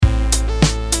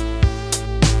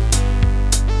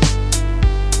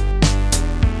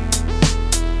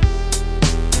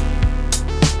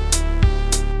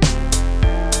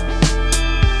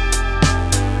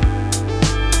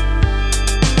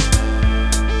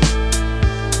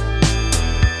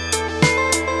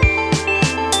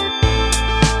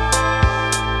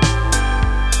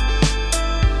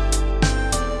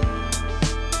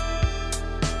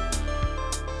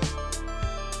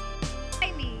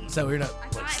you're not I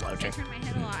like thought since I slouching. turned my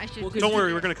head a lot, I should. Well, 'cause Don't worry,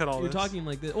 you're- we're gonna cut all You're this. talking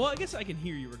like this. Well, I guess I can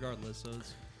hear you regardless, so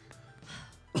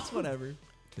it's whatever.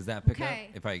 Does that pick Okay.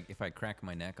 up if I crack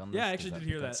my neck on this? Yeah, I does actually did pick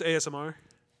hear up? that. It's ASMR.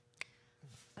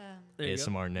 There you go.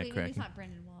 ASMR neck Wait, it's cracking. not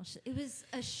Brendan Walsh. It was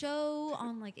a show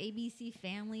on like ABC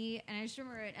Family, and I just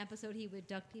remember an episode he would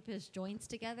duct tape his joints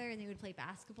together, and they would play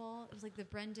basketball. It was like the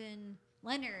Brendan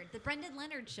Leonard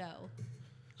show.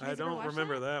 Did you I guys ever don't watch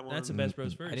remember that one. That's the best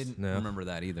bros first. I didn't No. remember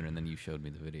that either, and then you showed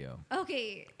me the video.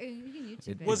 Okay, you can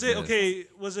YouTube it. Was it okay?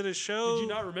 Was it a show? Did you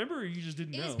not remember, or you just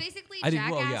didn't It know? was basically I did-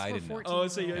 Jackass well, yeah, I for didn't know. 14 Oh,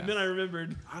 so year olds. then I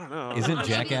remembered. I don't know. Isn't Maybe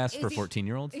Jackass if for you-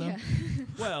 14-year-olds though? Yeah.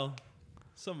 Well,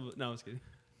 some of it. No, I was kidding.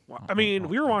 I mean,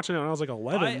 we were watching it when I was like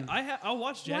 11. I'll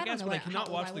watch Well, I don't Jackass, know but I how cannot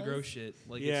old watch I the was. gross shit.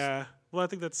 Like, it's- yeah. Well, I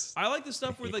think that's I like the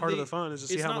stuff where like part of they- the fun is to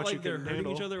see it's how not much like you they're can hurting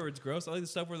handle. each other or it's gross. I like the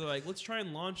stuff where they're like, let's try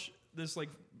and launch this like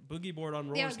boogie board on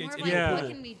roller Yeah, it was more skates. of in like, the Yeah. what pool.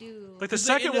 can we do? like the 'Cause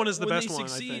they second end one up- is the when best they one. I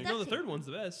succeed, think. no, the That's third one's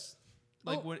the best.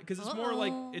 Like Oh. because it's more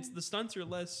like it's the stunts are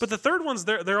less. But the third one's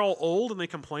they're all old and they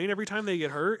complain every time they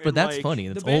get hurt. But and, that's like, funny.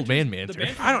 the That's old man banter's- the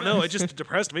banter. banter's I don't know. It best. just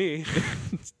depressed me.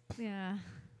 Yeah.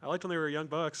 I liked when they were young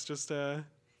bucks, just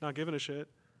not giving a shit.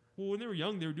 Well, when they were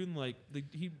young, they were doing like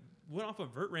he went off a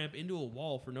vert ramp into a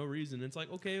wall for no reason. It's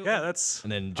like okay, Yeah, that's.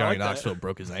 And then I Johnny like that. Knoxville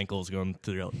broke his ankles going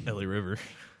to the LA River.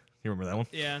 You remember that one?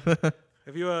 yeah.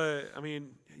 Have you? I mean,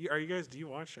 are you guys? Do you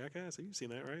watch Jackass? You've seen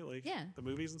that, right? Like Yeah. the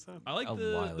movies and stuff. I like A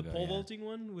the while ago, pole yeah. vaulting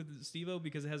one with Steve-O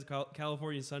because it has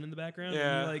California sun in the background.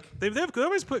 Yeah, And you're like, they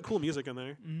always put cool music in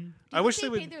there. mhm. Do I you wish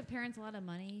think they paid would. their parents a lot of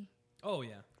money, Oh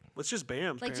yeah. It's just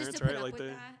Bam's like parents, just to put right? up Like with the.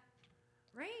 that,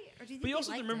 right? Or do you think But you they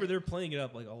also have to liked remember it? they're playing it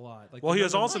up like a lot. Like Well, he none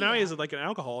has of them- also now he yeah. has like an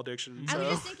alcohol addiction. I So was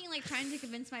just thinking, like, trying to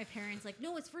convince my parents, like,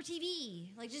 no, it's for TV.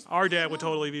 Like, just our leave it dad would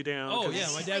alone. totally be down. Oh 'cause- yeah,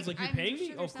 my dad's like, you're I'm paying sure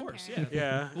me? there's Of some course, yeah. parents.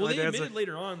 Yeah. Well, my they dad's admitted like,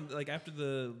 later on, like after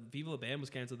the Viva La Bam was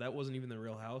canceled, that wasn't even the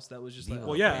real house. That was just like Viva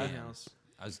Well, La yeah. a house.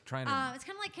 I was trying to. It's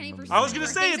kind of like Kenny remember versus. that. I was Penny, gonna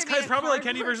where say, things it's are made of probably like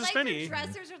Kenny cardboard. versus Like, Penny. the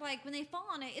dressers are like when they fall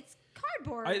on it, it's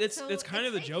cardboard. It's so kind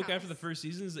of the fake joke after the house. first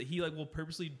season is that he like will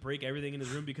purposely break everything in his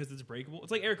room because it's breakable.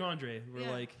 It's like Eric Andre, where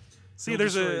Yeah. like see, he'll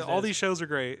there's destroy his all desk. these shows are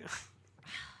great.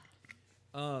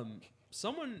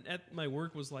 Someone at my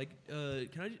work was like, "Can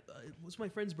I? What's my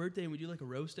friend's birthday? And we do like a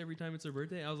roast every time it's their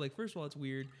birthday." I was like, first of all, it's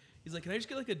weird. He's like, "Can I just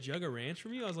get like a jug of ranch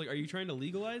from you?" I was like, "Are you trying to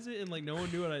legalize it?" And like, no one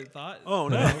knew what I thought. Oh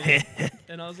no.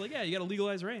 And I was like, "Yeah, you got to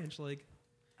legalize ranch, like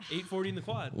 840 in the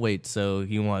quad." Wait, so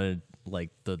he wanted like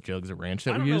the jugs of ranch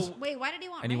that I we don't use? know. Wait, why did he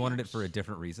want? And he wanted it ranch? for a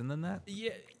different reason than that?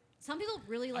 Yeah, Some people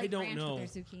really like don't ranch know.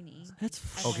 with their zucchini.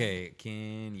 That's Okay,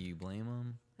 can you blame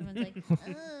him? Everyone's like,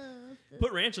 oh,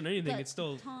 put ranch on anything, but it's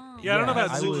still. Tom. Yeah, I don't know Yeah,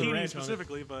 about I would- zucchini Ranch on it.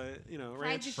 specifically, but you know,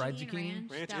 ranch. Fried and zucchini?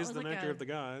 ranch. Ranch That is was the like nectar a of the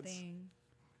gods. thing.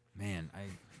 Man, I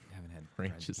haven't had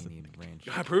Ranch is fried zucchini and ranch.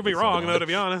 God, prove me in so wrong long. though. To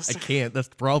be honest, I can't. That's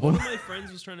the One problem. of my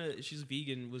friends was trying to. She's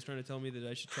vegan. Was trying to tell me that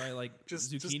I should try like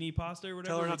Just zucchini pasta or whatever.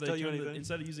 tell her where not to they tell you turn the- anything.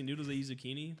 Instead of using noodles, they use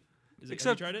zucchini.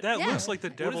 except have you tried it? that Yeah. looks like the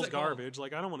What is devil's it called? garbage.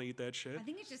 Like I don't want to eat that shit. I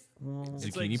think it's just It's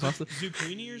Zucchini like pasta?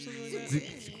 zucchini or something like that.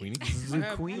 Zucchini? I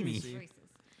have- let me Zucchini. see. racist.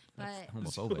 But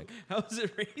Homophobic. How is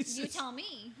it racist? you tell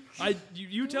me.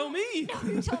 You tell me.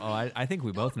 You tell Oh, me. I think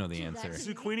we both know the do answer. that to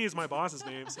me. Zucchini is my boss's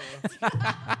name, so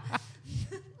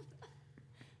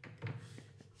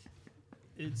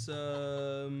It's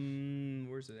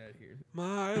where's it at here?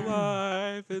 my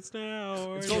life it's now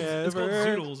or It's called never.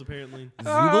 zoodles apparently.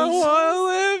 I wanna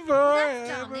live That's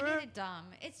dumb. They forever. made it dumb.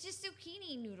 It's just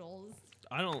zucchini noodles.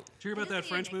 I don't. Did you hear about What that is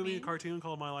French the movie nickname? cartoon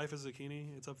called My Life as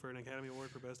Zucchini? It's up for an Academy Award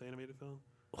for Best Animated Film.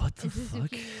 What the Is the fuck?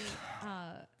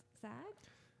 zucchini sad?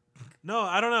 No,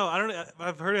 I don't know.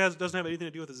 I've heard it doesn't have anything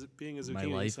to do with being a zucchini. My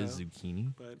life so, is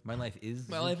zucchini. But My life is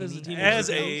My life is a zucchini? teenager. As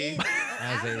Oh, a- is-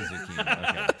 As a zucchini.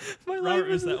 Okay. My Robert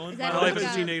is that one. Is that My like life as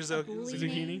a a teenage bully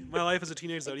zucchini. name? My life as a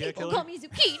teenage Zodiac People killer. call me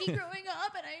zucchini growing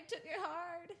up, and I took it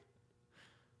hard.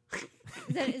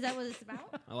 Is that what it's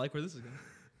about? I like where this is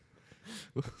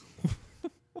going.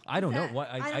 I don't know that- what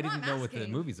I don't know, I didn't I'm know what the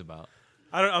asking. movie's about.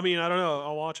 I don't know.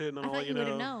 I'll watch it and then I I'll thought let you you would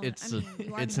have know. known. It's I mean,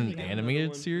 you are it's the an movie guy. anime- animated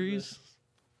one for series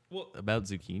Well, about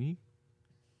zucchini.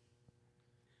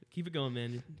 keep it going,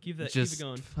 man. Keep Just it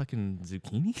going. fucking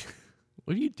zucchini.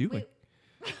 What are you doing? Wait,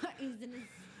 he's in his.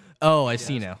 Oh, I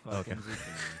see now. Fucking Okay.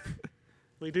 zucchini.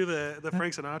 We do the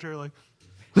Frank Sinatra like.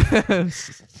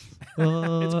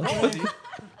 Quality.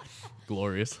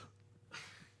 Glorious.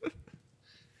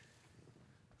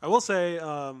 I will say,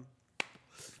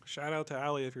 shout out to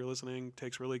Allie if you're listening.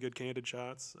 Takes really good candid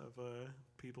shots of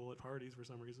people at parties for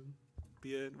some reason.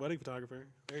 Be a wedding photographer.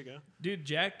 There you go. Dude,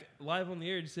 Jack live on the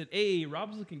air just said, "Hey,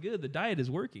 Rob's looking good. The diet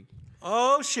is working."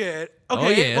 Oh shit. Oh,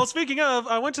 Okay. yeah. Well, speaking of,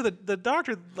 I went to the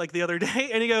doctor like the other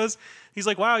day, and he's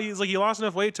like, wow, he's like, you lost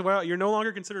enough weight to where you're no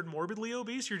longer considered morbidly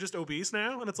obese. You're just obese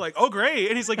now. And it's like, oh great.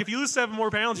 And he's like, if you lose 7 more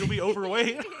pounds, you'll be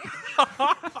overweight.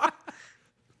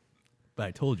 But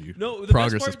I told you. No, the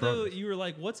progress best is part though, progress. you were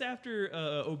like, "What's after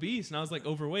obese?" And I was like,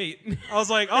 "Overweight." I was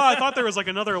like, oh, I thought there was like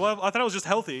another level. I thought it was just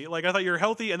healthy. Like I thought you're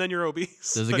healthy and then you're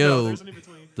obese. Does it But go? No, there's an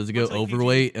in-between. Does it go Looks like PG.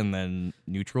 overweight and then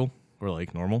neutral or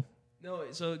like normal? No,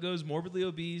 so it goes morbidly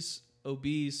obese,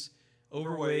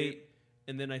 overweight,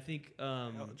 and then I think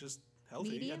Just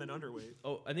healthy Medium? and then underweight.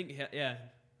 I think yeah.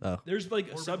 Oh. There's like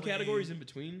Morbidly- subcategories in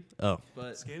between, Oh,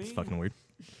 but Skinny. it's fucking weird.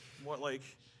 What like?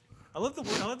 I love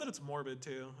that it's morbid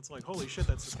too. It's like holy shit,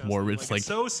 that's disgusting. Morbid, Like,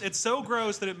 it's it's so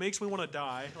gross that it makes me want to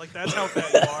die. Like that's how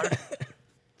fat you are.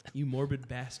 you morbid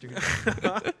bastard. It's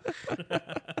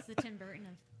the Tim Burton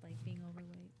of like being overweight.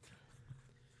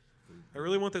 I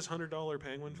really want this $100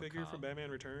 penguin figure from Batman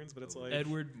Returns, but it's like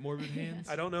Edward Morbid Hands.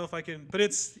 I don't know if I can. But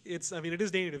it's. I mean, it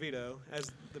is Danny DeVito as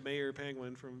the Mayor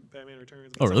Penguin from Batman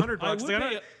Returns. But Oh, it's really?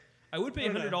 $100. I would pay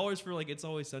I don't know. $100 for like It's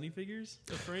Always Sunny figures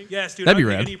of Frank. Yes, dude. That'd be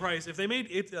I'd pay rad. any price if they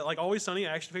made it like Always Sunny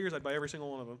action figures. I'd buy every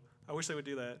single one of them. I wish they would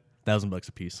do that. $1,000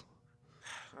 a piece.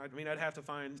 I mean, I'd have to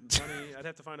find money. I'd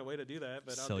have to find a way to do that.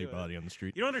 But I'll Sell do your it. body on the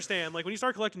street. You don't understand. Like when you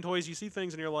start collecting toys, you see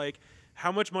things and you're like,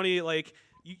 how much money? Like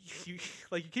you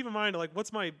like you keep in mind like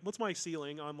what's my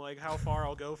ceiling on like how far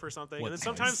I'll go for something. And then What's my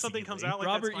sometimes something comes ceiling? out like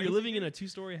Robert, that's you're my living in figure. a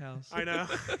 2-story house. I know.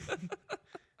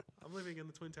 I'm living in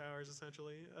the Twin Towers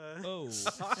essentially. Oh,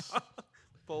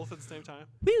 Both at the same time.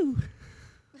 Woo!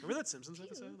 Remember that Simpsons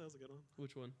episode? That was a good one.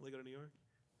 which one? Lego to New York.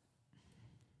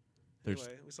 There's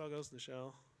Anyway, we saw Ghost in the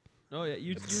Shell. Oh yeah,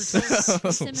 you were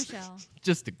Sim Michelle.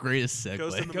 just the greatest segue.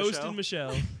 Ghost in the Ghost Michelle. and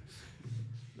Michelle.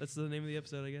 That's the name of the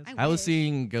episode, I guess. I was wish.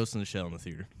 seeing Ghost in the Shell in the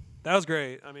theater. That was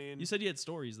great. I mean, You said you had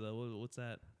stories though. What's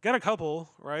that? got a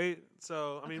couple, right?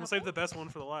 So I A mean, we'll save the couple? best one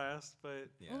for the last. But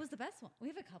Yeah. What was the best one? We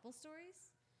have a couple stories.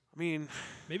 I mean,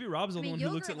 Maybe Rob's the I mean, one who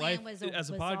looks at life Yogurtland was as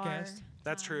a bizarre podcast.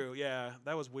 that's time. true. Yeah,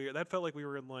 that was weird. That felt like we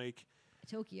were in like,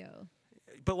 Tokyo.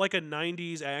 but like a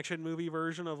 '90s action movie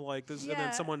version of like this, and Yeah.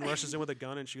 then someone rushes in with a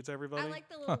gun and shoots everybody. I like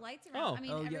the little lights around. Oh. I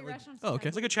mean, Oh, every yeah, like- restaurant's Oh, okay.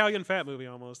 It's like a Chow Yun Fat movie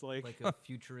almost. Like Like a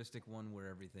futuristic one where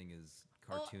everything is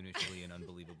Oh. cartoonishly and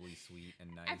unbelievably sweet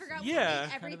and nice. I forgot and what Yeah. made kind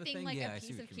of a everything thing. like Yeah, a I see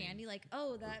piece what of you mean. candy. Like,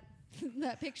 oh, that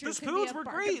picture. the could be spoons a were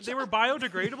bark great. of They were chocolate.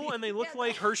 biodegradable and they looked Yeah,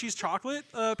 like Hershey's chocolate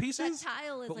That pieces.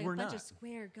 tile is But like a we're bunch not. of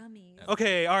square gummies.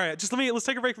 Okay, all right. Let's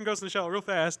take a break from Ghost in the Shell real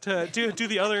fast to do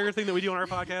the other thing that we do on our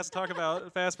podcast, talk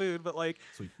about fast food. But like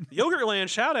Sweet. Yogurtland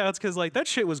shout outs because like that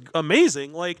shit was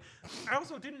amazing. Like I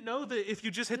also didn't know that if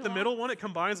you just hit the Yeah. middle one, it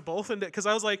combines both. And because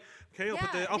I was like, okay, I'll Yeah,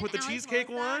 put the didn't Alex cheesecake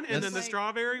love that? one and then That's the like,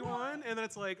 strawberry what? one, and then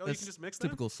it's like, oh, you That's can just mix them.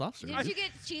 typical soft serve. Did you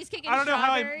get cheesecake and I don't know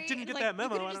how I strawberry? didn't get Like, that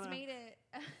memo, You could I have don't just know. made it.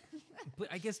 But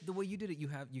I guess the way you did it, you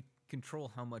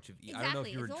control how much of each. I don't know if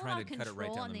Exactly. you were It's all trying about to cut it right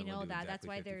control, down and the they middle know and do that. That's exactly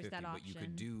why there's 50-50, that But you could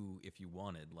option. do if you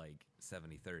wanted like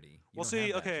 70-30. You Well, don't see, have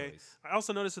that okay. choice. I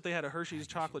also noticed that they had a Hershey's guess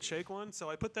you chocolate do. shake one, so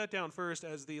I put that down first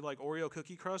as the like Oreo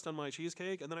cookie crust on my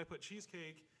cheesecake, and then I put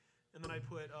cheesecake, and then I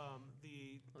put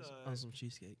the On some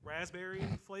cheesecake. raspberry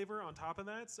flavor on top of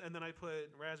that, and then I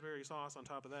put raspberry sauce on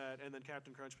top of that, and then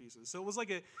Captain Crunch pieces. So it was like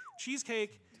a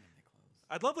cheesecake.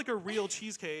 I'd love like a real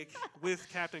cheesecake with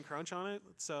Captain Crunch on it.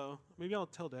 So maybe I'll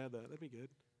tell Dad that. That'd be good.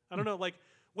 I don't know. Like,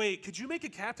 wait, could you make a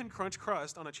Captain Crunch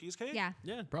crust on a cheesecake? Yeah.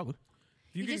 Yeah. Probably.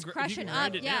 If you You can just gr- if crush you can it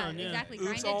grind up. it Yeah, down, yeah. exactly. Oops,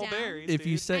 Grind all it down. berries. If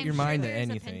you dude. set I'm your sure mind to there's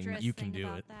a anything, Pinterest you can thing do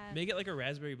about it. that. Make it like a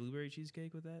raspberry blueberry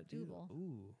cheesecake with that, dude. Doable.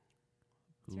 Ooh.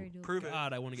 It's very doable. Prove it.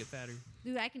 God, I want to get fatter.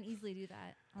 Dude, I can easily do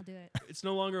that. I'll do it. It's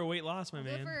no longer a weight loss, my I'll do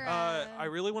it man. for, I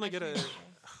really want to get a. National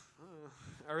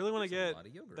I really want to There's a get lot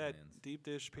of yogurt that lands deep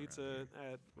dish around pizza here.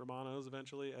 at Romano's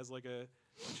eventually as like a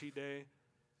cheat day.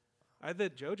 I had the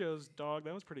JoJo's dog.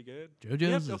 That was pretty good.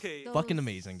 JoJo's is okay. fucking Those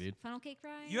amazing, dude. Funnel cake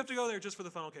fries. You have to go there just for the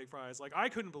funnel cake fries. Like I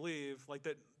couldn't believe like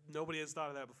that nobody has thought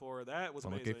of that before. That was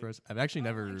Funnel amazing. cake fries. I've actually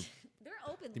never. They're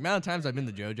open. The amount of times I've been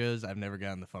to JoJo's, I've never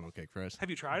gotten the funnel cake fries. Have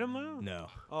you tried them though? No.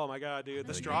 Oh my god, dude! The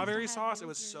Those strawberry used to have sauce, it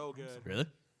was yogurt. so good. Really?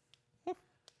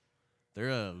 Their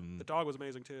The dog was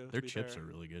amazing too. to their be chips fair. are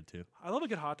really good too. I love a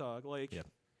good hot dog. Like, Yeah.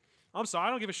 I'm sorry,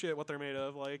 I don't give a shit what they're made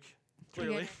of. Like,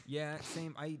 clearly. Yeah,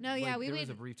 same. No, yeah, we there was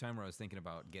a would- brief time where I was thinking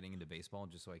about getting into baseball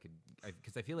just so I could,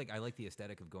 because I feel like I like the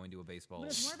aesthetic of going to a baseball. But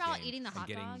it's more about game eating the and hot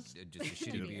getting dog. just a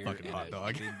shitty Dude, beer, fucking and hot a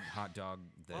dog. big hot dog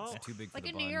that's Oh. too big for Like the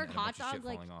a bun New York and a bunch hot of dog, shit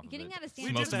like falling off of getting it. out of We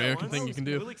Stanford. most did that American once. thing you can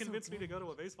do. Really convinced me to go to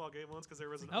a baseball game once because there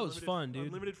was an That was unlimited, fun, dude.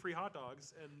 unlimited free hot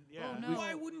dogs, and yeah, Oh, no.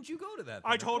 Why wouldn't you go to that?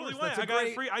 I then? Of totally course, went. that's a I got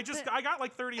great- free. I got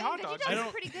like 30 hot The dogs. veggie I dogs don't-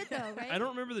 are pretty good though, right? I don't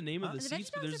remember the name of The the veggie seats,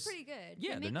 but dogs there's are pretty good. Yeah,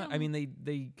 They they're make not. I them- mean,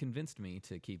 they convinced me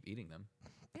to keep eating them.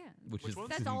 Yeah. which Which is ones?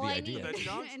 That's the all I idea. need Veggie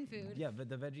dogs? in food. Yeah, but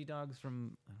the veggie dogs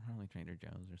from I don't know, like Trader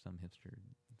Joe's or some hipster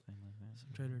thing like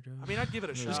that. Trader Joe's. I mean, I'd give it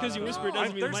a shot. Just because you No. whisper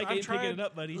doesn't mean the There's- mic I've ain't picking tried- it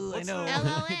up, buddy. Ooh, I What's know. the-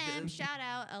 LLM, shout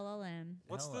out LLM.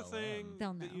 What's the LLM. thing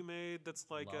They'll that know. you made that's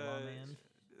like La La Land?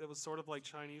 it was sort of like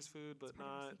Chinese food, but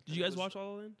not. Did you it guys was- watch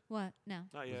All In? What? No.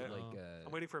 Not Was yet. it like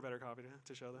I'm waiting for a better copy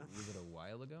to show that. was it a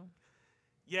while ago?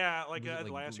 Yeah, like, Was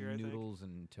it, last year, I think. noodles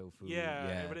and tofu.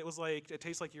 Yeah, but it was like it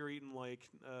tastes like you're eating like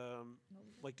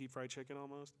deep fried chicken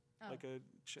almost, Oh.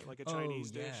 like a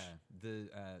Chinese dish.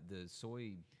 The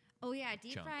soy. Oh yeah,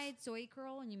 deep Chunks. fried soy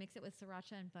curl, and you mix it with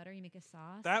sriracha and butter. You make a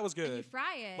sauce. That was And you good.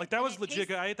 fry it. Like that and was it legit. tastes-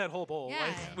 Good. I ate that whole bowl, Yeah,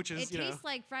 like, which is it you know. tastes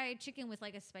like fried chicken with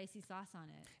like a spicy sauce on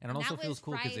it. And it also that feels was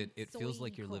cool because fried it feels soy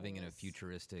like you're living in a curls.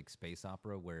 futuristic space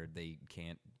opera where they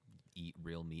can't eat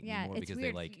real meat Yeah, anymore it's because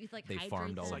weird. they like You, like, they hydrate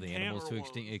farmed all them. of It's the like animals to camera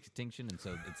worm. extinction, and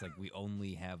so it's like we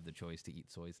only have the choice to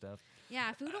eat soy stuff.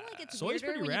 Yeah, food only gets Soy's weirder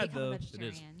pretty when you rad become though. a It is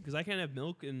vegetarian. because I can't have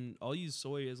milk, and I'll use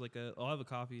soy as like I'll have a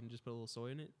coffee and just put a little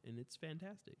soy in it, and it's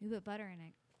fantastic. You put butter in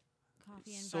it.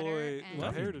 Coffee and Soy butter. And What?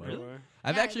 compared to Really? Joy.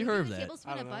 I've Yeah, actually we heard use of a that. tablespoon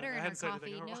I of don't know. butter I in our hadn't said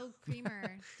coffee. anything No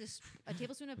creamer. Just a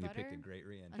tablespoon of You butter, picked a great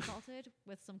Rian. unsalted,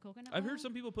 with some coconut I've oil. heard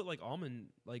some people put like almond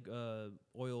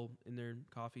oil in their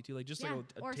coffee too, like just yeah, like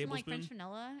a or some like tablespoon. French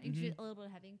vanilla. You Mhm. do a little bit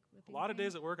of heavy A whipping lot of cream.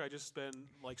 days at work, I just spend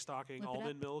like stocking Whip it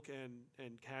almond up. milk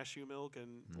and cashew milk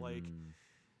and like. Mm.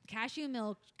 Cashew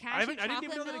milk. Cashew I didn't even know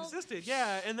chocolate that milk. existed.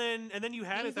 Yeah, and then you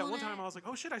had it that one time. Hazelnut. I was like,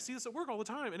 oh shit, I see this at work all the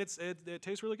time, and it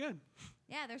tastes really good.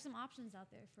 Yeah, there's some options out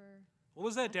there for. What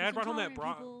was that? For Dad some brought home that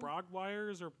tolerant people.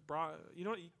 Brogwires or you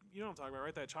know what I'm talking about,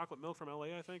 right? That chocolate milk from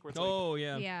LA, I think. Where it's Oh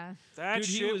yeah, Yeah. that dude,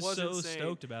 shit he was so insane.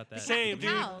 stoked about that. Same, the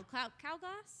dude. cow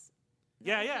glass.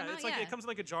 Yeah, Is that yeah. what It's you're like talking it comes in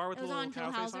like a jar with It a was little on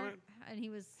cow face on Hillhauser, it. and he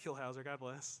was Hillhauser, God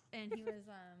bless. and he was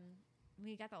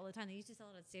we got that all the time. They used to sell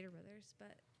it at Stater Brothers,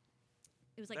 but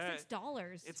it was like That-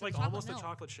 $6. It's for like chocolate almost milk. a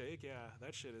chocolate shake. Yeah,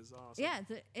 that shit is awesome. Yeah,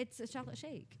 it's a chocolate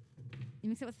shake. You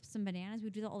mix it with some bananas. We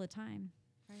do that all the time.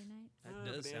 Friday night. That Ah,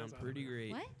 does bananas, sound I don't pretty know.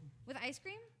 great. What? With ice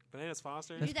cream? Bananas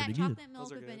Foster. We That's do that pretty good. chocolate milk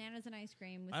Those are with good. bananas and ice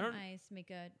cream with I some don't- ice. Make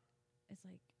a. It's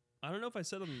like. I don't know if I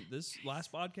said on this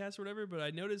last podcast or whatever, but I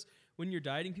noticed when you're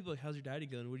dieting, people are like, "How's your dieting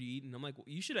going? What are you eating?" I'm like, well,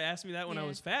 "You should have asked me that when I Yeah.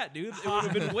 was fat, dude. It would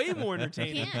have been way more You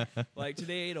entertaining." can't. Like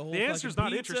today, I ate a whole. The answer's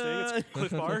fucking not pizza. interesting. It's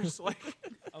Cliff Bars. Like,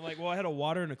 I'm like, well, I had a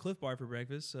water and a Cliff Bar for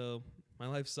breakfast, so my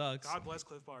life sucks. God bless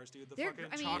Cliff Bars, dude. The They're fucking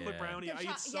gr- I mean- chocolate Yeah. brownie. The I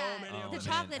cho- eat so yeah, many of the them.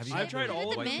 chocolate Have you chip. I've tried Is it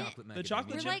all the white mint? chocolate The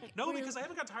chocolate We're macadamia. chip. No, we're- because I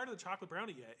haven't got tired of the chocolate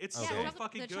brownie yet. It's Okay. so The chocolate-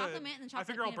 fucking the good. chocolate mint and the I chocolate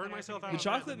figure I'll peanut burn butter myself are out. The pretty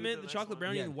on that chocolate and move mint, to the next chocolate one.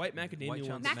 brownie, Yeah, and white macadamia white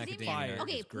ones. chocolate Macadamia. Fire.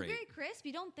 Okay, is great. blueberry crisp.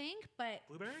 You don't think, but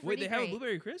Blueberry? Wait, they have a great.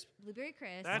 blueberry crisp? blueberry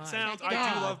crisp. That Nice. sounds. Check it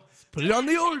I do out. love. Put it on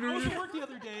the I was order. at work the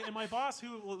other day, and my boss,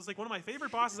 who was like one of my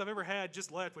favorite bosses I've ever had,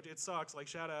 just left, which it sucks. Like,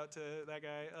 shout out to that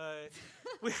guy.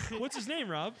 What's his name,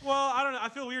 Rob? Well, I don't know. I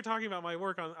feel weird talking about my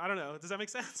work on. I don't know. Does that make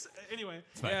sense? Anyway,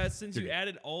 Yeah, since you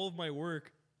added all of my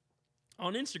work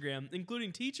on Instagram,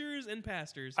 including teachers and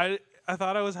pastors, I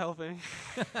thought I was helping.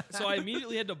 so I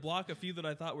immediately had to block a few that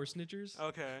I thought were snitchers.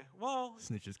 Okay. Well,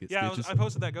 Snitches get yeah, stitches. I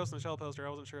posted that Ghost in the Shell poster. I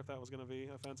wasn't sure if that was going to be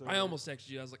offensive. I almost texted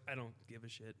you. I was like, I don't give a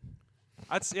shit.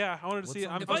 Yeah, I wanted to What's see it.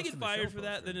 on I'm the If I Ghost get in the Shell fired for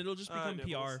that, poster. then it'll just become PR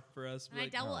nipples. for us. And I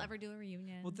Like, doubt we'll oh. ever do a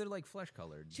reunion. Well, they're like flesh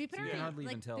colored. Should we put so our you can hardly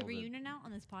like even tell the reunion out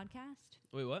on this podcast?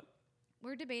 wait, what?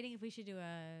 We're debating if we should do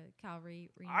a Calvary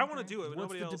reunion. I want to for- do it, but What's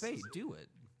nobody the else. debate? Do it.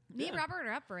 Me and Yeah. Robert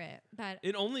are up for it, but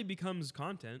It only becomes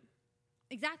content.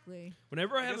 exactly.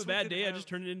 Whenever I have guess a we bad could day, I have- just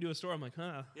turn it into a story. I'm like,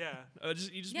 huh. Yeah. You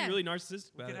just Yeah. be really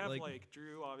narcissistic We about could it. have Like, like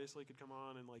Drew obviously could come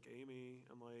on and like Amy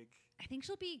and like I think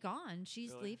she'll be gone.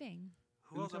 She's Really? leaving.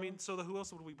 who else? I mean, so who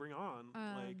else would we bring on?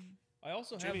 Like I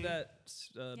also Jimmy. have that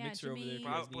Yeah, mixer over there. If you Jimmy. guys need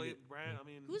probably it. Brad. I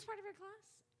mean, Who's part of our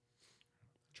class?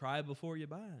 Try before you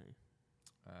buy.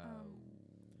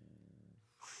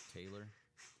 Taylor.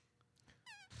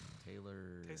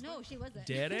 Taylor. Taste- No, she wasn't.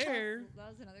 Dead air. That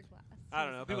was another class. I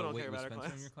don't know. People Oh, don't wait, care was about our Spencer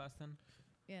class. in your class then?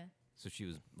 Yeah. So she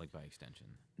was like by extension.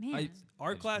 Man.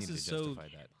 Our I just class needed is to so justify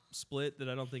that. split that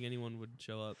I don't think anyone would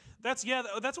show up. That's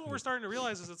that's what we're starting to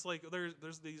realize is it's like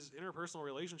there's these interpersonal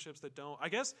relationships that don't. I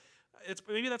guess it's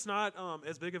maybe that's not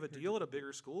as big of a deal at a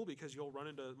bigger school because you'll run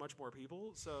into much more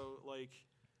people. So like,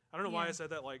 I don't know why I Yeah. said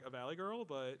that like a Valley girl,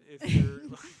 but if you're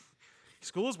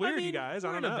school is weird, I mean, you guys. I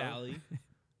we're don't in know. a valley.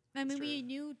 I mean, true. we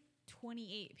knew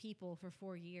 28 people for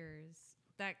 4 years.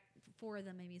 That 4 of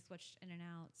them maybe switched in and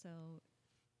out. So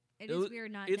it is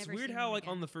weird not. It's never weird seeing how them like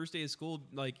again. on the first day of school,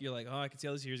 like you're like, oh, I can see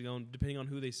how this year's going, depending on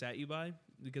who they sat you by,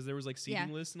 because there was like seating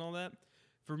Yeah. lists and all that.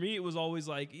 For me, it was always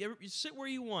like, you sit where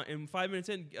you want. And 5 minutes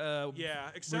in,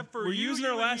 Yeah, except we're for you, using you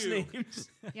our and last you. names.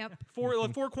 Yep.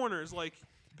 Four corners like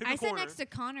Pick I a sat corner. next to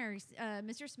Connor,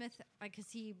 Mr. Smith, because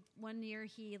he one year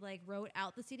he like wrote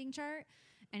out the seating chart,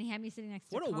 and he had me sitting next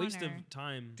to What a Connor. waste of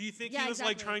time. Do you think Yeah, he was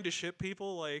like exactly. trying to ship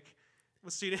people like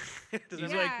with seating? Does He's that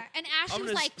Yeah, like, and I'm Ashley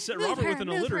was gonna like, set move Robert her, with an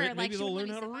move illiterate, her. maybe Like, she they'll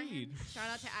wouldn't learn let how me to sit by him. read. Shout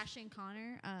out to Ashley and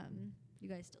Connor. You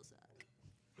guys still suck.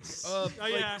 Oh,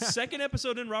 yeah. Second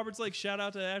episode in, Robert's like, shout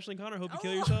out to Ashley and Connor. Hope you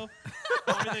kill Oh. yourself.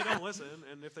 Well, I mean, they don't listen,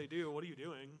 and if they do, what are you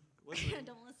doing? Listening.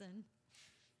 Don't listen.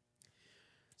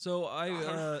 So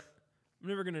I'm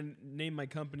never gonna name my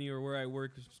company or where I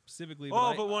work specifically. Oh,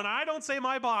 I- but when I don't say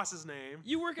my boss's name,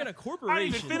 you work at a I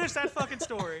corporation. didn't even finish that fucking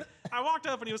story. I walked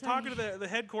up and he was talking to the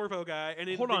head corpo guy, and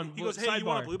Hold on, he goes, "Hey, you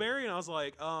want a sidebar. blueberry?" And I was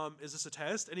like, "Is this a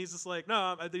test?" And he's just like,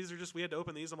 "No, these are just we had to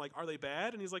open these." I'm like, "Are they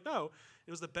bad?" And he's like, "No,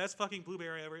 it was the best fucking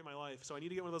blueberry I ever ate in my life. So I need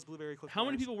to get one of those blueberry Clif How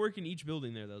many bars." people work in each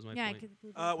building there? That was my Yeah, point.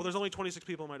 Well, there's only 26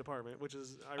 people in my department, which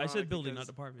is I ironic said building, not because-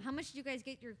 department. How much did you guys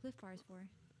get your Cliff Bars for?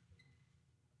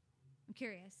 I'm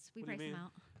curious. We What do you priced them mean?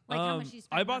 out. Like how much you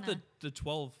spent I bought on the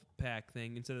 12 pack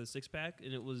thing instead of the 6-pack,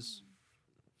 and it was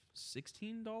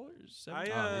 $16. I,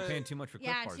 You're paying too much for Clif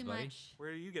yeah, Bars, too buddy. much.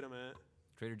 Where do you get them at?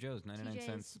 Trader Joe's, 99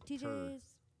 cents per. TJ's.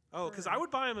 Oh, because I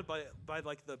would buy them by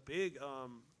like the big.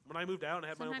 When I moved out and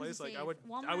had my own Sometimes place, you like save. I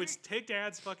would Walmart? take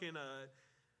Dad's fucking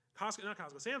Costco, not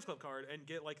Costco, Sam's Club card and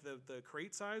get like the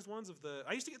crate size ones of the.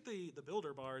 I used to get the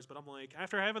builder bars, but I'm like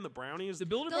after having the brownies, The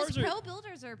Builder Those bars are. pro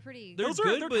builders are pretty. They're those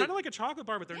good, they're but- kind of like a chocolate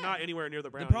bar, but they're Yeah. not anywhere near the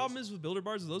The brownies. problem is with Builder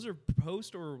bars, those are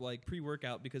post or like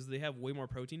pre-workout because they have way more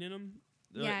protein in them.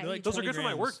 Yeah, they're like those are 20 good for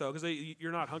my grams. work though, because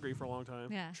you're not hungry for a long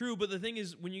time. Yeah. True, but the thing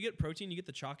is, when you get protein, you get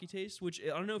the chalky taste, which I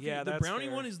don't know if Yeah, the that's brownie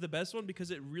fair. one is the best one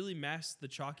because it really masks the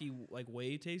chalky like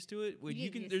whey taste to it. When You you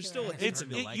get can, used there's to still it. a hint It's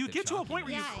of I it. like you the get to a chalky point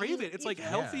where you Yeah, crave it. It's like feel-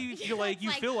 healthy. You feel like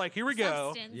It's feel like here we go.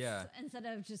 substance Yeah. Instead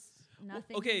of just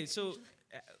nothing. Okay, so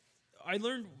I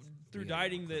learned through Yeah.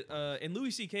 dieting that, and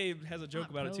Louis C.K. has a joke Not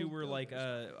about it too, pro where like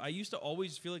builders. I used to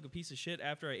always feel like a piece of shit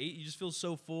after I ate. You just feel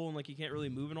so full and like you can't really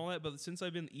move and all that. But since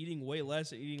I've been eating way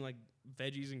less and eating like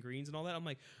veggies and greens and all that, I'm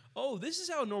like, oh, this is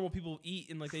how normal people eat,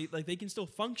 and like they can still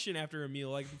function after a meal.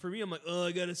 Like for me, I'm like, oh,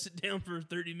 I gotta sit down for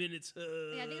 30 minutes. Yeah,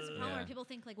 I think it's a problem Yeah. where people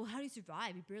think like, well, how do you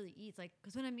survive? You barely eat. It's like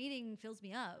because when I'm eating, it fills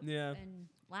me up. Yeah. And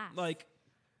lasts. Like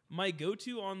my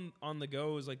go-to on the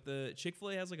go is like the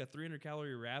Chick-fil-A has like a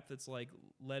 300-calorie wrap that's like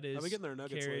lettuce, I've been getting their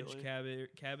nuggets carriage, lately.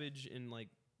 cabbage, and like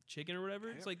chicken or whatever.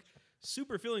 It's Damn. like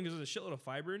super filling because there's a shitload of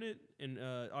fiber in it, and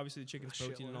obviously the chicken's A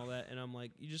protein and shitload. all that. And I'm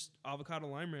like, you just avocado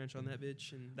lime ranch on that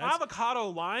bitch, and that's Avocado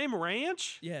lime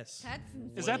ranch. yes. that's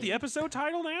Is that the insane. episode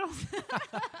title now?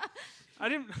 I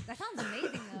didn't. That sounds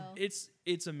amazing though.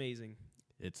 It's amazing.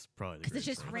 It's probably the Because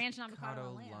it's greatest. just ranch and avocado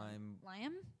Avocado, and lamb. lime.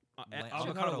 Lamb?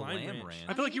 Avocado lime ranch.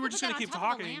 I feel like you you were could just put gonna that keep on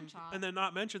top of a talking lamb chop. and then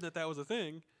not mention that was a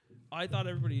thing. I thought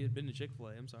everybody had been to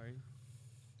Chick-fil-A. I'm sorry.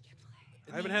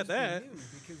 I haven't had that.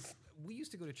 Because we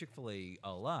used to go to Chick-fil-A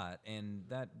a lot, and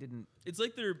that didn't. It's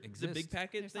like the big Exist.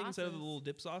 packet Their thing instead of the sauces. little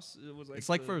dip sauce. It was like It's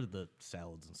like the- for the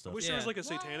salads and I stuff. wish there was Yeah. like a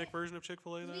Well, satanic version of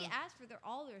Chick-fil-A though. We asked for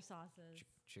all their sauces.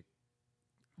 Chick.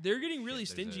 They're getting really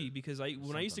Shit, there's stingy a because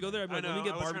when I used to go something there, I'd be I like, let know, me I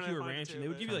get was trying to barbecue or find it ranch, too, and they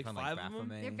would but- give you like Kinda 5 of them.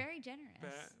 Baphomet. They're very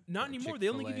generous. Not anymore. They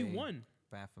only give you Chick-fil-A. one.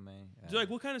 Baphomet. They're like,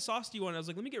 what kind of sauce do you want? I was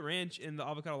like, let me get ranch and the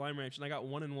avocado lime ranch, and I got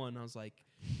 1 and 1. I was like,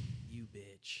 you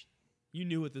bitch, you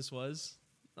knew what this was.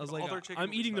 I was All like, their chicken I'm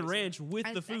was eating the spicy. ranch with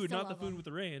I the food, still not the love food 'em. with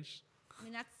the ranch. I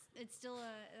mean, it's still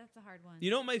that's a hard one. You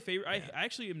know what my favorite? I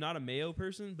actually am not a mayo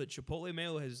person, but Chipotle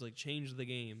mayo has like changed the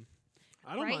game.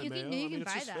 I don't right? mind You mayo. can, I you mean, can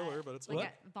it's buy just that. filler, but it's like What?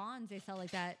 at Vons, they sell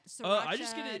like that. I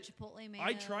just get it- Chipotle mayo.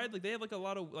 I tried like they have like a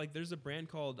lot of like there's a brand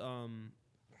called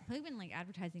They've been like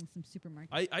advertising some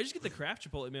supermarkets. I just get the Kraft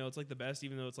Chipotle mayo. It's like the best,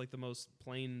 even though it's like the most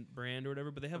plain brand or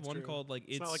whatever. But they have That's one true. called like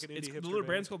It's not like an it's indie the hipster little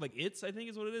brand's band. called like I think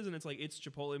is what it is, and it's like it's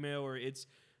Chipotle mayo or it's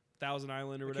Thousand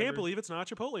Island or I whatever. can't believe it's not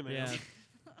Chipotle mayo. Yeah.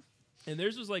 And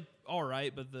theirs was like all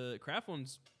right, but the Kraft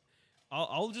one's.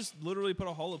 I'll just literally put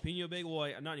a jalapeno bagel. Well,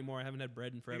 not anymore. I haven't had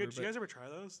bread in forever. Did you guys ever try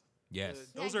those? Yes.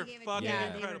 Yeah, Those you are gave it to fucking me. Yeah,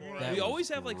 they were incredible. great. That we was always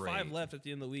have like 5 great. left at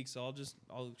the end of the week, so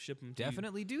I'll ship them. To you.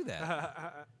 Definitely do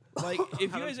that. Like if you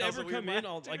That guys was ever a weird come in, laugh,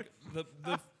 I'll too. like the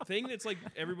thing that's like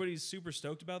everybody's super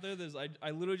stoked about there. There's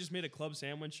I literally just made a club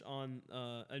sandwich on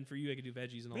and for you I could do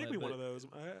veggies and all Make that. me one but of those.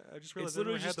 I just It's realized I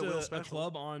never literally had just the Will a Special.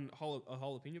 club on a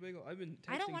jalapeno bagel. I've been.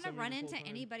 I don't texting want to somebody run this into whole time.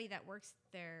 anybody that works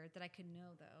there that I could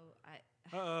know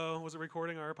though. Uh-oh. Was it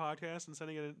recording our podcast and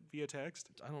sending it via text?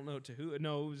 I don't know to who.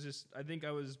 No, it was just. I think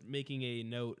I was making a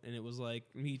note, and it was like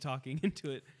me talking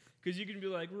into it. Because you can be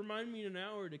like, remind me in an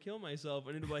hour to kill myself,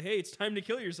 and it'll be like, hey, it's time to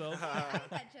kill yourself. I like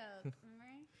that joke. Remember?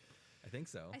 I think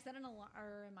so. I set a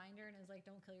reminder and it was like,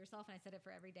 "Don't kill yourself," and I said it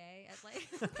for every day at like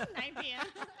 9 p.m.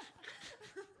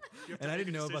 You have to And I make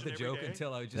a didn't know about the decision every joke day?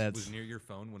 until I just That's- was near your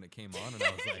phone when it came on, and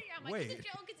I was like, I'm like, wait. it's a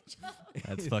joke, it's a joke.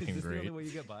 That's is fucking this the only great. way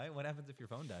you get by? What happens if your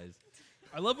phone dies?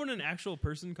 I love when an actual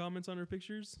person comments on her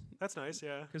pictures That's nice,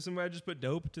 yeah. because somebody just put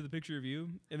dope to the picture of you,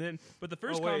 and then but the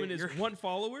first Oh, wait, comment is you're- want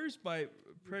followers by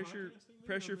pressure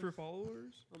podcasting for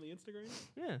followers. On the Instagram?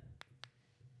 Yeah.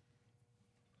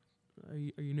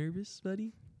 Are you nervous,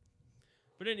 buddy?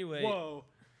 But anyway, Whoa.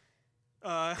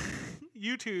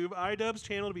 YouTube, iDubbbz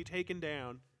channel to be taken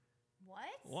down. What?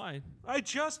 why? I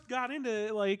just got into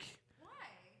it, like,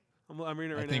 Why? I'm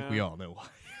reading it I right think now. we all know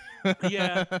why.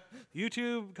 Yeah.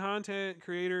 YouTube content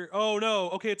creator. Oh, no.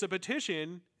 Okay, it's a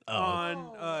petition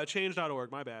on Oh.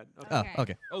 change.org. My bad. Okay. Oh,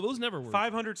 okay. Oh, those never work.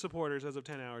 500 supporters as of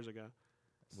 10 hours ago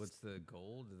What's the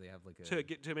goal? Do they have like a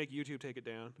to make YouTube take it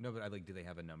down. no? But I like, do they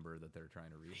have a number that they're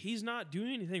trying to reach? He's not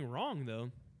doing anything wrong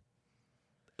though.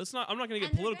 Let's not. I'm not going to get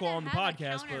And they're political gonna on the have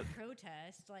podcast, a but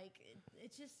protest, like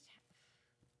it's just.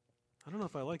 I don't know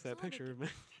if I like that It's a lot picture of me.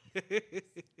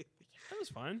 that was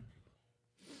fine.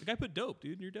 The guy put dope,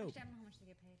 dude. You're dope. Actually, I don't know how much they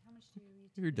get paid. How much do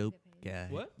YouTube You're a dope get paid? guy.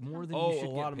 What? More than Oh, you should a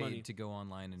get lot of paid money. to go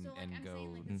online and, So like, and I'm go.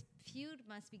 saying, like, this feud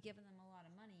must be giving them a lot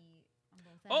of money on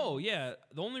both ends. Oh yeah.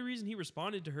 The only reason he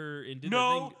responded to her and did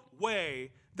No that thing.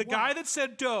 way. The What? guy that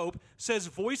said dope says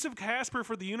voice of Casper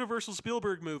for the Universal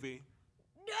Spielberg movie.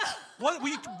 What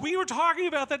we were talking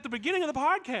about that at the beginning of the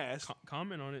podcast.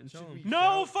 Comment on it and tell him.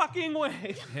 No fucking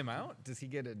way. him out? Does he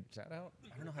get a shout out?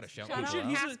 I don't know how to shout Shout people out shit, out.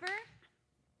 he's a- Casper.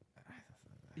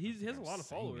 He has a lot of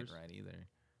Saying it followers. right either.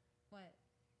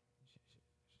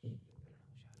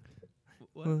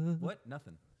 What? What?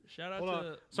 Nothing. Shout out Hold on.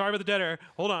 to Sorry about the dead air.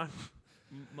 Hold on.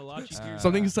 Malachi Gears.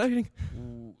 Something exciting.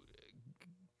 Ooh,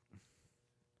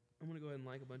 I'm gonna go ahead and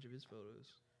like a bunch of his photos.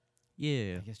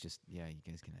 Yeah. I guess just you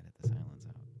guys can edit the silence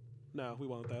out. No, we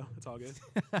won't though. It's all good.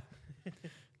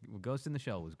 Well, Ghost in the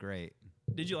Shell was great.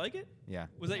 Did you like it? Yeah.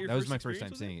 Was that your That was first my first time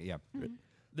experience with seeing it. Yeah.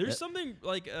 There's Yeah. something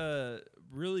like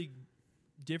really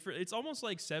different. It's almost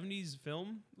like 70s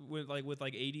film with like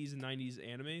 80s and 90s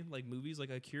anime like movies like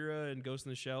Akira and Ghost in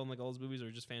the Shell and like all those movies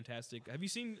are just fantastic. Have you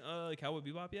seen Cowboy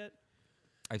Bebop yet?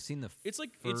 I've seen the It's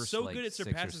like first, it's so like, good it 6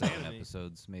 or surpasses 7 anime.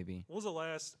 episodes maybe. What was the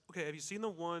last? Okay, have you seen the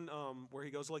one where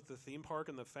he goes to like the theme park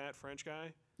and the fat French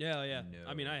guy? Yeah, yeah.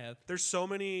 I mean, No. I have. There's so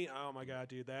many. Oh my god,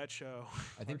 dude, that show.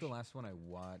 I think the last one I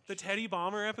watched. The Teddy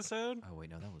Bomber episode. Oh wait,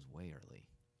 no, that was way early.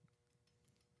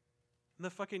 And the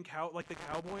fucking the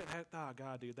cowboy. Oh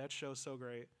god, dude, that show's so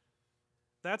great.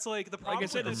 That's like the problem. Like I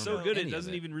said, with it's this so show- good any it of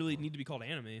doesn't it. even really need to be called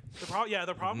anime. The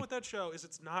problem with that show is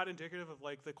it's not indicative of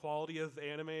like the quality of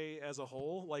anime as a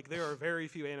whole. Like there are very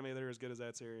few anime that are as good as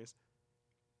that series.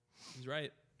 He's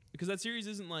right. Because that series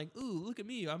isn't like, ooh, look at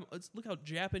me. Look how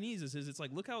Japanese this is. It's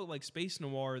like, look how like space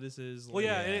noir this is. Well,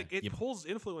 like, yeah, and it Yep. pulls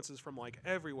influences from like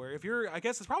everywhere. If you're, I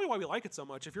guess it's probably why we like it so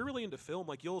much. If you're really into film,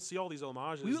 like you'll see all these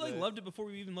homages. we like that- loved it before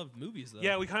we even loved movies though.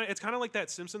 Yeah, it's kind of like that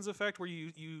Simpsons effect where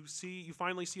you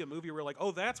finally see a movie where like,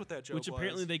 oh, that's what that joke which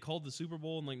apparently was. they called the Super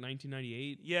Bowl in like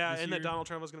 1998. Yeah, this and year. that Donald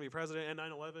Trump was going to be president, and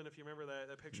 9/11. If you remember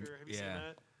that picture, have you seen Yeah.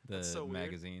 that? The That's so weird.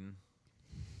 magazine.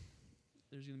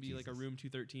 There's gonna be like a Jesus. Room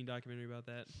 213 documentary about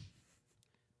that.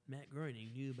 Matt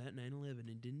Groening knew about 9/11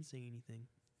 and didn't say anything.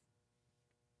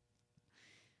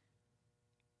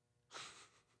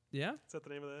 Yeah. Is that the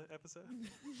name of the episode?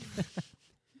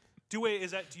 Do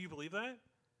you believe that?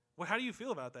 Well, how do you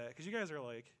feel about that? Because you guys are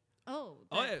like, Oh.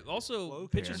 Oh yeah. Also,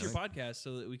 Woke pitch us your paranoid. podcast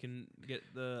so that we can get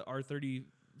the R30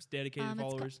 dedicated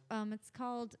followers. It's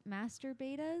called Master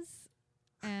Betas,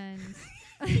 and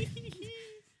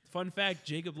Fun fact: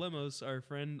 Jacob Lemos, our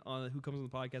friend who comes on the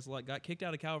podcast a lot, got kicked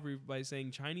out of Calvary by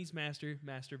saying Chinese master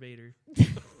masturbator.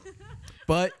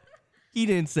 But he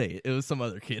didn't say it. It was some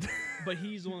other kid. But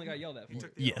he's the one that got yelled at for he it.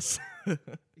 took the L, Yes.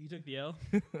 He took the L.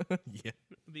 Yeah.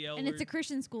 The L and it's a word.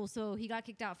 Christian school, so he got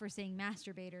kicked out for saying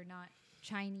masturbator, not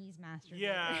Chinese masturbator.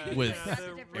 Yeah, With yeah, That's a the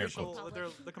different racial,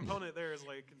 public. the component there is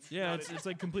like. Yeah, not it's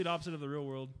like complete opposite of the real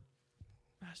world.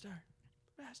 Master.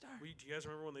 Do you guys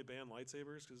remember when they banned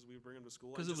lightsabers because we would bring them to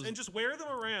school 'Cause and it was- and just wear them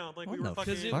around like we What were the Because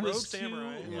fucking it fuck? rogue was too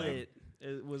samurai? Yeah. lit.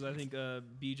 It was, I think,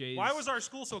 BJ's. Why was our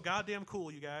school so goddamn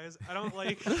cool, you guys? I don't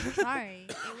like. Sorry.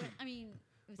 I mean, it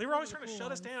was They were cool always to trying to cool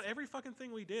shut us ones. down. Every fucking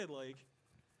thing we did, like,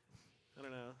 I don't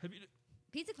know.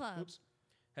 Pizza Club. Oops.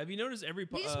 Have you noticed every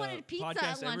We just wanted pizza podcast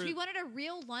at lunch. ever- We wanted a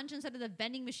real lunch instead of the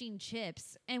vending machine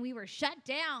chips, and we were shut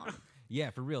down. Yeah,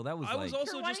 for real. That was I was like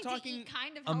also For just wanting to talking. eat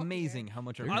kind of amazing how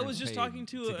much our I parents was just paid talking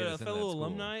to get a us into that fellow school.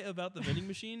 alumni about the vending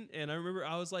machine, and I remember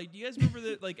I was like, "Do you guys remember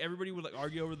that? Like everybody would like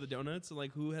argue over the donuts and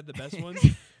like who had the best ones?"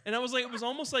 And I was like, it was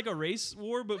almost like a race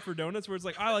war, but for donuts, where it's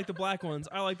like I like the black ones,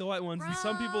 I like the white ones, and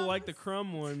some people like the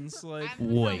crumb ones. Like I'm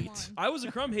the crumb Wait. one. I was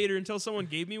a crumb hater until someone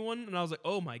gave me one, and I was like,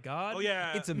 "Oh my god!" Oh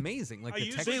yeah, It's amazing. Like I the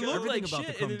usually texture, They look everything like about shit,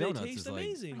 the crumb and then they donuts taste is like.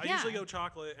 amazing. I Yeah. usually go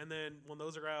chocolate, and then when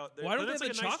those are out, Why don't but they that's have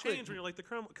like the a nice chocolate- change when you're like the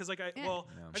crumb because like I Yeah. well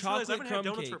No. I just realized I Chocolate haven't had crumb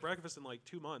donuts for cake. breakfast in like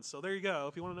 2 months. So there you go.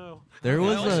 If you want to know. There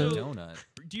was also- a donut.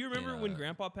 Do you remember Yeah. when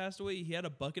Grandpa passed away? He had a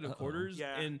bucket of Uh-oh. quarters,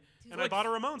 Yeah. and And I bought a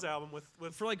Ramones album with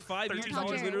for like 5 years, $13 I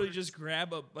was literally quarters. just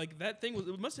grab a like that thing was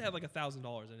it must have had like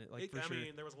 $1,000 in it, like It- for I sure.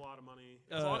 mean, there was a lot of money.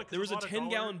 There There was a lot of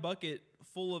 10-gallon dollar- bucket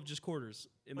full of just quarters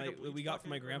in like a that we bleach got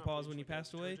from my bucket, or not grandpa's bleach, when he like a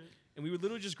passed away. detergent. And we would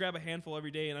literally just grab a handful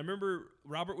every day. And I remember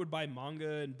Robert would buy manga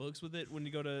and books with it when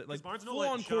you go to 'Cause like Barnes full Noble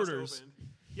had on just quarters. opened.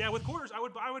 Yeah, with quarters, I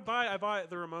bought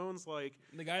the Ramones like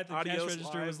The guy at the cash Adios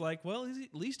register Live. was like, "Well,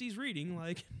 at least he's reading."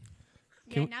 Like,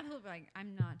 Yeah, Can we- now people are like,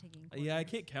 I'm not taking. yeah, I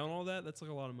quarters. can't count all that. That's like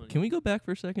a lot of money. Can we go back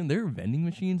for a second? There were vending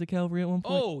machines at Calvary at one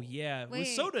point. Oh yeah, with Wait,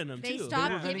 soda in them they too. stopped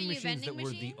There were giving vending you machines that vending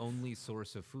were machines? the only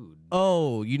source of food.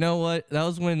 Oh, you know what? That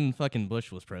was when fucking Bush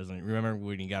was president. Remember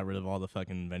when he got rid of all the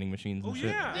fucking vending machines and Oh, shit?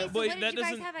 yeah. Wait, so but what that did you guys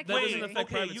doesn't- have at that Calvary? doesn't affect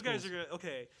okay, private you guys schools. are gonna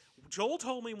okay. Joel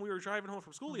told me when we were driving home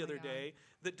from school Oh the my other God. day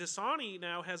that Dasani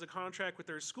now has a contract with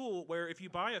their school where if you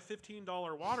buy a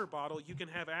 $15 water bottle, you can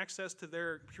have access to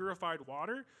their purified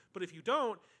water. But if you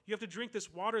don't, you have to drink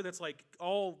this water that's like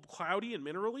all cloudy and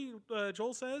minerally.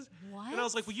 Joel says. What? And I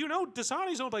was like, well, you know,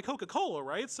 Dasani's owned by Coca-Cola,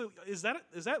 right? So is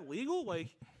that legal?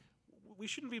 Like, we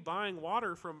shouldn't be buying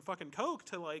water from fucking Coke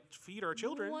to like feed our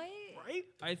children, What? right?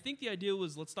 I think the idea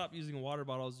was let's stop using water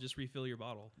bottles, just refill your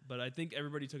bottle. But I think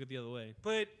everybody took it the other way.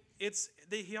 But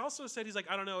he also said he's like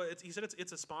I don't know. He said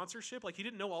it's a sponsorship. Like he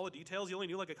didn't know all the details. He only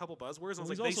knew like a couple buzzwords. And I Well,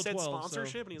 was he's like, they also said 12, so-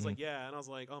 sponsorship, and he's like, yeah. And I was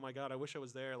like, oh my god, I wish I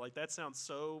was there. Like that sounds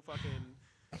so fucking.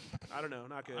 I don't know,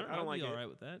 not good. I don't I'd like be it. all right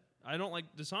with that. I don't like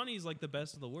Dasani's like the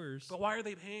best of the worst. But why are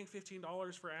they paying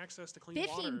 $15 for access to clean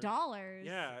water? $15.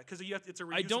 Yeah, because it's a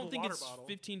reusable I don't think water it's bottle.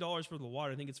 $15 for the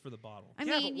water. I think it's for the bottle. I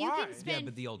Yeah, mean, but you why? can Yeah, spend Yeah,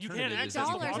 but the can't alternative is access that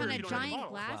you dollars can on a if you don't have a giant bottle.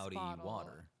 glass cloudy bottle.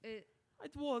 water.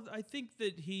 Well, I think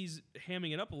that he's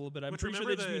hamming it up a little bit. I'm Which pretty sure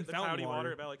remember they just mean the fountain cloudy water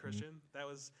water. at Valley Christian? That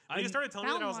was when I'm- you started telling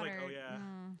me that, I Fountain was like, water. oh yeah,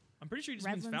 I'm pretty sure he just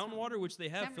means Redlands fountain water, which they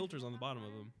have San filters on the Francisco bottom of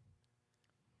water? them.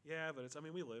 yeah. But it's I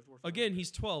mean we live. We're fine. Again,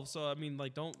 he's 12, so I mean,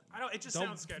 like, don't. I don't. It just Don't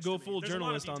sounds sketchy. go to me. full There's a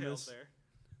lot of journalist on details this. There.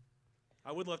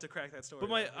 I would love to crack that story. But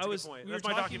my- though. That's I a good was- point. we That's were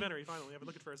my talking- documentary. Finally, I've been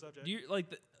looking for a subject. Do you like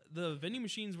the vending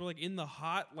machines were like in the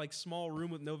hot, like small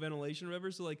room with no ventilation or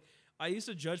whatever? So like, I used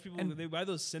to judge people And- when they buy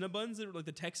those Cinnabons that were like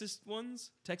the Texas ones,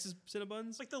 Texas Cinnabons.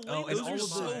 It's like the Oh, latest those and are all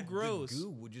so of the, gross. The goo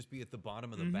would just be at the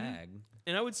bottom of the Mhm. bag.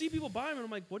 And I would see people buy them, and I'm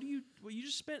like, what you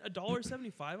just spent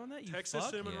 $1.75 on that? You Texas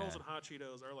fuck? cinnamon rolls Yeah. and hot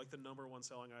Cheetos are like the #1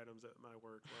 selling items at my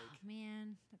work. Like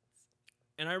Man, that's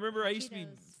And I remember I used to be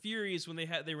Cheetos. furious when they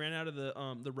ran out of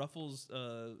the Ruffles,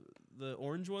 the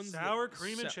orange ones. Sour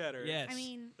cream and cheddar. Yes. I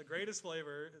mean, the greatest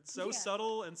flavor. It's so Yeah.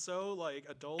 subtle and so like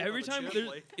adult. every of a time chip, there's-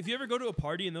 like, if you ever go to a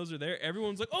party and those are there,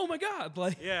 everyone's like, "Oh my god!"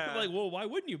 Like, Yeah. like, well, why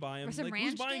wouldn't you buy them? Or some Like, who's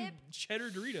ranch buying dip? cheddar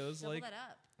Doritos? double Like, that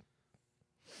up.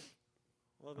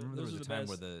 love I it. remember there Those was are a the time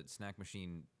where best. the snack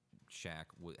machine shack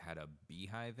had a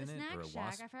beehive The in it snack or a shack.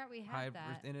 wasp I forgot we had hive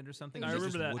that. in it or something. It and was they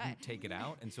just- just I remember wouldn't that. take it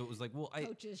out, and so it was like, well,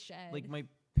 Coach's shed. like my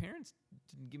parents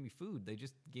didn't give me food. They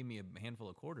just gave me a handful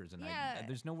of quarters, and Yeah.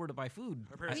 there's nowhere to buy food.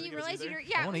 Our when parents you didn't give us realize either.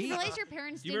 your I wanna when you eat. realize your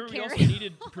parents do you didn't remember we care. also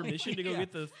needed permission to go Yeah.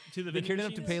 get the They vending cared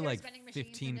enough to machines? pay There's like vending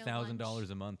machines and no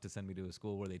 $15,000 a month to send me to a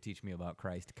school where they teach me about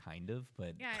Christ, kind of.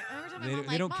 But Yeah, I remember telling They my don't- mom, they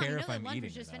like, don't Mom, care you if know I'm that lunch eating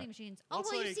was or just not. vending machines. Well, Oh,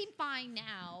 it's well, you like- seem fine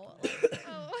now.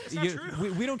 Oh. It's not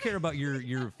true. we don't care about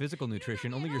your physical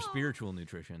nutrition, me only at your all. spiritual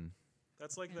nutrition.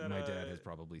 That's like that. My dad has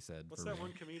probably said. What's for that me.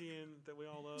 one comedian that we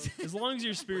all love? As long as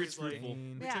your spirit's like- fruitful.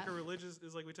 We Yeah. took a religious.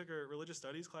 It's like we took a religious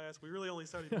studies class. We really only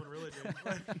studied one religion.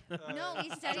 No, we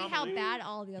studied John how Mulaney. bad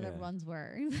all the other Yeah. ones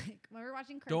were. Like when we were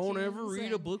watching Don't ever cartoons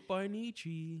read a and, book by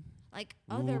Nietzsche. Like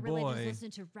other Ooh, religions boy.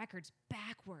 listen to records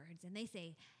backwards and they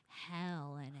say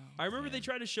hell in it. I remember Yeah. they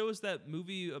tried to show us that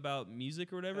movie about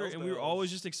music or whatever, Hell's and we were Bells. always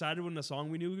just excited when the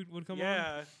song we knew would come on.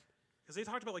 Yeah. Because they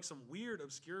talked about like some weird,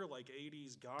 obscure, like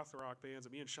 '80s goth rock bands,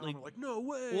 and me and Sean Like- were like, "No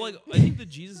way!" Well, like I think the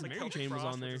Jesus and like Mary Celtic Chain was Frost,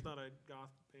 on which there. is not a goth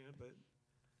band, but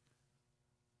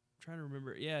Trying to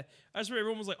remember. Yeah, I just remember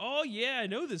everyone was like, "Oh yeah, I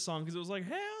know this song" because it was like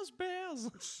 "Hell's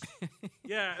Bells." yeah,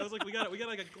 Yeah, it was like we got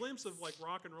like a glimpse of like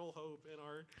rock and roll hope in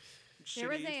our. There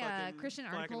was shitty a fucking Christian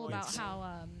black and article white about song.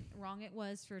 how wrong it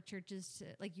was for churches to,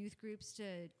 like youth groups,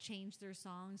 to change their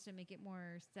songs to make it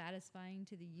more satisfying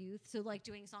to the youth. So like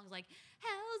doing songs like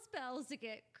 "Hell's Bells" to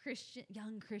get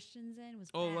young Christians in was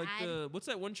Oh, bad. like what's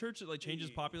that one church that like changes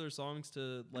popular songs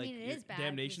to like mean, it is bad,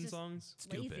 damnation it's just- songs?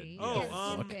 Stupid. lazy. Oh,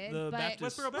 Yeah, stupid, the but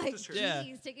Baptist- Westboro like, Baptist Church. Yeah.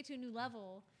 geez, take it to a new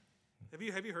level. Have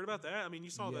you heard about that? I mean,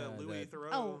 you saw Yeah, the Louis that- Theroux.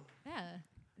 Oh, yeah,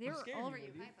 they I'm were scared all you, over you,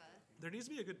 dude. Pipa. There needs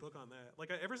to be a good book on that. Like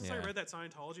ever since I Yeah. read that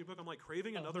Scientology book, I'm like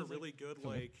craving another was it? really good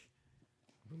like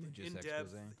Religious in depth.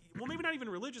 expose. Well, maybe not even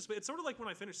religious, but it's sort of like when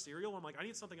I finish Serial. I'm like, I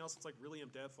need something else that's like really in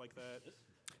depth like that.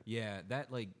 Yeah,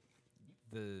 that like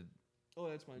the Oh,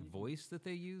 that's fine. voice that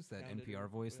they use, that Found it NPR or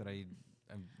voice that whatever.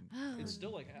 I'm It's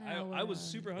still like No, I was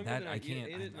super hungry. that and I ate can't.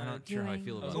 it, and I'm not sure how I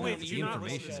feel Doing- about Oh, that. wait, did the you not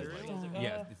listen to information. Serial? I was like,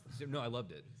 Yeah, no, I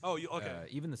loved it. Oh, you okay?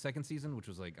 Even the second season, which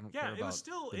was like I don't Yeah, care it was about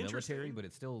still the military, interesting. but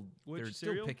it's still Which they're still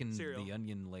Serial? picking Serial. the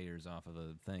onion layers off of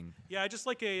a thing. Yeah, I just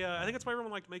like a. I think that's why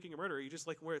everyone liked Making a Murderer. You just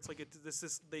like where it's like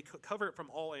they cover it from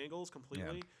all angles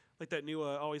completely. Like that new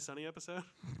Always Sunny episode.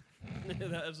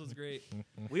 that episode's great.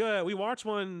 We watched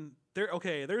one.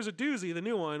 There's a doozy, the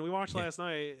new one we watched last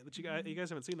night. That you guys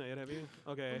haven't seen that yet, have you?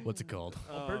 Okay. What's it called?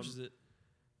 I'll purchase it.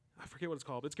 I forget what it's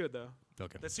called. But it's good though.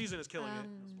 Okay. That season is killing it.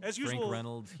 As Frank usual.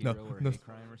 Reynolds, No, hero or no. hate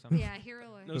crime or something. Yeah,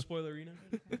 hero or No spoiler, Rena.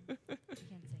 can't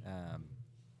say.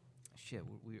 Shit.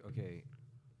 Okay.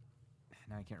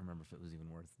 Now I can't remember if it was even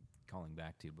worth calling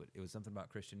back to, but it was something about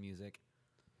Christian music.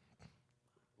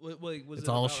 Wait, was It's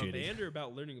it all about shitty. a band or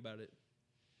about learning about it?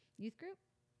 Youth group.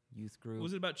 Youth group.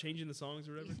 Was it about changing the songs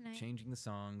or whatever? Youth night. Changing the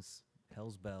songs,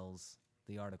 Hell's Bells,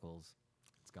 the articles.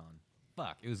 It's gone.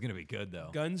 Fuck. It was gonna be good though.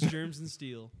 Guns, germs, and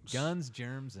steel. Guns,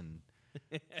 germs, and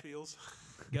Feels.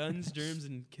 Guns, germs,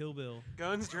 and Kill Bill.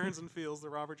 Guns, Germs, and Feels, the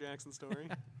Robert Jackson story.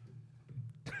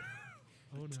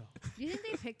 Oh no! Do you think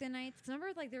they picked the nights? 'Cause remember,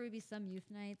 like there would be some youth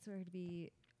nights where it'd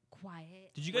be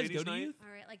quiet. Did you guys Ladies' go to night? youth?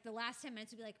 All right, like the last 10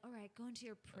 minutes would be like, all right, go into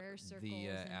your prayer circles. the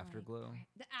and, like, afterglow,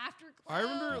 the afterglow. I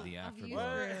remember- of The youth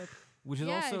afterglow. group. which is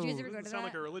Yeah, also did you guys ever go Doesn't to sound that?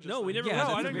 like a religious. No, we thing. never Yeah, went.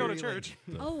 No, that's I a didn't go to very, church.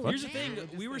 like, Oh, Here's the man. thing: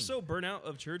 religious we were thing. so burnt out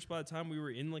of church by the time we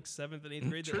were in like 7th and 8th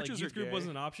grade that like Churches youth are group gay.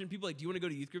 wasn't an option. People like, do you want to go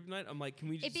to youth group tonight? I'm like, can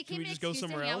we just, became an just go excuse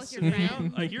to somewhere hang out else? with your and hang out?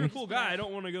 friends. Like you're a cool Yeah. guy. I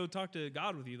don't want to go talk to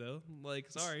God with you though. Like,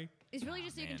 sorry. It's really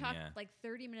just so you can man, talk yeah. like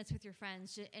 30 minutes with your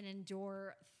friends and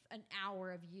endure an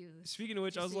hour of youth. Speaking of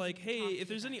which, I Just was so you like, can hey, talk to if your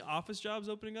there's any friends. office jobs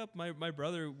opening up, my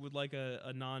brother would like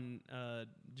a non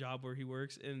job where he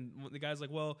works, and the guy's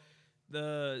like, well,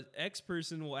 the X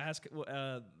person will ask.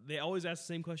 They always ask the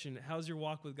same question: how's your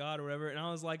walk with God or whatever? And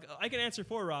I was like, I can answer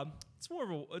for Rob. It's more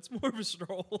of a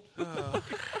stroll.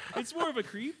 It's more of a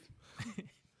creep.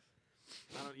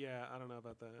 I don't know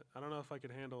about that. I don't know if I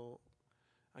could handle.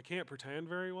 I can't pretend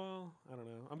very well. I don't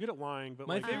know. I'm good at lying, but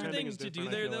My like, favorite pretending thing is to do different,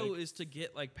 I there feel though like. is to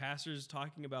get like pastors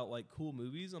talking about like cool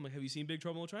movies. I'm like, have you seen Big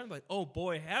Trouble in Little China? I'm like, oh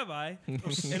boy, have I?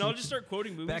 And I'll just start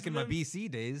quoting movies. back to in my them. BC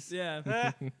days.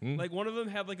 Yeah. Like one of them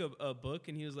had like a book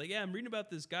and he was like, yeah, I'm reading about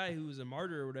this guy who was a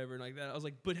martyr or whatever and like that. I was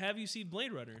like, but have you seen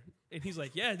Blade Runner? And he's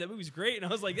like, yeah, that movie's great. And I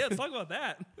was like, yeah, let's talk about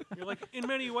that. You're like, in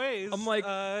many ways, I'm like-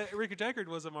 Rick Deckard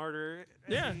was a martyr.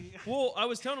 Yeah. Well, I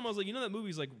was telling him, I was like, you know, that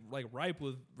movie's like ripe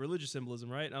with religious symbolism,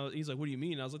 right? And he's like, what do you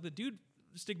mean? And I was like, the dude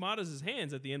stigmatas his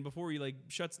hands at the end before he like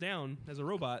shuts down as a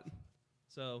robot.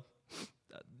 So,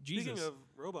 Jesus. Speaking of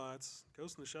robots,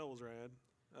 Ghost in the Shell was rad.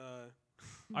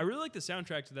 I really like the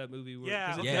soundtrack to that movie.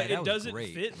 Yeah. 'cause Yeah, it that was doesn't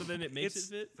great. fit, but then it makes It's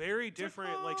it fit. very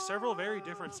different, like several very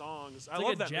different songs. I It's love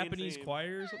like a that main Japanese theme.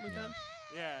 choir or something like that.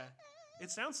 Yeah, it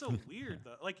sounds so weird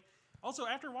though. Like, also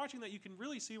after watching that, you can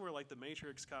really see where like the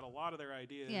Matrix got a lot of their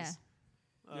ideas. Yeah.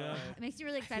 Yeah. It makes you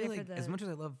really I feel excited for like the. as much as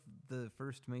I love the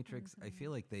first Matrix, I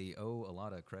feel like they owe a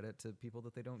lot of credit to people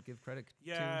that they don't give credit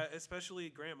Yeah, especially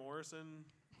Grant Morrison.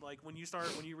 Like when you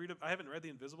read. I haven't read The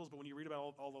Invisibles, but when you read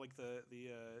about all the like the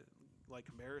like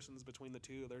comparisons between the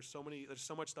two, there's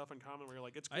so much stuff in common where you're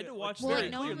like, it's. I had good. to watch Well, very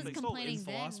no one clear was things complaining in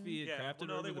then. philosophy Yeah, crafted well,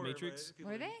 no, they over the were, Matrix. but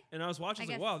Were they? And I was watching, I was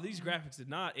I like, guess- wow, these graphics did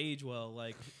not age well.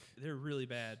 Like, they're really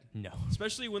bad. No.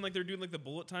 Especially when like they're doing like the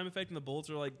bullet time effect and the bullets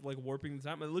are like warping the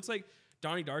time. It looks like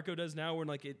Donnie Darko does now, when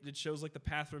like it shows like the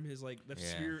path from his like the Yeah.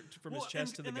 spear from his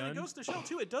chest to the and gun. then it goes to Shell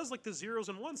too. It does like the zeros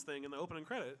and ones thing in the opening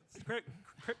credits.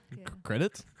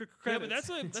 Credits? Yeah, but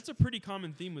that's a pretty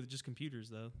common theme with just computers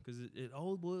though, because it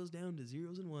all boils down to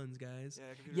zeros and ones, guys.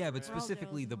 Yeah, computers Yeah, are but bad. We're all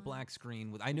specifically zeros the and black ones.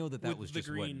 screen with. I know that With was the just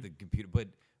green. what the computer, but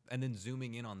and then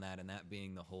zooming in on that and that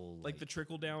being the whole Like the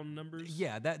trickle down numbers.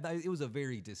 yeah, that it was a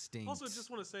very distinct. Also, just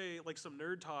want to say like some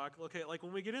nerd talk. Okay, like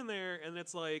when we get in there and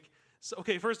it's like, so,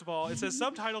 okay, first of all, it says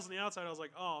subtitles on the outside. I was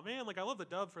like, oh man, like I love the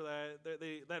dub for that.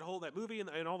 That movie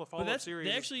and all the follow But up that's series.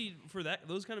 they actually for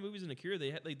those kind of movies in Akira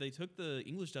they took the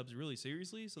English dubs really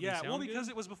seriously. So yeah, they well, sound because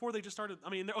good. it was before they just started. I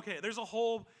mean, okay, there's a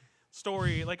whole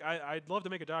story. Like I'd love to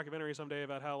make a documentary someday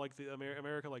about how like the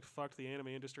America like fucked the anime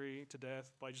industry to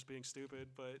death by just being stupid.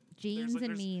 But Jeans there's,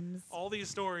 and there's memes. all these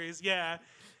stories. Yeah.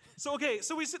 So okay,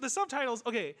 so we see the subtitles.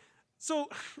 Okay. So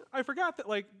I forgot that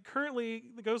like currently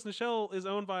the Ghost in the Shell is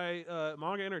owned by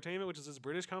Manga Entertainment, which is this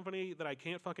British company that I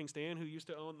can't fucking stand, who used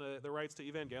to own the rights to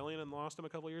Evangelion and lost them a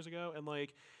couple years ago. And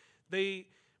like they,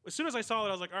 as soon as I saw it,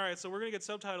 I was like, all right, so we're gonna get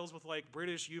subtitles with like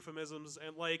British euphemisms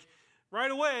and like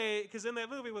right away, because in that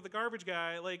movie with the garbage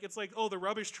guy, like it's like, oh, the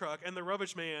rubbish truck and the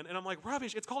rubbish man, and I'm like,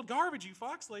 rubbish? It's called garbage, you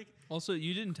fucks. Like Also,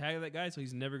 you didn't tag that guy, so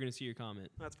he's never gonna see your comment.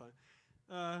 that's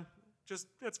fine. Just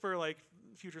it's for like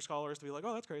future scholars to be like,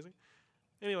 oh, that's crazy.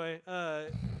 Anyway,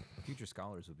 Future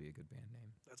Scholars would be a good band name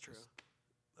that's true.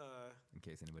 in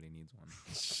case anybody needs one.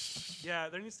 Yeah,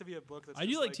 there needs to be a book that's. I do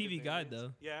just, like good TV band Guide, names.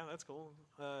 though. Yeah, that's cool.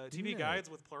 TV Didn't, Guides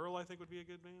with plural, I think, would be a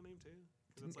good band name too.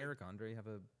 'Cause Didn't it's like- Eric Andre have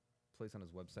a place on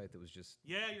his website that was just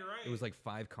yeah, you're right. it was like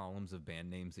 5 columns of band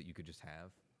names that you could just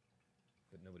have,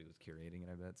 but nobody was curating it.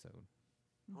 I bet so.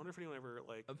 I wonder if anyone ever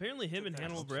like. Apparently, him took and that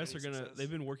Hannibal to Buress any are gonna. success. They've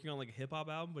been working on like a hip hop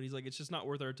album, but he's like, it's just not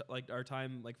worth our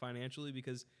time like financially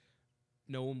because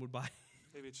no one would buy.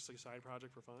 Maybe it's just like a side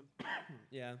project for fun.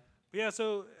 Yeah, But yeah,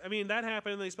 so I mean that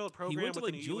happened. They spelled he program went to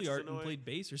with like an E, which is Juilliard and annoying. played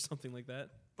bass or something like that.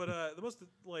 But the most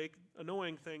like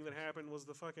annoying thing that happened was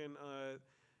the fucking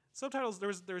subtitles. There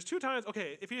was 2 times.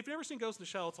 Okay, if you've never seen Ghost in the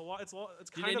Shell, it's a lot. It's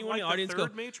Did kind of anyone like in the the audience third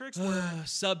go, Matrix. Where No.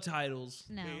 Subtitles.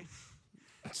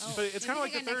 Oh, but it's kind of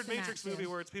like the maybe I third mixed Matrix the match, movie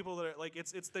too. where it's people that are like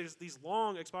it's there's these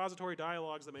long expository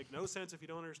dialogues that make no sense if you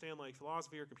don't understand like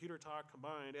philosophy or computer talk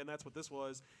combined, and that's what this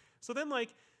was. So then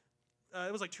like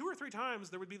it was like 2 or 3 times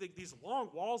there would be like these long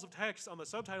walls of text on the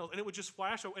subtitles, and it would just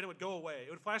flash and it would go away.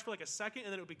 It would flash for like a second,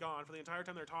 and then it would be gone for the entire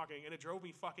time they're talking, and it drove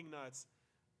me fucking nuts.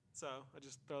 So I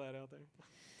just throw that out there.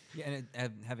 Yeah,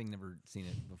 and having never seen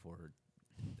it before,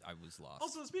 I was lost.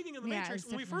 Also, speaking of the Yeah, Matrix,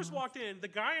 it's when we first definitely walked in, the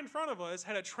guy in front of us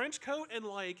had a trench coat and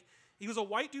like he was a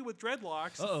white dude with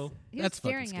dreadlocks. Uh-oh. He was That's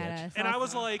fucking staring at sketch. us. And I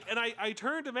was also. like, and I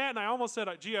turned to Matt and I almost said,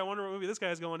 gee, I wonder what movie this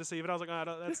guy's going to see. But I was like,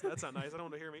 oh, that's not nice. I don't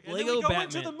want to hear me. And then Lego we go Batman.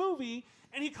 into the movie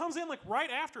and he comes in like right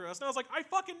after us. And I was like, I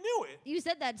fucking knew it. You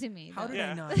said that to me. How though. did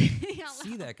Yeah. I not Yeah,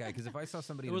 see that guy? Because if I saw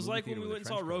somebody, It in the was movie like when theater we with went and a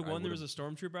saw trench Rogue coat, I One. There was a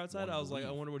would've- stormtrooper outside. wanted I to was like, I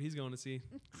leave. wonder what he's going to see.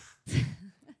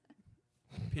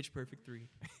 Pitch Perfect 3.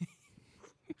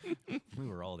 we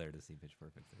were all there to see Pitch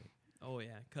Perfect 3. Oh yeah,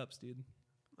 Cups, dude.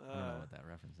 I don't know what that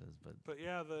reference is, but But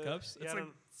yeah, the Cups. Yeah, It's I like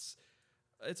don't-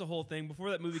 it's a whole thing. Before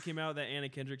that movie came out, that Anna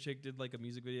Kendrick chick did like a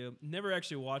music video. Never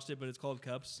actually watched it, but it's called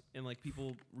Cups, and like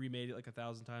people remade it like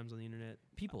 1,000 times on the internet.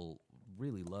 people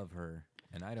really love her,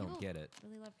 and I don't People get it.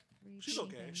 Really love She's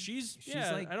reading okay. things. She's She's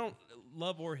yeah. like- I don't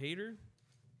love or hate her.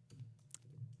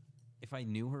 If I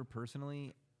knew her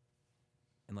personally,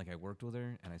 and like I worked with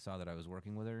her, and I saw that I was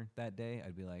working with her that day,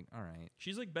 I'd be like, all right.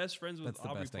 She's like best friends with That's the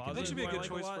Aubrey best I can Plaza. do. That should be a who I good like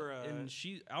choice lot, for, and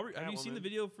she. Have you seen the Catwoman.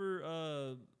 video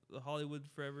for the Hollywood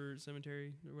Forever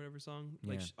Cemetery or whatever song?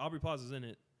 Like Yeah. Aubrey Plaza's in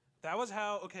it. that was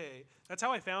how. Okay, that's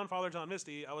how I found Father John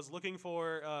Misty. I was looking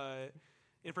for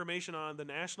information on the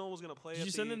National was going to play. Did at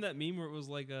you send the, them that meme where it was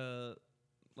like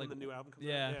when the new album comes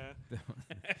yeah. out?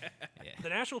 Yeah. The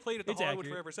National played at the It's Hollywood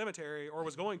accurate. Forever Cemetery, or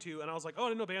was going to, and I was like, oh, I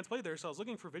didn't know bands played there, so I was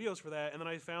looking for videos for that, and then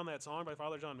I found that song by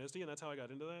Father John Misty, and that's how I got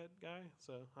into that guy.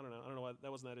 So I don't know why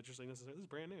that wasn't that interesting necessarily. This is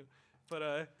brand new,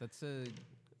 but That's a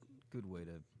good way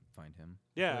to find him.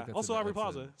 I feel yeah. like that's Also a- Aubrey that's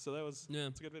a- Plaza, so that was Yeah.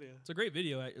 it's a good video. It's a great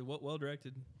video. Well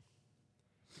directed.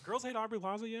 Do girls hate Aubrey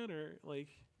Plaza yet, or like?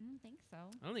 I don't think so.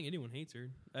 I don't think anyone hates her.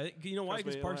 I think you know why? Trust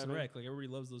Because me, Parks and I Rec. Like everybody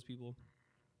loves those people.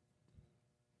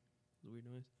 It was a weird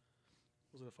noise.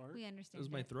 Was it a fart? We It understand. was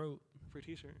my throat. Free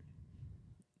T-shirt.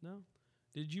 No.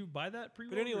 Did you buy that pre?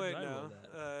 But anyway, no.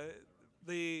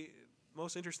 The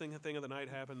most interesting thing of the night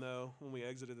happened though when we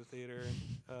exited the theater,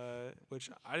 which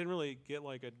I didn't really get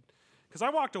like a, because I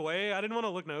walked away. I didn't want to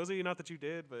look nosy. Not that you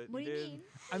did, but What you do you did. mean?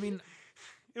 I mean,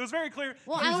 It was very clear.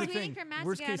 Well, here's I was the waiting thing. for Matt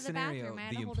Worst to get out case of the scenario, bathroom. I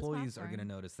had the to hold his employees are popcorn. going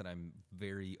to notice that I'm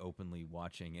very openly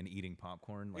watching and eating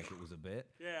popcorn like it was a bit.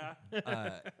 Yeah. And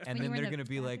When then you were in they're the going to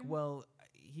be like, bathroom? well,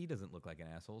 he doesn't look like an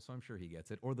asshole, so I'm sure he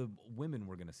gets it. Or the women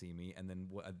were going to see me, and then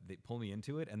they pull me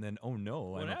into it, and then, oh no,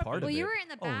 What I'm a happened? part Well, of it. you were in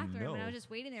the Oh, bathroom, and I no. was just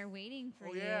waiting there, waiting for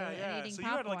Oh you yeah, and yeah. eating So you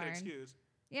popcorn. had like an excuse.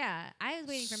 Yeah, I was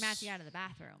waiting for Matt to get out of the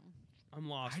bathroom. I'm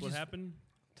lost. I What just- happened?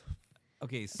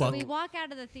 Okay, So so we walk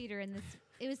out of the theater, and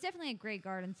it was definitely a Grey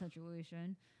Garden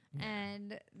situation,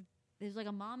 and there's like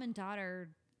a mom and daughter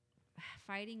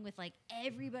fighting with like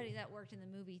everybody that worked in the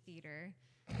movie theater,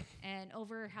 and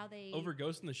over how they Over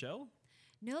Ghost in the Shell?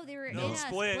 No, they were No, in a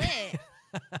Split. split.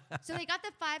 So they got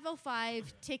the 5:05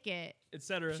 ticket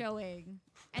Etc. showing,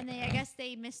 and I guess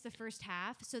they missed the first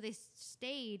half, so they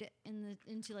stayed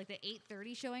into like the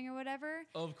 8:30 showing or whatever.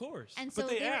 Of course. And so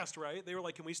But they were- asked, right? They were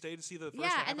like, "Can we stay to see the first yeah,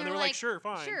 half?" and they they were like, "Sure,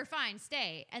 fine." Sure, fine,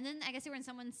 stay. And then I guess they were in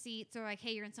someone's seat, so like,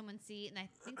 hey, you're in someone's seat, and I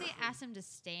think they asked them to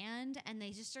stand, and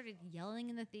they just started yelling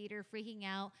in the theater, freaking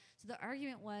out. So the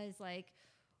argument was like,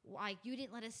 you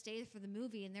didn't let us stay for the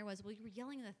movie, and there was, well, you were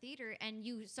yelling in the theater, and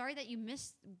sorry that you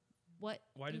missed what.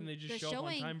 Why didn't they just the show up on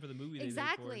showing. time for the movie they paid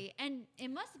Exactly, and it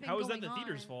must have been. for? How is that going the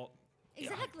theater's on. fault?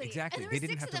 Exactly, exactly. And They there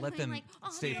were didn't 6 have of to let going them like, oh,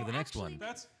 stay they for the don't next one.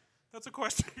 actually- That's a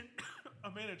question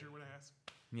a manager would ask.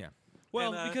 yeah.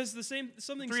 Well, And, because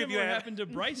something three of you similar had- happened to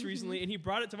Bryce recently, and he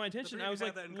brought it to my attention. three I of was you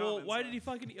like, had that in well, common, why so. did he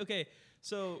fucking? Okay,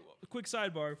 so quick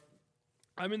sidebar.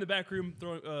 I'm in the back room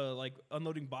throwing, like,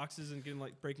 unloading boxes and getting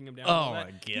like breaking them down. and all Oh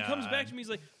that. my He comes back God. to me. He's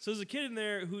like, so there's a kid in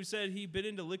there who said he bit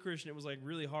into licorice and it was like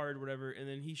really hard, whatever. And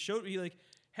then he like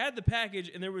had the package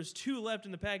and there was 2 left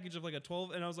in the package of like a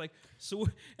 12. And I was like, so.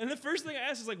 And the first thing I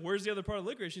asked is like, where's the other part of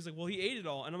licorice? He's like, well, he ate it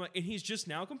all. And I'm like, and he's just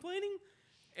now complaining.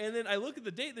 And then I look at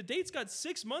the date. The date's got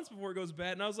 6 months before it goes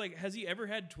bad. And I was like, has he ever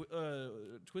had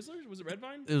Twizzlers? Was it Red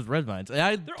Vine? It was red vines.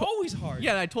 They're always hard.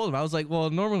 Yeah, and I told him I was like, well,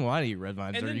 normally when I eat red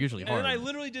vines, they're usually hard. And then I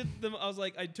literally did them. I was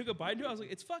like, I took a bite into it. I was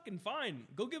like, it's fucking fine.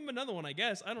 Go give him another one, I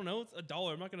guess. I don't know. It's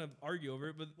 $1. I'm not gonna argue over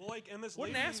it. But Well, like, and this What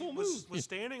an lady asshole was, move. was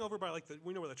standing over by like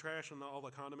we know where the trash and all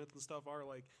the condiments and stuff are,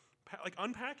 like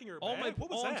unpacking her all bag. What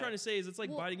was all that? I'm trying to say is it's like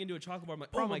Well- biting into a chocolate bar. I'm like,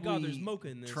 oh my god, there's mocha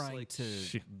in this. Trying Like, to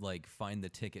Shit. like find the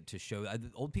ticket to show.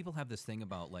 Old people have this thing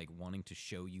about like wanting to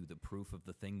show you the proof of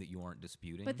the thing that you aren't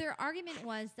disputing. But their argument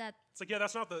was that It's like, yeah,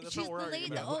 that's not she's what we're the arguing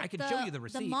lady. about. I can show you the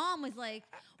receipt. The mom was like,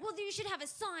 "Well, you should have a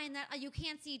sign that you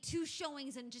can't see 2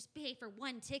 showings and just pay for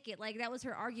 1 ticket." Like that was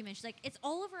her argument. She's like, "It's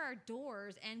all over our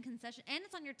doors and concession, and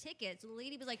it's on your ticket." So the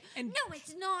lady was like, And- "No,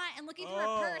 it's not." And looking through her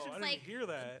Oh, purse, I it's didn't like, hear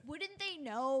that. wouldn't they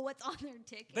know what's on their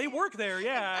ticket? They work there,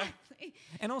 yeah. Exactly.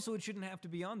 And also, it shouldn't have to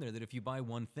be on there that if you buy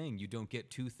one thing, you don't get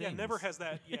 2 things. Yeah, never has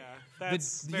that. Yeah, The,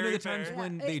 that's you know very the times fair.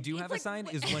 when Yeah, they do it's have a like sign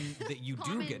what- is when that you do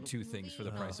common get 2 things for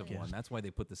the movie price of knowledge. one. That's why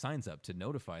they put the signs up to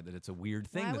notify that it's a weird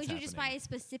thing. Why that's would you just buy happening. a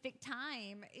specific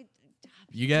time?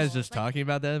 You guys people, just like, talking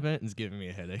about that event is giving me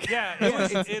a headache. Yeah,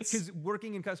 it's Because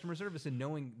working in customer service and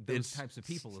knowing those It's- types of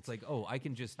people, it's like, oh, I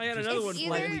can just, I had just another It's one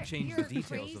slightly either change you're the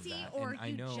details of crazy that. or And I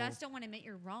you know just don't want to admit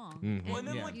you're wrong. Mhm. Well, and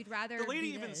then Yeah. like you'd rather the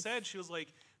lady do even this. said, she was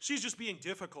like, she's just being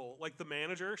difficult. Like the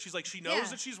manager, she's like, she knows Yeah.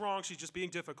 that she's wrong. She's just being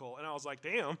difficult. And I was like,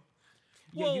 damn.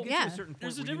 yeah, Well, you get to yeah. a certain point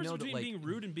there's a where you difference know that, between like, being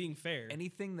rude and being fair.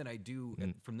 anything that I do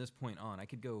from this point on, I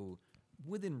could go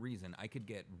within reason. I could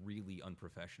get really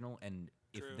unprofessional, and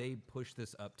True. if they push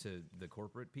this up to the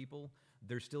corporate people,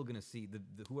 they're still going to see the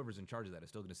whoever's in charge of that is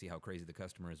still going to see how crazy the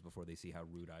customer is before they see how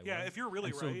rude I was. Yeah, if you're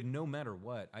really And so right. no matter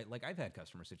what, I've had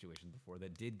customer situations before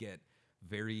that did get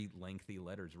very lengthy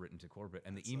letters written to corporate,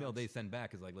 and the email sucks. they send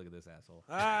back is like, "Look at this asshole."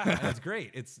 Ah. And it's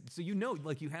great. It's so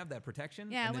like you have that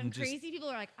protection. Yeah, and when then just crazy people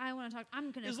are like, "I want to talk.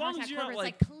 I'm going to As long contact as you're not,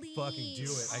 corporate." It's like, like, please, fucking do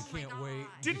it. I oh my can't wait. God.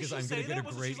 Didn't because she I'm say gonna get that? a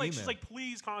Wasn't great she like, she's email. like,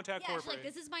 please contact Yeah, she's corporate.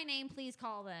 like, "This is my name. Please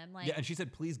call them." Like, Yeah, and she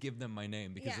said, "Please give them my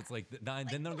name because Yeah. it's like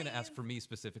then they're going to ask for me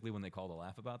specifically when they call to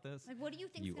laugh about this." like, what do you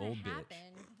think's You going old to bitch. happen?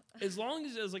 as long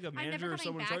as like a never manager or coming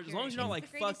someone in back charge, as long as here. you're not It's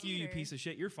like the fuck greatest you, you eater. piece of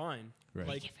shit, you're fine. Right.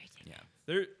 Like Yeah.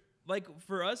 there, like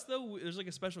for us though, there's like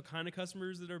a special kind of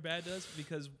customers that are bad to us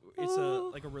because it's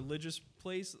like a religious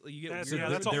place. Like, you get That's, weird yeah,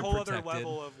 that's a they're whole other protected.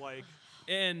 level of like.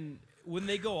 and when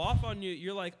they go off on you,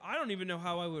 you're like, I don't even know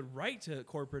how I would write to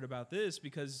corporate about this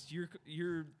because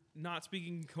you're not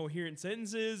speaking coherent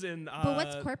sentences and. But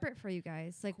what's corporate for you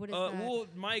guys? Like, what is that? Well,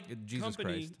 my Jesus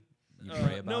company. Christ. You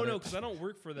pray about no, it? no, because I don't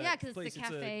work for that Yeah, 'cause it's the place.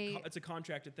 cafe. It's a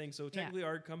contracted thing. So technically,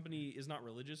 our company is not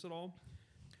religious at all.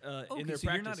 Okay, in their so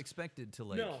practice. you're not expected to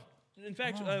like. No. In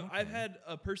fact, Oh, I've okay. had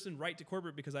a person write to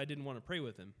corporate because I didn't want to pray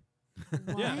with him.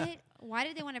 what? yeah. Why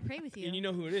did they want to pray with you? And you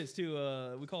know who it is too.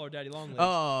 We call her Daddy Longlegs.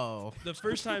 Oh. The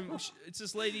first time, it's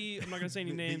this lady. I'm not gonna say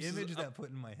any names. The This is- image that put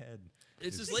in my head.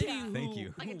 It's this is- lady Yeah. who, Thank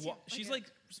you. Like a who chip- she's like like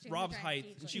a chimney Rob's giant height,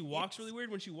 keeps and she like- walks really weird.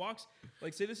 When she walks,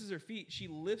 like say this is her feet, she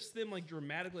lifts them like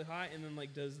dramatically high, and then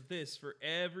like does this for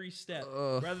every step,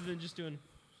 rather than just doing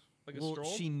like a Well,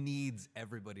 stroll. she needs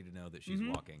everybody to know that she's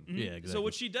walking. Mhm. Yeah, So exactly.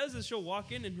 what she does is she'll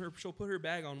walk in and she'll put her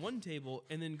bag on one table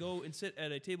and then go and sit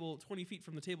at a table 20 feet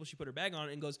from the table she put her bag on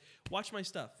and goes, "Watch my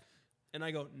stuff." And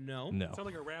I go, no. No. Sounds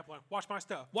like a rap line. Watch my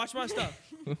stuff. Watch my stuff.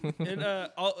 And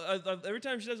every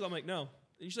time she says it, I'm like, no.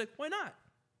 And she's like, why not?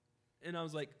 And I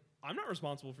was like, I'm not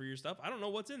responsible for your stuff. I don't know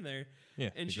what's in there. Yeah.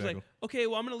 And she's exactly. like, okay,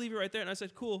 well, I'm going to leave it right there. And I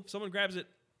said, cool. If someone grabs it,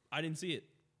 I didn't see it.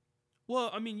 Well,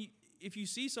 I mean, if you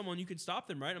see someone, you can stop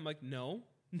them, right? I'm like, no.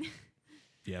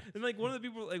 Yeah. And like one of the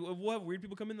people, like we'll have weird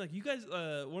people come in, like you guys.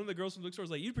 One of the girls from the bookstore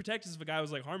was like, "You'd protect us if a guy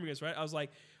was like harming us, right?" I was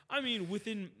like, "I mean,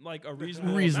 within like a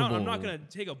reasonable amount. I'm not gonna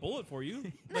take a bullet for you.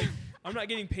 Like, I'm not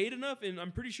getting paid enough, and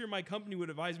I'm pretty sure my company would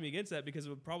advise me against that because it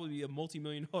would probably be a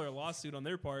multi-million-dollar lawsuit on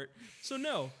their part. So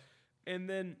no." And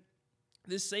then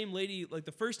this same lady, like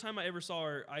the first time I ever saw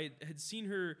her, I had seen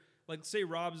her. Like, say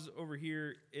Rob's over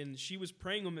here, and she was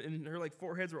praying them, and her like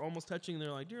foreheads were almost touching, and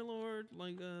they're like, "Dear Lord,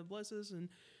 like bless us." And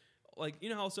like, you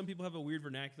know how some people have a weird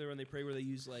vernacular when they pray where they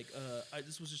use like,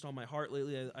 this was just on my heart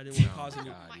lately. I didn't want to cause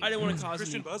any. I didn't want to cause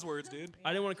Christian any. buzzwords, dude.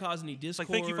 I didn't want to cause any It's discord.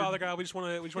 like, thank you, Father God. We just want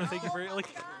to thank you for like.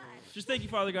 Just thank you,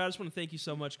 Father God. I just want to thank you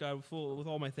so much, God, with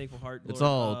all my thankful heart. It's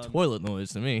Lord. all toilet noise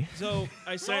to me. So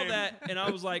I saw Same. that, and I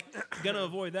was like, gonna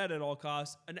avoid that at all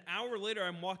costs. An hour later,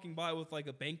 I'm walking by with like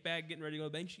a bank bag, getting ready to go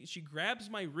to the bank. She grabs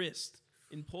my wrist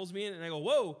and pulls me in, and I go,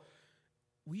 "Whoa,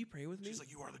 will you pray with me?" She's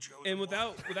like, you are the chosen And one.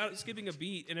 without skipping a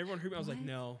beat, and everyone heard me, I was like,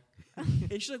 "No."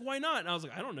 And she's like, "Why not?" And I was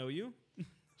like, "I don't know you."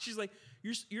 She's like,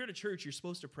 "You're at a church. You're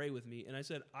supposed to pray with me." And I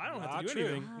said, "I don't have Not to do true.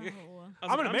 anything." Oh. I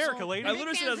was I'm like, in America, sorry. lady. I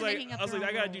literally said, I was Big like, fans are making up I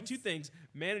their gotta own do two rules. things: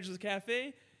 manage the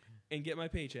cafe and get my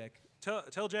paycheck.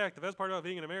 Tell Jack the best part about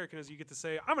being an American is you get to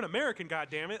say, "I'm an American,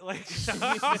 goddammit."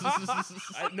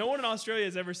 Like, No one in Australia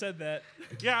has ever said that.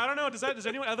 yeah, I don't know. Does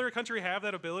anyone other country have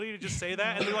that ability to just say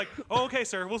that and they're like, "Oh, okay,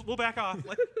 sir, we'll back off."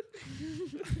 Like,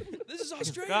 This is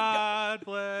Australia. God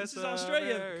bless. This is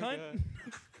Australia, America. cunt.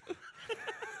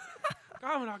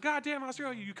 Oh, goddamn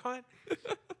Australia, you cunt.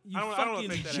 You I don't know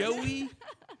fucking if that Joey.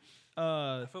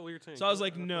 I felt weird saying. So I was that.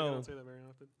 like, I no. don't say that very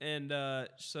often. And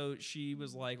so she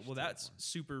was like, well, that's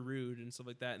super rude and stuff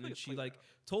like that. And then it's she like like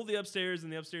told the upstairs,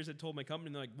 and the upstairs had told my company.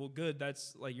 And they're like, well, good.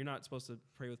 That's like, you're not supposed to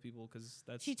pray with people because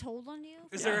that's. She told on you?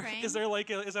 Is for there praying? is there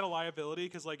like is that a liability?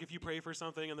 Because like if you pray for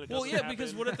something and then it Well, doesn't yeah, happen,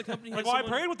 because what if the company has like, well, I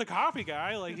someone- prayed with the coffee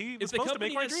guy. Like he was if the supposed to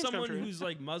make company my has dreams come someone true. who's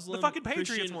like Muslim, fucking Patriots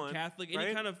Christian, won, Catholic, any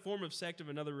right? kind of form of sect of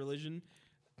another religion,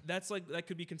 that's like that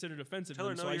could be considered offensive. Tell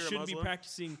to her them. no, So I you're a shouldn't be Muslim.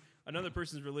 practicing another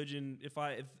person's religion if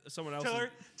someone else.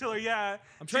 Tell her, yeah.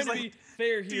 I'm trying She's to like, be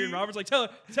fair "Do here. And you- Robert's like, tell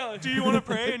her. Do you want to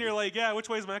pray? And you're like, yeah. Which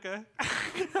way's Mecca?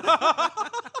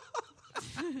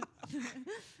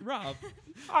 Rob?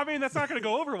 I mean, that's not going to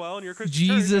go over well in your Christian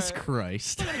Jesus church.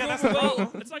 Christ. Yeah, that's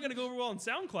Well, it's not going to go over well on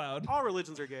SoundCloud. all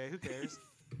religions are gay. Who cares?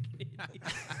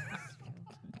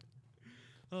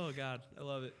 Oh God, I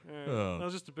love it. All right. Oh, that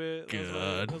was just a bit.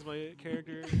 God. That was my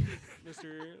character,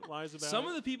 Mr. Lies About. Some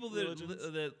of the people that religions.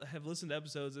 that have listened to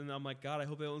episodes, and I'm like, God, I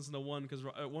hope they don't listen to one, because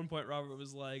at one point Robert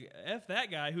was like, "F that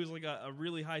guy who's like a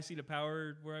really high seat of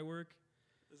power where I work."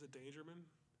 Is it Dangerman?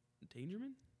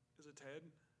 Dangerman? Is it Ted?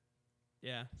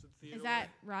 Yeah, Is it Theodore? Is that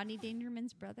Rodney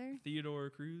Dangerman's brother? Theodore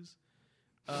Cruz.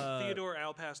 Theodore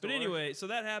Al Pastor? But anyway, so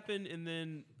that happened, and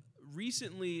then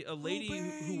recently a lady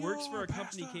who works for a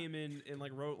company Pasta. came in and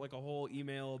like wrote like a whole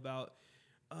email about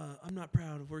I'm not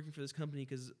proud of working for this company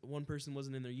because one person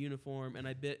wasn't in their uniform, and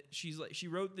she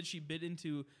wrote that she bit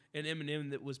into an M&M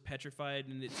that was petrified,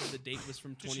 and it said the date was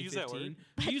from Did she use that 2015.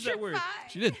 word? She used that word.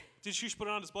 She did. Did she put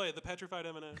it on display? The petrified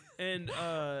M&M. And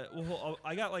well,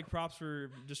 I got like props for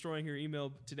destroying her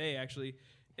email today, actually.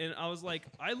 And I was like,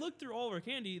 I looked through all of her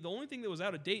candy. The only thing that was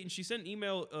out of date, and she sent an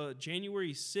email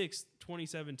January 6th,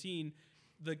 2017.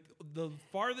 The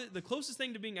closest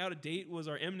thing to being out of date was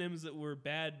our M&Ms that were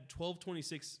bad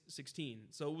 12/26/16.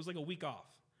 So it was like a week off.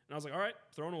 And I was like, all right,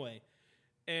 thrown away.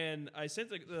 And I sent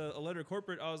a letter to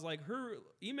corporate. I was like, her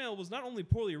email was not only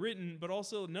poorly written, but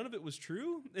also none of it was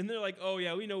true. And they're like, oh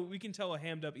yeah, we can tell a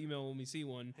hammed up email when we see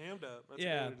one. Hammed up. That's a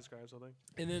Yeah. good way to describe something.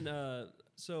 And then,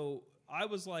 so I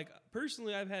was like,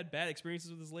 personally, I've had bad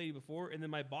experiences with this lady before. And then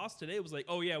my boss today was like,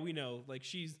 oh yeah, we know, like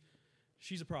she's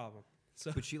a problem.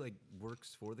 So But she like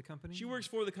works for the company. she works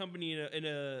for the company in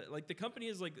a like the company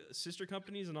is like sister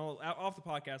companies, and off the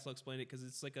podcast I'll explain it because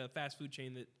it's like a fast food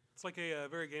chain that It's like a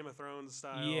very Game of Thrones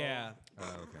style. yeah. Oh,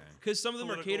 okay. Because some of them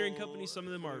are catering Political companies, some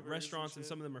of them are flavors and restaurants, and shit.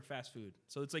 some of them are fast food.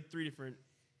 So it's like 3 different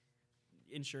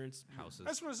insurance Houses. I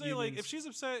just want to say, like, if unions. she's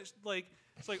upset, like,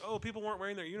 it's like, oh, people weren't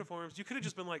wearing their uniforms. You could have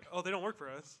just been like, oh, they don't work for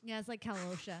us. Yeah, it's like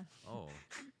Kalosha. Oh.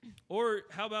 Or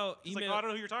how about It's email? like, oh, I don't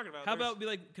know who you're talking about. How There's- about be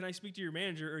like, can I speak to your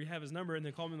manager, or you have his number, and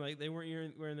they call me like they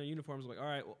weren't wearing their uniforms. I'm like, all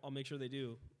right, well, I'll make sure they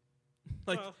do.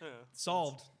 Like well, yeah.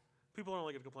 solved. People aren't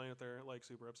like going to complain if they're like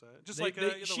super upset. Just They- like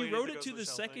they- the she lady wrote that it goes to the the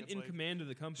Shell second thing, it's in like, command of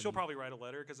the company. She'll probably write a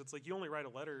letter because it's like you only write a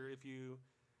letter if you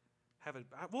have it.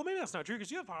 Well, maybe that's not true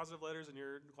because you have positive letters in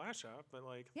your glass shop, but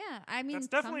like Yeah, I mean, that's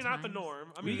definitely not the sometimes.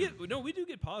 norm. I We mean,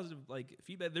 get positive like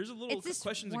feedback. There's a little It's just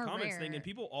questions and more comments thing, rare. and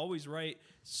people always write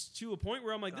to a point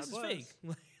where I'm like, God this is bless.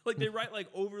 fake. Like they write like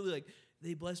overly like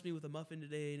they blessed me with a muffin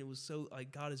today, and it was so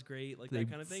like God is great, like They that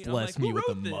kind of thing. And I'm blessed like, me who with a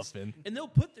wrote this? muffin. And they'll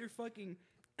put their fucking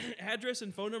address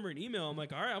and phone number and email. I'm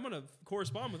like, all right, I'm gonna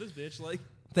correspond with this bitch. Like,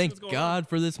 Thank what's going God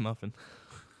for this muffin.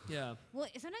 on? Yeah. Well,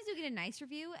 sometimes you'll get a nice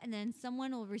review, and then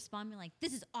someone will respond me like,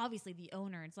 "This is obviously the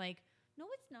owner." It's like, no,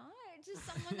 it's not. It's just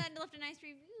someone that left a nice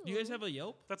review. Do you guys have a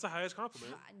Yelp? that's the highest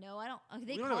compliment. No, I don't. Okay,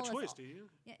 they You don't call have a us choice, all- do you?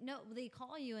 Yeah, no, they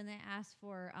call you and they ask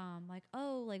for like,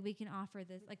 oh, like we can offer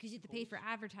this, like, because you have to pay for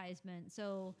advertisement.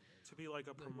 So, To be like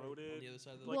a On promoted. the other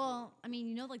side of the well, I mean,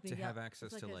 you know, like the To have Yelp-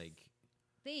 access it's to a like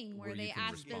thing where where you they can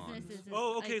ask respond. businesses.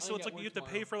 Oh, okay. like- So it's got like you have work to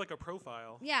pay tomorrow. for like a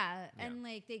profile. yeah, Yeah. and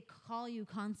like they call you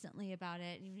constantly about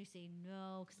it, and you say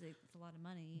no because it's a lot of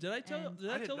money. Did I tell And did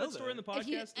I I didn't tell know that story in the that. if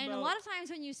you- podcast? and a about lot of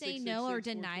times when you say no or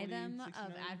 666, deny 420, them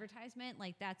of 69? advertisement,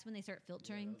 like that's when they start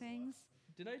filtering things.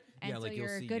 did I? And yeah, so like you'll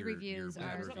your see good your reviews bad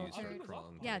are reviews start filtered.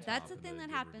 crawling to Yeah, the that's top a and thing that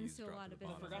good happens reviews to a drop lot to of the I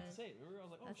bottom. forgot to businesses. say it. Remember, I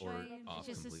was like, oh, That's shit. Or right. off It's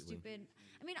just a completely. stupid.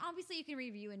 I mean, obviously you can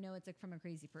review and know it's like from a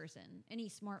crazy person. Any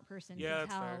smart person Yeah, can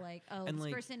that's tell, fair. like, oh, And, this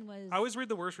like, person was. I always read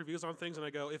the worst reviews on things and I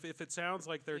go, if it sounds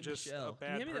like they're Hey, just Michelle, a can you bad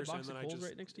hand me that person, box then of I Kohl's just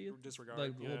right next to you? disregard.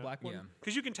 Like the yeah. little black one. Yeah.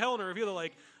 Because you can tell in a review, they're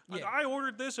like, Yeah. I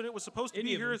ordered this and it was supposed to Any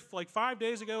be of here them. like 5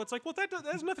 days ago. It's like, well, that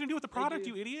has nothing to do with the product,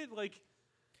 do. you idiot. Like,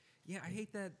 Yeah, I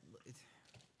hate that.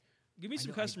 Give me I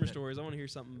some know, customer that- stories. I want to hear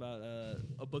something about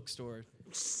a bookstore.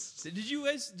 Did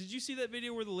you see that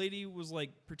video where the lady was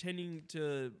like pretending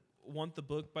to want the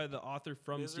book by the author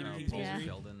from Misery. Stephen Paul King's Yeah. Misery?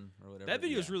 Sheldon or whatever. That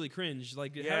video is yeah. really cringe.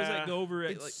 Like, how does Yeah. that go over?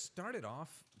 It Like, started off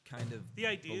kind of The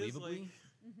idea is, believably,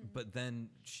 like- but then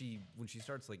when she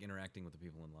starts like interacting with the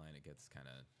people in line, it gets kind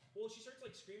of well, she starts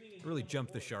like screaming. And really jumping on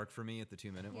jumped the floor. shark for me at the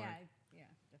 2-minute yeah, mark. yeah,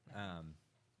 definitely.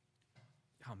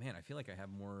 Oh man, I feel like I have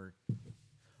more.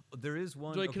 There is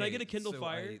one. Joy, can I okay, get a Kindle so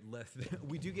Fire?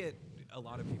 we do get a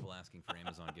lot of people asking for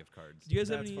Amazon gift cards. Do you guys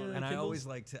have That's any? fine. And I Kindles? always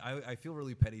like to. I feel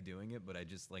really petty doing it, but I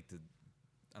just like to.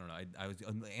 I don't know. I was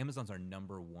Amazon's our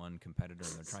 #1 competitor,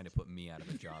 and they're trying to put me out of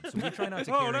a job. So we try not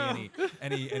to Oh, carry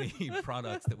no. any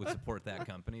products that would support that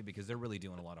company because they're really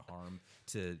doing a lot of harm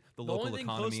to the The local only thing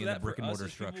close economy to and that the brick for and us mortar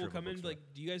is people structure. will of a come in and be bookstore.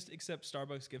 like, "Do you guys accept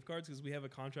Starbucks gift cards?" Because we have a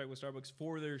contract with Starbucks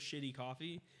for their shitty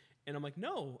coffee. And I'm like,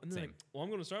 no. And they're like, Same. well,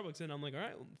 I'm going to Starbucks. And I'm like, all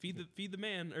right, well, feed the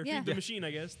man or Yeah. feed the machine, I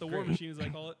guess, the war Great. machine as I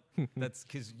call it. That's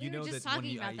because We you were know just that when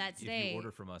talking you, about that if today. you order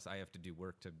from us, I have to do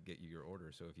work to get you your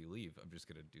order. So if you leave, I'm just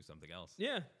gonna do something else.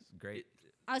 Yeah. It's great.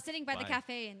 I was sitting by the Bye.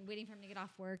 cafe and waiting for him to get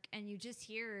off work, and you just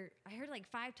I heard like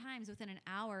 5 times within an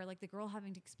hour, like the girl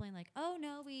having to explain, like, oh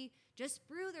no, we just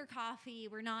brew their coffee.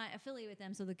 We're not affiliated with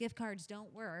them, so the gift cards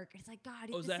don't work. It's like, God,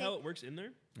 you Oh, have is to that say- how it works in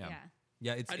there? Yeah. Yeah.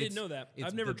 Yeah, it's. I didn't it's- know that. it's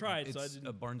I've never the- tried, It's so I a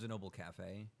didn't. Barnes and Noble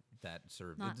cafe that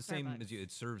serves Not the same Starbucks. as you.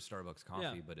 It serves Starbucks coffee,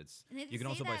 Yeah. but it's And they you can say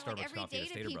also buy that, like, Starbucks every coffee day at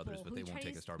to Stater Brothers, people but they who won't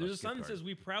take a tries- Starbucks There's a gift sign that card. says,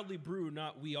 we proudly brew,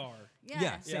 not we are.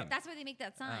 Yeah, same. That's why they make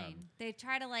that sign. They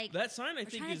try to like. That sign, I We're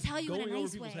think, trying to is tell you in a going over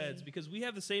nice people's way. heads because we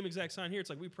have the same exact sign here. It's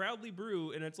like, we proudly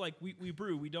brew, and it's like, we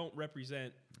brew. We don't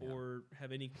represent or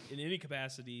have any, in any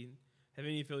capacity, have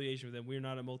any affiliation with them. We're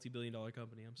not a multi-billion-dollar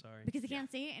company. I'm sorry. Because they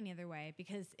can't say it any other way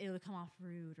because it would come off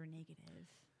rude or negative.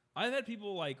 I've had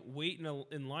people like wait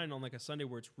in line on like a Sunday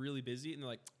where it's really busy, and they're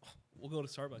like, oh, "We'll go to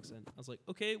Starbucks then." I was like,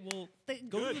 "Okay, well,"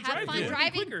 Go to the have fun drive-thru.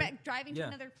 driving Quicker. driving to Yeah.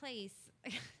 another place.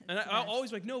 and It's I'll nuts.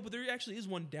 always be like, "No," but there actually is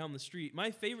one down the street.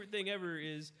 My favorite thing ever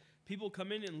is people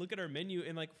come in and look at our menu,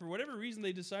 and like for whatever reason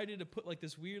they decided to put like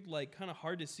this weird, like kind of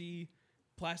hard to see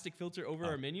plastic filter over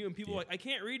our menu, and people are like, "I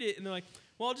can't read it," and they're like,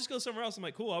 "Well, I'll just go somewhere else." I'm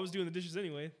like, "Cool, I was doing the dishes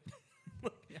anyway.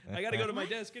 I got to go to my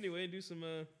desk anyway and do some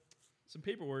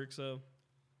paperwork." So.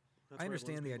 That's I what most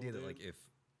understand the people idea that do. like if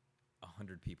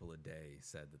 100 people a day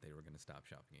said that they were going to stop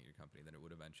shopping at your company, then it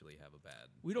would eventually have a bad.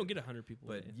 We don't get 100 people.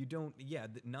 a But day. you don't. Yeah,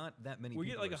 not that many. We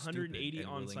get people like are stupid 180 and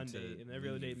on willing Sunday, to and every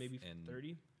other day leave maybe and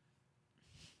 30.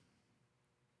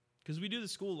 Because we do the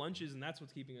school lunches, and that's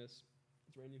what's keeping us.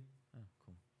 It's raining. Oh,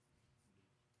 cool.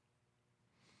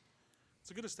 It's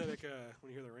a good aesthetic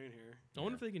when you hear the rain here. I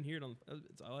wonder if they can hear it on.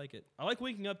 I like it. I like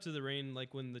waking up to the rain,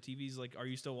 like when the TV's like, "Are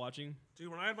you still watching?" Dude,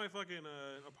 when I had my fucking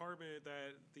apartment,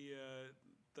 that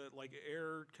the like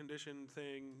air conditioned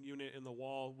thing unit in the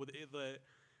wall with the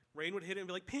rain would hit it and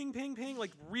be like ping ping ping,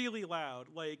 like really loud,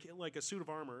 like a suit of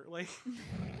armor. Like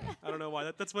I don't know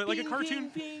why that's what, like a Ping, cartoon,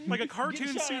 ping, ping. like a Get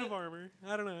cartoon shot suit at. of armor.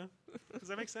 I don't know. Does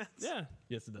that make sense? Yeah,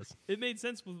 Yes, it does. it made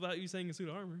sense without you saying a suit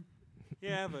of armor.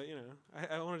 Yeah, but you know,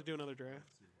 I wanted to do another draft.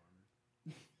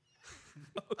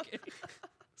 Okay.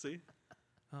 See,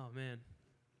 Oh man,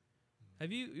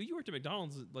 Have you worked at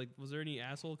McDonald's? Like, was there any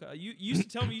asshole? You used to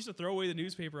tell me you used to throw away the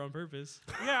newspaper on purpose.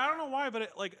 Yeah, I don't know why, but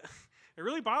it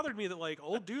really bothered me that like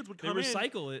old dudes would They come in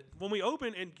recycle it. when we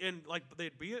open and like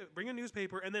they'd bring a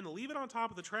newspaper and then leave it on top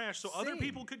of the trash so other Same.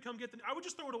 people could come get the. I would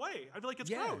just throw it away. I'd be like, it's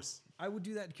Yeah, gross. I would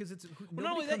do that because it's. Well,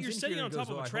 not only that, you're setting it on top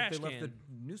of a trash They left can.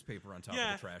 the newspaper on top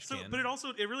Yeah, of the trash so can. but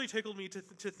it really tickled me to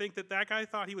think that guy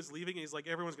thought he was leaving. And he's like,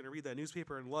 everyone's gonna read that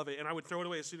newspaper and love it, and I would throw it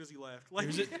away as soon as he left. Like,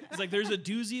 It's like there's a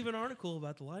doozy of an article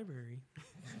about the library.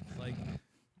 Like,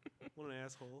 what an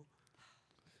asshole.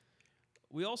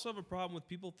 we also have a problem with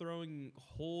people throwing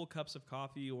whole cups of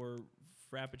coffee or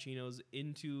frappuccinos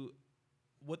into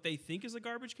what they think is a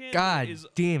garbage can. God is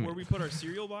damn it. Where we put our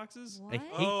cereal boxes. What? I hate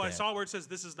Oh, I that. saw where it says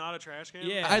this is not a trash can.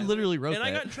 Yeah. I literally wrote And that.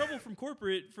 I got in trouble from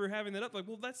corporate for having that up. Like,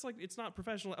 well, that's like, it's not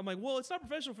professional. I'm like, well, it's not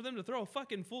professional for them to throw a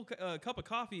fucking full cup of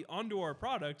coffee onto our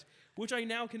product, which I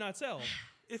now cannot sell.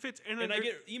 If it's And I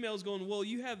get emails going, well,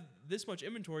 you have this much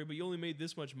inventory, but you only made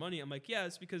this much money. I'm like, yeah,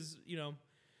 it's because,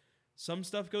 some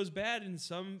stuff goes bad and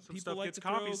some people stuff like gets to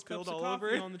throw coffee cups spilled of all coffee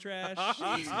over it. on the trash.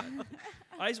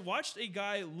 I watched a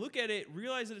guy look at it,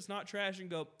 realize that it's not trash, and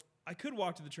go, I could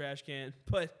walk to the trash can,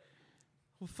 but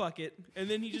well, fuck it. And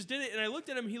then he just did it, and I looked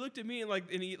at him, he looked at me,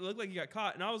 and he looked like he got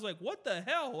caught, and I was like, what the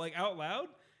hell? Like, out loud?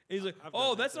 And he's like, I've oh,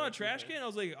 done that that's not a too, trash yeah. can? I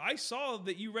was like, I saw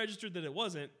that you registered that it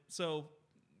wasn't, so...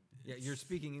 Yeah, you're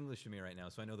speaking English to me right now,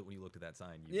 so I know that when you looked at that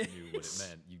sign, you Yeah. knew what it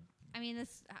meant. I mean,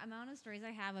 this amount of stories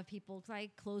I have of people, because I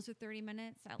close for 30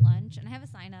 minutes at lunch, and I have a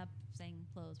sign up saying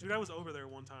close. Dude, I was over there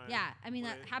one time. Yeah, I mean,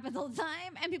 that Right. happens all the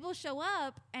time. And people show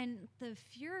up, and the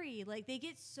fury, like, they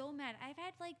get so mad. I've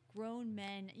had, like, grown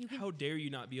men. You can, How dare you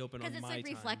not be open on because my it's, like,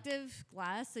 time? reflective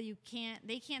glass, so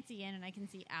they can't see in, and I can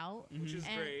see out. Which is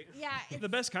And great. Yeah, The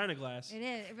best kind of glass. it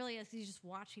is. It really is, 'cause you just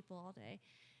watch people all day.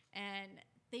 And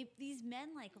these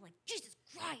men, like, are like, Jesus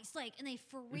Christ, like, and they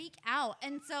freak out.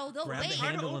 And so they'll Grab the wait.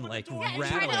 Trying to handle and open the like door. Yeah, and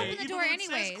rattle try to it. open the Even door when it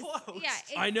says anyways. closed.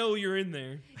 Yeah, I know you're in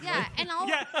there. yeah, and I'll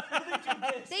Yeah.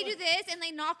 they do this and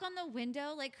they knock on the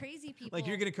window like crazy people. Like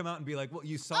you're gonna come out and be like, "Well,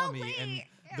 you saw Oh, me, wait. and Yeah.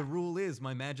 the rule is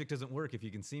my magic doesn't work if you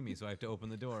can see me, so I have to open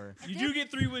the door." You do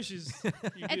get 3 wishes. You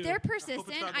If do. they're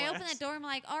persistent, not I open glass. the door. I'm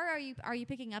like, "Are you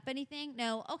picking up anything?"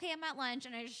 No. Okay, I'm at lunch,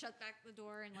 and I just shut back the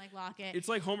door and like lock it. It's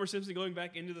like Homer Simpson going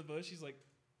back into the bush. He's like,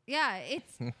 Yeah,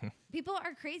 it's people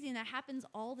are crazy, and that happens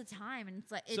all the time. And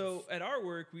it's like, so at our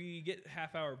work, we get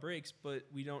half-hour breaks, but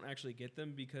we don't actually get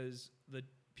them because the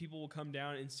people will come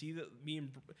down and see that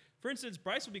for instance,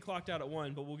 Bryce will be clocked out at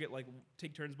 1, but we'll get like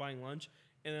take turns buying lunch,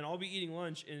 and then I'll be eating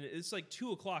lunch, and it's like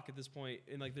 2:00 at this point,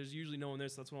 and like there's usually no one there,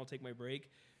 so that's when I'll take my break,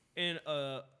 and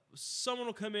someone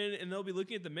will come in and they'll be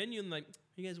looking at the menu and like,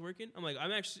 "Are you guys working?" I'm like,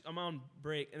 I'm on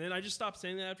break," and then I just stop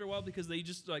saying that after a while because they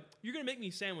just like, "You're gonna make me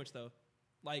a sandwich though,"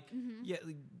 like. Yeah,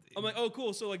 I'm like, oh,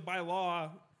 cool. So, like, by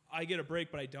law, I get a break,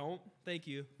 but I don't. Thank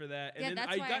you for that. And Yeah, then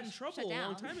that's I why got I in trouble shut a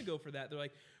long down. time ago for that. They're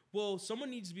like, well, someone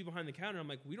needs to be behind the counter. I'm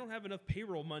like, we don't have enough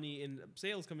payroll money and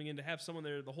sales coming in to have someone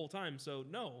there the whole time. So,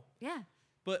 no. yeah.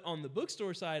 But on the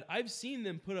bookstore side, I've seen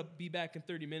them be back in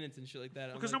 30 minutes and shit like that.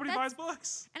 I'm Because like, nobody buys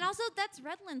books. And also, that's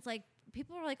Redlands. Like,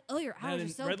 people are like, "Oh, your hours are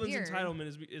so Redlands weird."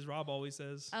 entitlement, is Rob always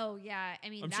says. Oh yeah, I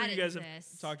mean, I'm that sure you guys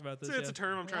exists. have talked about this. It's a yeah.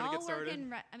 term I'm We trying to all get work started.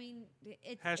 in I mean,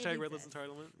 it Hashtag it Redlands exists.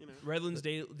 entitlement. You know. Redlands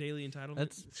daily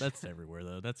entitlement. That's everywhere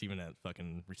though. That's even at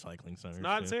fucking recycling centers.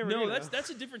 Not in too. San No, Bernardino.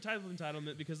 that's a different type of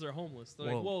entitlement because they're homeless. They're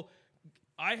like, Well- well,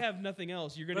 I have nothing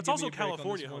else. You're gonna That's give also me a break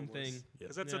California on this one homeless. thing.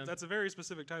 Because Yeah. that's a very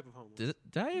specific type of homeless. Did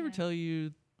I ever Yeah. tell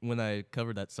you when I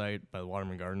covered that site by the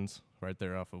Waterman Gardens, right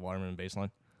there off of Waterman and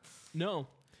Baseline? No,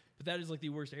 but that is like the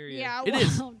worst area. Yeah, It well,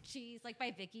 is. jeez, like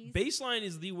by Vicky's. Baseline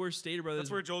is the worst Stater Brothers.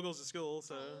 That's where Joel goes to school.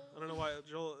 So I don't know why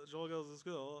Joel goes to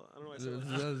school. I don't know why I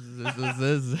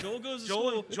said that. Joel goes to Joel-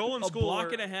 school. Joel in a school block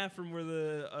are- and a half from where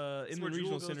the That's Inland where Joel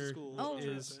Regional goes to Center school, Oh, is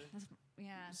what I'm is. saying. That's,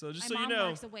 yeah. So just My so you mom know,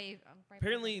 works away, right by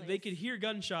Apparently, that they place. could hear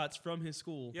gunshots from his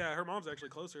school. Yeah, her mom's actually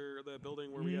closer. The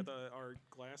building where we had our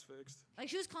glass fixed. Like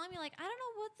she was calling me like, I don't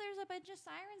know what, there's a bunch of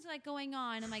sirens like going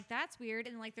on. I'm like, that's weird.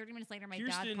 And like 30 minutes later, my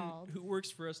Kirsten, dad called. who works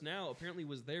for us now, apparently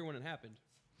was there when it happened.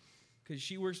 Because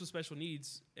she works with special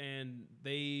needs, and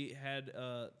they had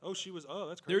Oh, she was. Oh,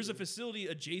 that's crazy. there's a facility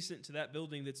adjacent to that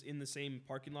building that's in the same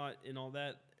parking lot and all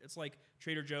that. It's like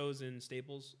Trader Joe's and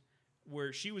Staples,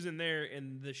 where she was in there,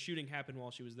 and the shooting happened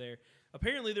while she was there.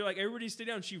 apparently they're like, everybody stay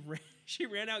down. She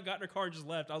ran out, got in her car, and just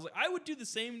left. I was like, I would do the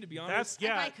same, to be honest. That's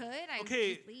yeah. If I could, I'd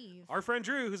Okay, just leave. Our friend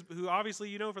Drew, who obviously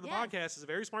you know for the Yes. podcast, is a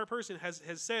very smart person, has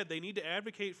said they need to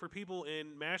advocate for people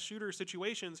in mass shooter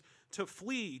situations to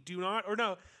flee.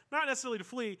 Not necessarily to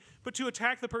flee, but to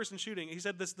attack the person shooting. He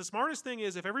said the smartest thing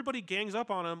is if everybody gangs up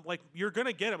on him, like you're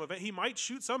gonna get him. He might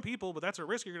shoot some people, but that's a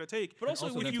risk you're gonna take. But also,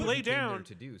 if that's you what lay he came there down,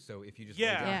 to do. So if you just Yeah.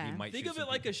 lay down, he Yeah. might Think shoot of it some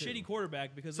like a people shitty too.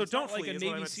 quarterback because So it's don't not like flee a is what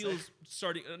I Navy meant to say. SEAL's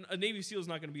starting. A Navy SEAL is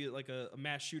not going to be like a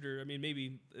mass shooter. I mean,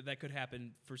 maybe that could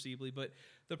happen foreseeably, but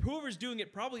whoever's doing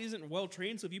it probably isn't well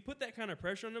trained. So if you put that kind of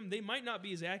pressure on them, they might not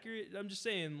be as accurate. I'm just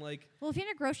saying, like, Well, if you're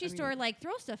in a grocery store, like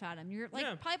throw stuff at him. You're like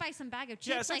Yeah. probably buy some bag of chips.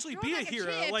 Yeah, essentially like, throw be a bag of hero.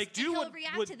 chips, Like, and do he'll what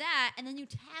react would- to that, and then you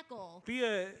tackle. be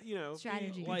a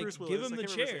Strategy. Be Like, Bruce give Willis. him I the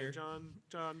can't remember his chair. name.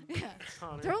 John Yeah.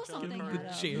 Connor. Throw John something Connor.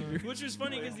 at him. which was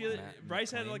funny because the other Matt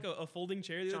Bryce had McClane. like a folding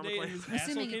chair the John other day, and McClane. his I'm asshole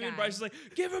assuming a came in. guy. Bryce was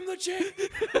like, "Give him the chair."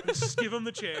 Just give him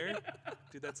the chair.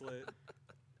 Dude, that's lit.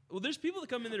 Well, there's people that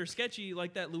come in that are sketchy,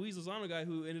 like that Luis Lozano guy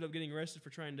who ended up getting arrested for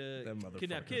trying to That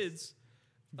kidnap motherfucker. kids.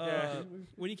 Yeah.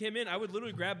 When he came in, I would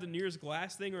literally grab the nearest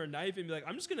glass thing or a knife and be like,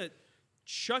 I'm just going to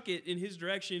chuck it in his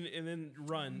direction and then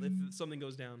run if something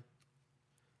goes down.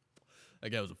 That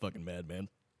guy was a fucking madman.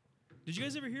 Did you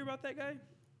guys ever hear about that guy?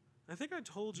 I think I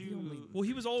told you. Well,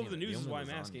 he was all over the Damn it, news, the is why I'm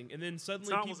only Lozano. asking. And then It's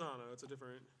suddenly, not peop- Lozano. It's a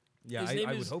different. Yeah, His name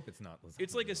I would is- hope it's not. Lozano.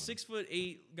 it's like a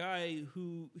 6'8" guy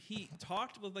who he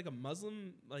talked with like a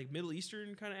Muslim, like Middle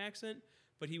Eastern kind of accent,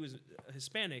 but he was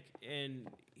Hispanic, and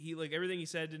he like everything he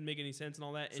said didn't make any sense and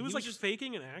all that. So And he was like just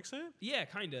faking an accent. yeah,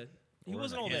 kind of. He Or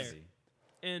wasn't all like, there. is he?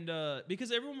 And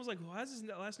because everyone was like, "Well, why is his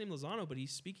last name Lozano?" But he's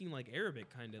speaking like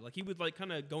Arabic, kind of like he would like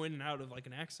kind of go in and out of like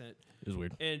an accent. It was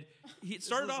weird. And it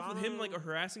started off with him like Lozano-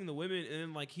 harassing the women, and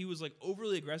then like he was like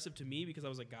overly aggressive to me because I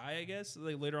was a guy, I guess.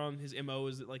 Like later on, his mo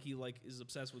is that like he like is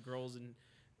obsessed with girls and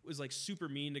was like super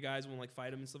mean to guys when like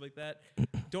fight him and stuff like that.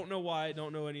 Don't know why,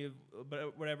 don't know any of,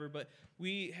 but whatever. But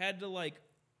we had to like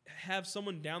have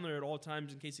someone down there at all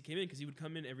times in case he came in because he would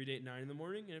come in every day at 9 in the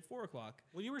morning and at 4 o'clock.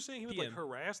 Well, you were saying he would PM. like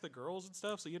harass the girls and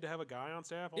stuff, so you had to have a guy on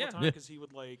staff all Yeah. the time Yeah. because he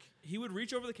would like. He would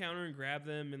reach over the counter and grab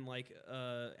them and like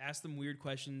ask them weird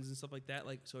questions and stuff like that.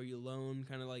 Like, so are you alone?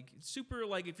 Kind of like super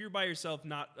like if you're by yourself,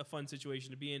 not a fun situation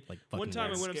to be in. Like One fucking time I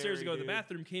That's went upstairs to scary, go to the dude.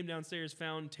 bathroom, came downstairs,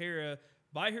 found Tara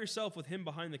by herself with him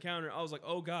behind the counter. I was like,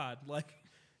 oh god, like,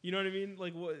 you know what I mean?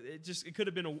 Like, what? It could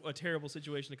have been a terrible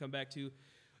situation to come back to.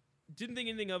 Didn't think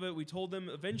anything of it. We told them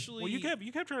eventually. Well, you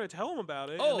kept trying to tell them about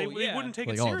it. Oh, and they yeah. wouldn't take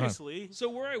Like it all the time. seriously. So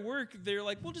where I work, they're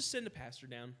like, we'll just send a pastor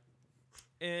down.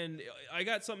 And I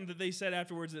got something that they said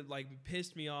afterwards that like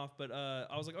pissed me off. But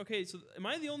I was like, okay, so am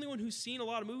I the only one who's seen a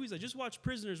lot of movies? I just watched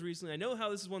Prisoners recently. I know how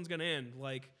this one's gonna end.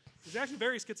 Like, He's actually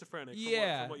very schizophrenic.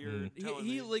 yeah, From what you're telling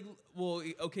he me. like, well,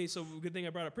 okay. So good thing I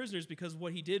brought up Prisoners because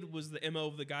what he did was the mo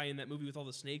of the guy in that movie with all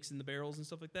the snakes in the barrels and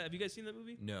stuff like that. Have you guys seen that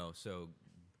movie? No, so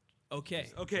Okay,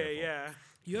 Okay, Careful. yeah.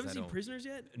 you haven't I seen don't- Prisoners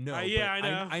yet? no. yeah, but I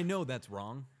know. I know that's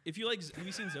wrong. If you like, have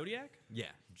you seen Zodiac? Yeah.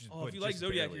 Just, Oh, but if you like just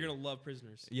Zodiac, barely. you're gonna love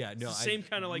Prisoners. Yeah, It's no. the same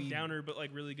kind of like we- downer, but like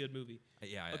really good movie.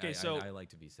 Yeah. Okay, so- I like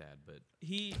to be sad, but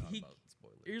He not he about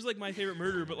spoilers. here's like my favorite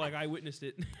murder, but like I witnessed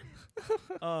it.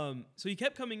 So he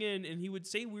kept coming in and he would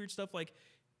say weird stuff like,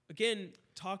 again,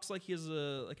 talks like he has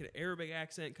a like an Arabic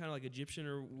accent, kind of like Egyptian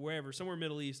or wherever, somewhere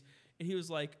Middle East. And he was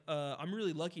like, I'm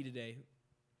really lucky today.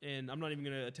 And I'm not even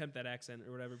gonna attempt that accent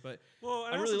or whatever, but Well,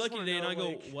 I'm really lucky today. And I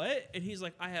go, what? And he's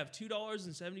like, I have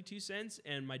 $2.72,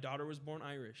 and my daughter was born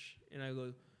Irish. And I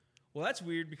go, well, that's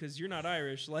weird because you're not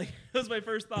Irish. Like that was my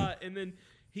first thought. And then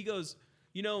he goes,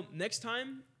 you know, next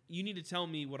time you need to tell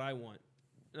me what I want.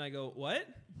 And I go, what?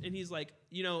 And he's like,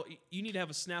 you know, you need to have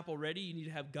a Snapple ready. You need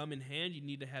to have gum in hand. You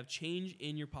need to have change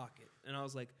in your pocket. And I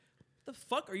was like, what the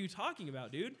fuck are you talking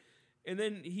about, dude? And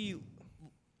then he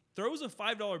throws a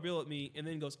 $5 bill at me and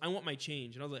then goes, I want my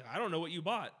change. And I was like, I don't know what you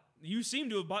bought. You seem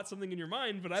to have bought something in your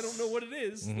mind, but I don't know what it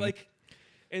is. Like,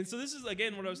 and so this is,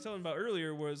 again, what I was telling about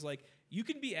earlier was like, you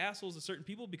can be assholes to certain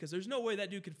people because there's no way that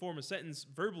dude could form a sentence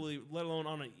verbally, let alone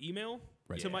on an email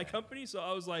to my company. So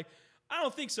I was like, I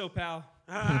don't think so, pal.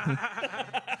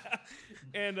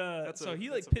 And so he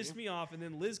like that's pissed okay. me off. And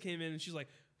then Liz came in and she's like,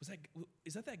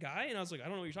 is that guy? And I was like, I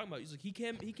don't know what you're talking about. He's like, he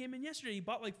came in yesterday. He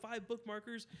bought like 5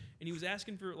 bookmarkers and he was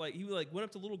asking for like, he like went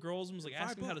up to little girls and was like 5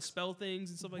 asking how to books? spell things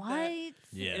and stuff like What? that.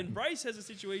 Yeah. And Bryce has a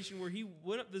situation where he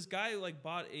went up, this guy like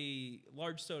bought a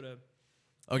large soda.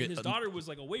 Okay. And his daughter was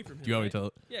like away from him. do you want me right? to tell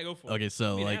it? Yeah, go for it. Okay,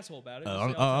 so Be an like, asshole about it. uh, Just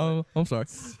I'm, say, "I'll tell it." I'm sorry.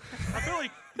 I feel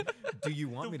like Do you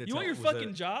want me to? You want tell your was fucking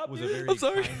a, job, Was dude? a very I'm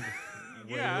sorry. kind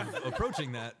way Yeah. of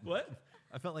approaching that. What?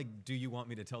 I felt like, do you want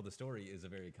me to tell the story? Is a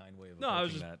very kind way of No, approaching I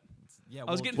was just- that. Yeah,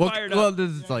 I was well, getting Well, fired well, up. this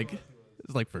is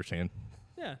like firsthand.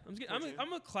 Yeah,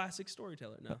 I'm a classic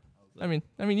storyteller. No, I mean,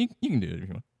 you can do it if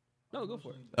you want. no, go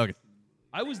for it. Okay.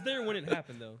 I was there when it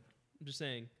happened, though. I'm just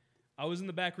saying. I was in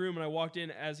the back room and I walked in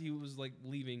as he was like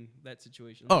leaving that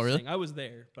situation. I'm Oh, just really? saying, I was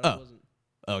there, but I Oh. wasn't.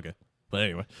 Okay. But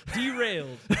anyway.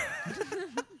 Derailed.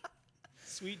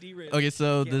 Sweet derailed. Okay,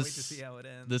 so Can't wait to this see how it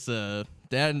ends.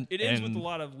 dad It ends and with a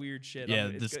lot of weird shit. yeah,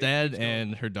 It's this go- it dad keeps going.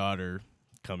 and her daughter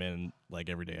come in like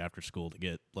every day after school to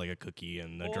get like a cookie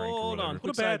and a drink or Hold whatever. on, quick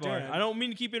What a bad sidebar. dad. I don't mean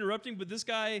to keep interrupting, but this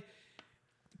guy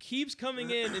keeps coming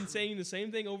in and saying the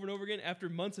same thing over and over again after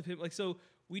months of him. Like, so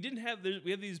we have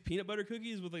these peanut butter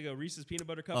cookies with like a Reese's peanut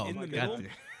butter cup Oh in my the God, middle. dude.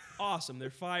 Awesome, they're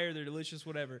fire, they're delicious,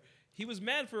 whatever. He was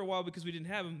mad for a while because we didn't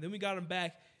have them. Then we got him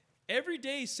back. Every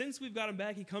day since we've got him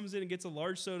back, he comes in and gets a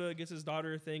large soda, gets his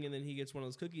daughter a thing, and then he gets one of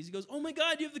those cookies. He goes, "Oh my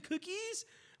God, you have the cookies?"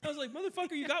 I was like,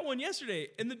 "Motherfucker, you got one yesterday,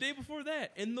 and the day before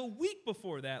that, and the week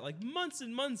before that, like months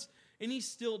and months." And he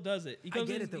still does it. He I comes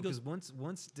get in, it though, he goes, because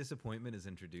once disappointment is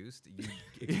introduced, you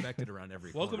expect it around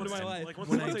every Welcome corner. to my And life. Like once,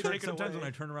 When once they take it sometimes away, when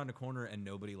I turn around a corner and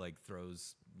nobody like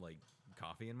throws like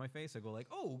coffee in my face, I go like,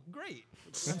 "Oh, great!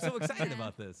 I'm so excited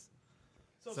about this."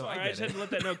 So Sorry, I I get just had it. to let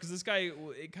that know because this guy,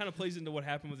 it kind of plays into what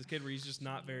happened with this kid where he's just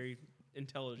not very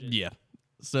intelligent. Yeah.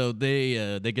 So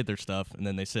they get their stuff and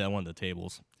then they sit at one of the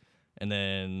tables, and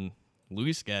then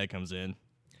Luis guy comes in,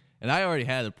 and I already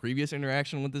had a previous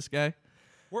interaction with this guy.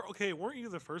 weren't you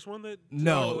the first one that?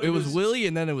 No, it was Willie,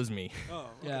 and then it was me, Oh,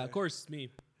 Yeah, okay. of course, it's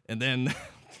me. and then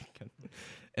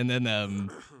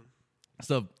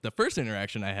so the first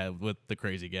interaction I had with the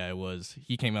crazy guy was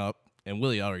he came up. And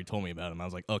Willie already told me about him. I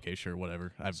was like, okay, sure,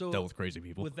 whatever. I've So, dealt with crazy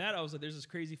people. With that, I was like, there's this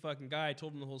crazy fucking guy. I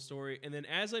told him the whole story. And then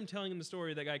as I'm telling him the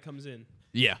story, that guy comes in.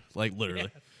 Yeah, like literally.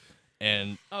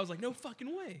 And I was like, no fucking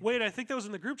way. Wait, I think that was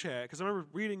in the group chat because I remember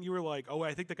reading. You were like, "Oh,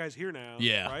 I think the guy's here now."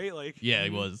 Yeah. Right. Like. yeah,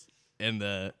 he was.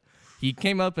 And he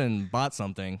came up and bought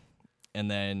something,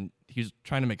 and then he was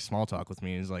trying to make small talk with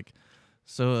me. He's like,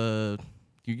 so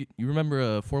you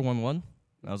remember 411?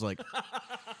 I was like,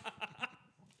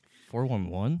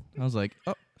 411? I was like,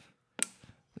 oh.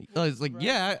 I was like,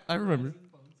 yeah, I remember.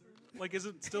 Like, is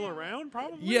it still around?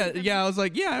 Probably. Yeah. I was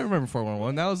like, yeah, I remember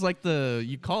 411. That was like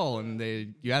you call and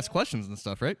you ask questions and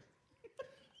stuff, right?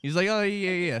 He's like, oh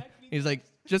yeah. He's like,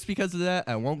 just because of that,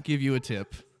 I won't give you a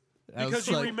tip. I Because was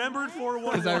you like, remembered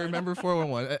 411. because I remember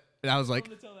 411. And I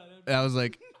was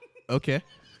like, okay.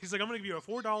 He's like, I'm gonna give you a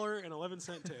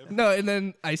 $4.11 tip. No, and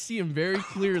then I see him very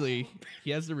clearly.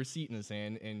 He has the receipt in his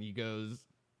hand, and he goes,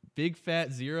 big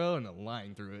fat zero and a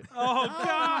line through it. Oh Oh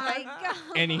my God.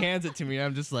 And he hands it to me, and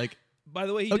I'm just like, By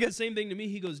the way, he Okay. did the same thing to me.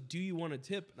 He goes, do you want a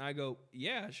tip? And I go,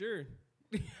 yeah, sure.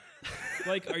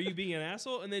 Like, are you being an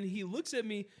asshole? And then he looks at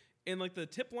me, and like the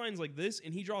tip line's like this,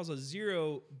 and he draws a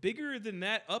zero bigger than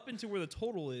that up into where the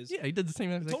total is. yeah, he did the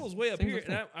same. The total's way up same here,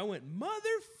 exact and I went,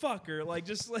 motherfucker, like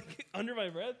just like under my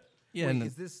breath. Yeah, Wait, and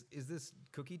is this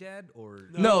Cookie Dad or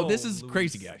No, No, this is Luis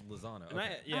Crazy Guy. Lozano? And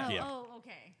Okay. yeah. Oh, Yeah. oh,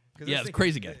 okay. 'Cause Yeah, I was it's thinking,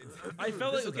 Crazy Guy. I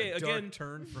felt this like, is okay, a dark again,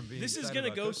 turn from being this is excited gonna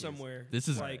about go cookies. somewhere. this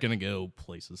is like, gonna go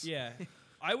places. Yeah,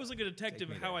 I was like a detective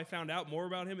me of how there. I found out more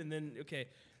about him, and then okay,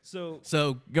 so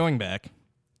So going back,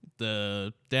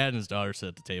 the dad and his daughter sit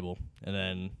at the table, and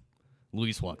then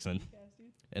Luis walks in,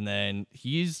 and then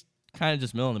he's kind of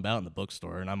just milling about in the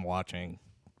bookstore, and I'm watching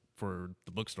for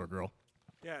the bookstore girl.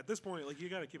 Yeah, at this point, like you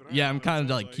gotta keep an eye. Yeah, on I'm it, kind of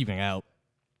sounds like keeping out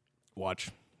watch,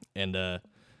 and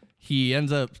he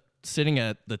ends up sitting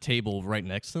at the table right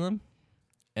next to them,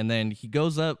 and then he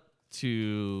goes up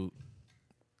to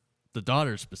the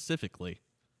daughter specifically,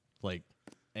 like,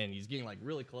 and he's getting like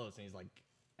really close, and he's like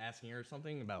asking her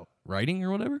something about writing or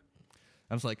whatever.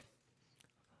 I was like,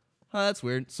 oh, that's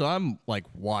weird. So I'm like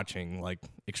watching, like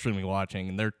extremely watching,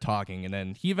 and they're talking, and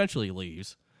then he eventually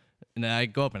leaves. And then I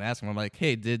go up and ask him, I'm like,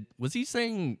 hey, was he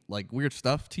saying like weird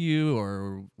stuff to you,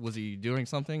 or was he doing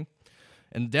something?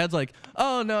 And Dad's like,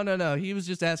 oh, no. He was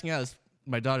just asking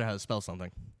my daughter how to spell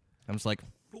something. I'm just like,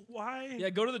 But why? yeah,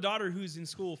 go to the daughter who's in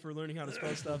school for learning how to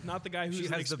spell stuff, not the guy who's She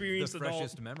an has the experienced adult.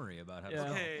 freshest memory about how to Yeah.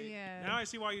 spell. Okay. Yeah. Now I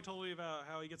see why you told me about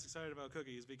how he gets excited about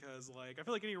cookies because, like, I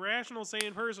feel like any rational,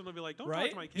 sane person will be like, "Don't talk Right?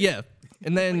 to my kid." yeah.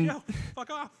 And then Like, yo, fuck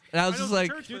off. And I was know just it's like-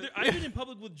 church, Dude, but- I've been in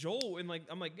public with Joel, and like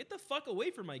I'm like, get the fuck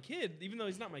away from my kid, even though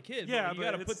he's not my kid. Yeah, but you but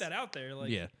got to it's- put that out there. Like,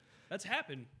 yeah. that's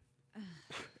happened.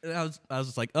 And I was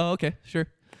just like, oh, okay, sure.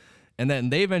 And then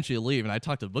they eventually leave, and I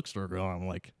talked to the bookstore girl, and I'm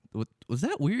like, was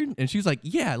that weird? And she was like,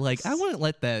 yeah, like I wouldn't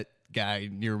let that guy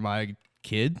near my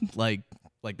kid, like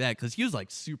that, because he was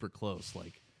like super close,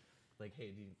 like,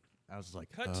 hey, dude. I was like,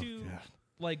 Cut oh, to God.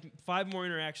 like 5 more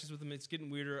interactions with him. It's getting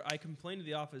weirder. I complained to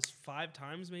the office 5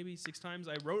 times, maybe 6 times.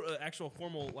 I wrote an actual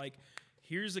formal like,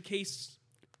 here's a case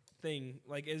thing.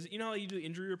 Like, as you know how you do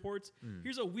injury reports?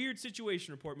 Here's a weird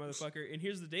situation report, motherfucker. And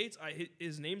here's the dates.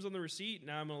 His name's on the receipt.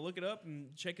 Now I'm going to look it up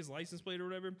and check his license plate or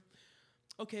whatever.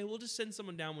 Okay, we'll just send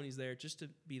someone down when he's there just to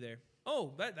be there.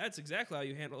 Oh, that's exactly how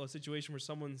you handle a situation where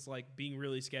someone's like being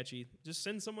really sketchy. Just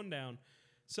send someone down.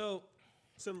 So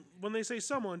when they say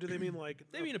someone, do they mean like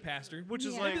they mean a pastor, which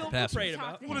is Yeah. like maybe they'll Pastor. pray Talk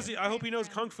about. to what is him. he? I hope he knows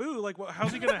Yeah. kung fu. Like,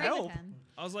 how's he gonna Pray with help? him.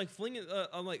 I was like flinging.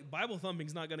 I'm like Bible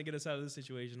thumping's not gonna get us out of this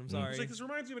situation. I'm sorry. It's like this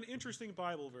reminds me of an interesting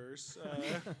Bible verse.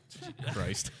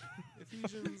 Christ.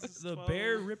 Ephesians. The 12.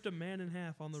 bear ripped a man in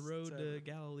half on the road to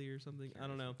Galilee or something. I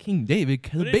don't know. King David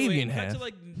cut But a anyway, baby in cut half. to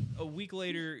like a week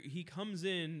later, he comes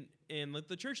in and like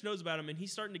the church knows about him, and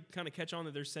he's starting to kind of catch on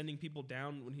that they're sending people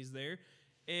down when he's there,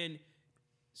 and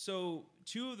so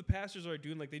two of the pastors are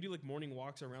doing like they do like morning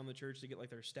walks around the church to get like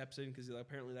their steps in because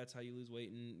apparently that's how you lose weight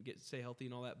and stay healthy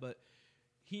and all that. But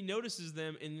he notices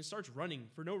them and starts running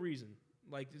for no reason.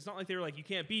 Like, it's not like they were like, you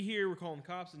can't be here, we're calling the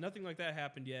cops. And nothing like that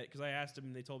happened yet because I asked them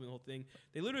and they told me the whole thing.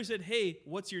 They literally said, hey,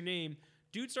 what's your name?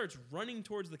 Dude starts running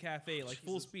towards the cafe like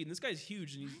full speed. And this guy's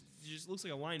huge and he just looks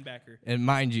like a linebacker. And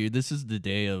mind you, this is the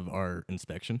day of our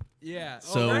inspection. Yeah.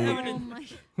 So- I have, Oh an,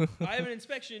 my. I have an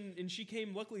inspection and she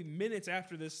came luckily minutes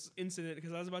after this incident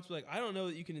because I was about to be like, I don't know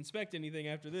that you can inspect anything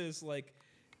after this. Like,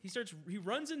 he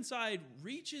runs inside,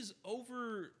 reaches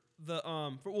over the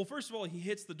first of all, he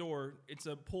hits the door. It's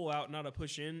a pull out, not a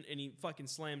push in, and he fucking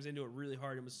slams into it really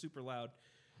hard. It was super loud.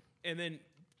 And then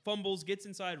fumbles, gets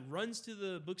inside, runs to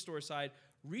the bookstore side,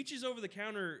 reaches over the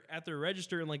counter at the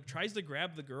register and like tries to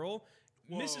grab the girl.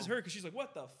 Misses her because she's like,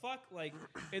 what the fuck? Like,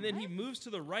 and then he moves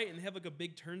to the right and they have like a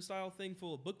big turnstile thing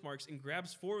full of bookmarks and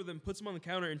grabs four of them, puts them on the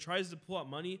counter and tries to pull out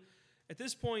money. At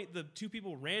this point, the two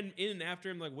people ran in and after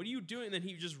him like, what are you doing? And then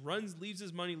he just runs, leaves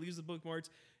his money, leaves the bookmarks,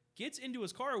 gets into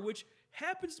his car, which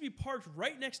happens to be parked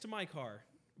right next to my car,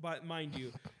 but mind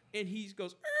you. And he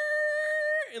goes,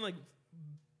 "Arr!" and like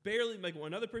barely, like when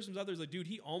another person was out there, is like, dude,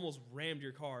 he almost rammed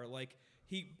your car. Like,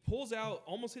 he pulls out,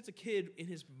 almost hits a kid and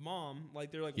his mom.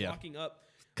 Like, they're like Yeah. walking up.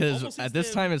 Because Almost hits at this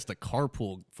them. time, it's the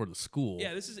carpool for the school.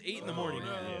 Yeah, this is 8 in the morning.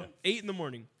 8 in the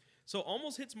morning. So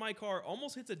almost hits my car,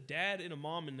 almost hits a dad and a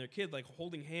mom and their kid, like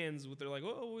holding hands with, they're like,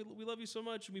 oh, we love you so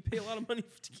much and we pay a lot of money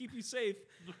to keep you safe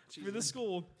for this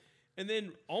school. And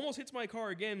then almost hits my car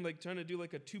again, like trying to do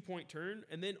like a 2-point turn.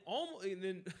 And then Why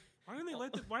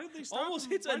did they stop? almost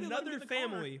him? hits Why did they let him another get in the car?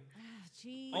 family.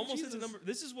 Jeez. Almost hits a Jesus. number.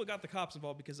 This is what got the cops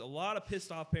involved because a lot of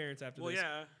pissed off parents after Well, this.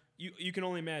 yeah. You can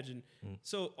only imagine.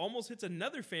 So almost hits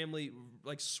another family,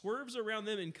 like swerves around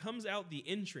them and comes out the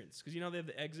entrance because you know they have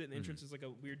the exit and the entrance is like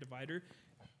a weird divider,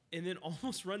 and then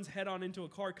almost runs head on into a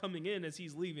car coming in as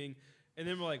he's leaving, and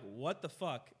then we're like, what the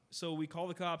fuck? So we call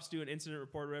the cops, do an incident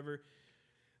report, or whatever.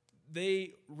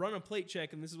 They run a plate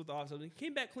check, and this is what the officer said. He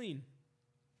came back clean.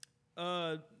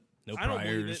 No I don't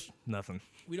believe priors, nothing.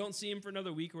 We don't see him for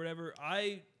another week or whatever.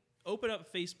 I open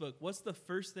up Facebook. What's the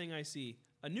first thing I see?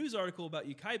 A news article about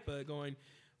Yucaipa going,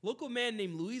 local man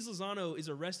named Luis Lozano is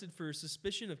arrested for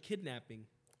suspicion of kidnapping.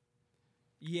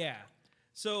 Yeah.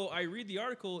 So I read the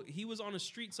article. He was on a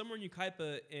street somewhere in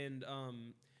Yucaipa, and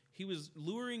he was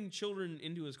luring children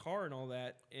into his car and all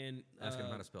that. And Ask him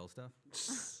how to spell stuff.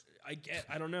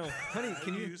 I don't know. Honey,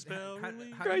 can you you spell how,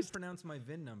 relief? how do you pronounce my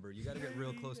VIN number? You got to get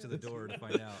real close to the door to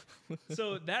find out.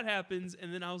 So that happens,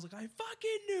 and then I was like, I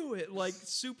fucking knew it. Like,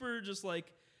 super just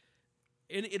like,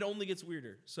 and it only gets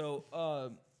weirder.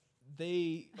 So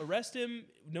they arrest him,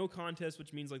 no contest,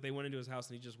 which means like they went into his house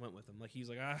and he just went with them. Like, he's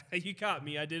like, you got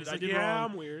me. I did It's like, did yeah,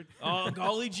 wrong. I'm weird. Oh,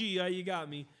 golly gee, you got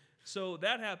me. So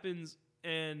that happens,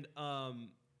 and a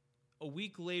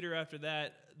week later after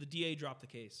that, the DA dropped the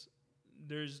case.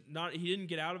 He didn't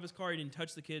get out of his car, he didn't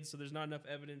touch the kids, so there's not enough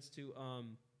evidence to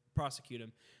prosecute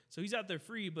him. So he's out there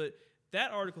free, but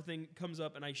that article thing comes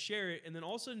up, and I share it, and then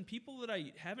all of a sudden, people that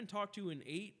I haven't talked to in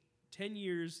 8-10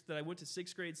 years that I went to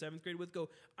 6th grade, 7th grade with go,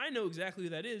 I know exactly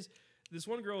who that is. This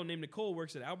one girl named Nicole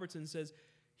works at Albertsons, says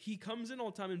he comes in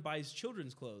all the time and buys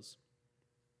children's clothes,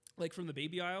 like from the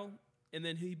baby aisle, and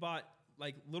then he bought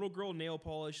like little girl nail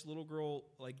polish, little girl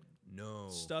like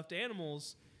stuffed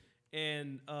animals.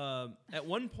 And at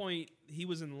one point, he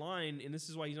was in line, and this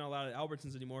is why he's not allowed at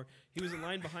Albertsons anymore. He was in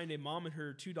line behind a mom and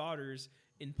her 2 daughters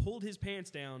and pulled his pants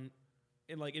down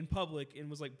and like in public and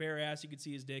was like bare ass. You could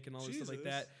see his dick and all this stuff like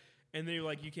that. And they were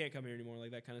like, you can't come here anymore,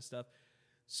 like that kind of stuff.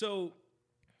 So,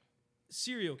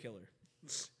 serial killer,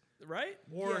 right?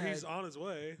 Or Yeah. he's on his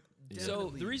way. So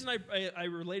the reason I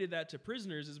related that to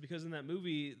Prisoners is because in that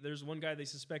movie, there's one guy they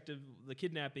suspect of the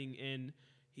kidnapping, and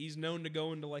he's known to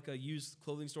go into like a used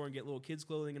clothing store and get little kids'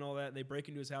 clothing and all that. And they break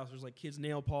into his house. There's like kids'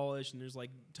 nail polish, and there's like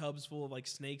tubs full of like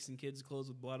snakes and kids' clothes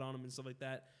with blood on them and stuff like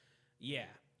that. Yeah.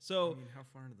 So, mean, how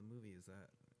far into the movie is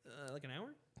that? like an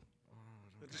hour.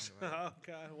 Oh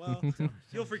God. Well,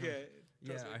 you'll forget.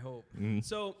 Yeah, Trust me. I hope.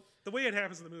 So, The way it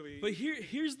happens in the movie. but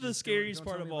here's the Just scariest don't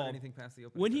part tell of me about all. anything past the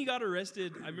opening When he credits. got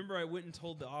arrested, I remember I went and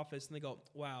told the office, and they go,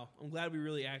 "Wow, I'm glad we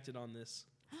really acted on this."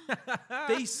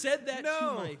 They said that to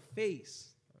No. my face.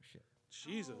 Oh shit.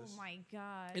 Jesus. Oh my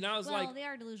god. And I was well, like- they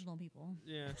are delusional people.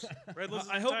 Yeah. Red List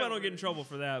I is hope I Tyler. don't get in trouble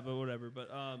for that, but whatever. But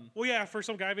Well, yeah, for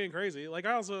some guy being crazy. Like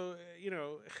I also,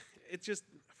 it's just.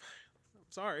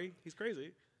 I'm sorry, he's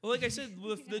crazy. well, like I said,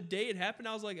 with the day it happened,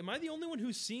 I was like, "Am I the only one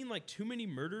who's seen like too many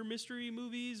murder mystery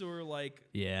movies, or like?"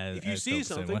 Yeah. If you see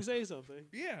something, say something.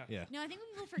 Yeah. Yeah. No, I think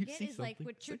what people forget see is like something.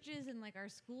 with churches and like our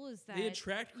school is that They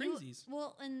attract you- crazies.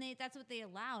 well, and that's what they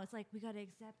allow. It's like we got to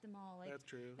accept them all. Like That's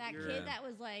true. that You're- kid that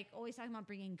was like always talking about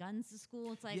bringing guns to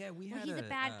school. It's like, Yeah, we well, had he's a a,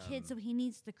 bad kid, so um, he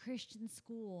needs the Christian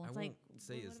school. I It's won't like,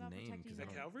 say well, his what about name protecting because the I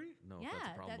At don't Calvary? know if yeah, that's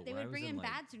a problem. that but they when I would was bring in, in like,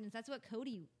 bad students. That's what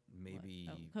Cody. maybe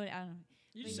Cody. I don't know.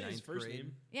 You just say his ninth first grade.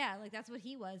 name. Yeah, like that's what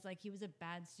he was. Like he was a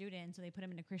bad student, so they put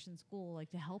him in a Christian school, like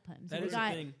to help him. So That we is the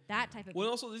got thing. that type of. Well,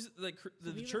 also, this, like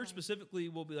the we were church like- specifically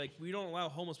will be like, we don't allow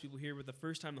homeless people here. But the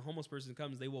first time the homeless person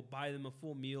comes, they will buy them a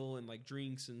full meal and like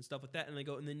drinks and stuff like that. And they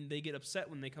go, and then they get upset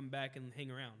when they come back and hang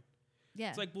around. yeah.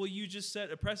 It's like, well, you just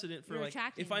set a precedent for You're like,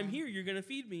 attracting if I'm them. here, you're gonna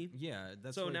feed me. Yeah,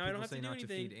 that's So why now I people don't have to say do not to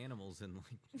anything. feed animals in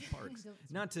like parks. Don't-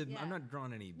 Not to. yeah. I'm not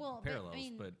drawing any Well, but, I parallels,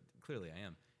 mean- but clearly I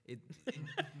am.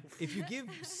 If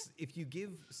you give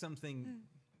something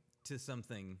to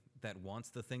something that wants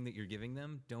the thing that you're giving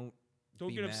them, don't Don't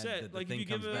be get mad upset. that the Like if thing you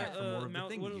give comes back for more a of the mouse,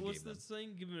 thing that you what's gave this them.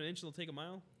 thing? Give him an inch, they'll take a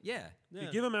mile. Yeah. Yeah.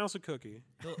 Give a mouse a cookie.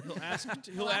 He'll ask.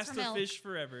 He'll He'll ask ask for to milk. fish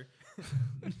forever.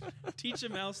 Teach a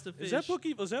mouse to fish. Is that book?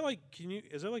 Is that like?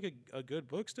 Is that like a good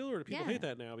book still, or do people Yeah. hate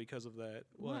that now because of that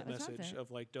What? What's wrong with message it?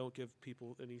 of like don't give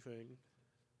people anything?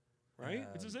 Right?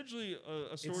 It's essentially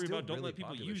a It's story still about don't really let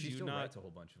people popular. use She you. still Not writes a whole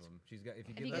bunch of them. She's got if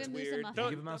you Have give you that- given That's Moose a weird. muffin? if you Don't-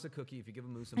 give a mouse a cookie, if you give a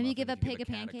moose a Have you muffin, give a if you pig a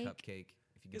cat pancake? cupcake,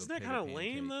 if you give Isn't a that pig kind a of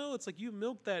lame pancake. though? It's like you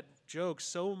milk that joke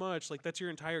so much, like that's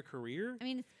your entire career. I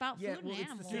mean, it's about Yeah, food well, and it's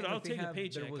the animals. thing. Dude, like, I'll they take a have-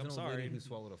 paycheck, There was I'm an old sorry. lady who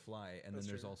swallowed a fly, and That's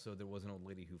then there's true. also there was an old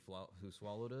lady who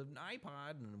swallowed an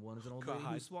iPod, and one is an old lady who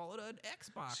God. swallowed an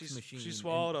Xbox machine. She and-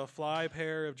 swallowed a fly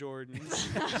pair of Jordans.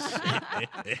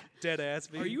 Dead ass.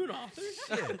 Are you an author?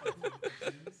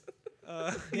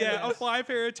 Yeah, a fly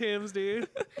pair of Tim's, dude.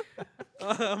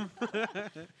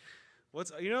 What's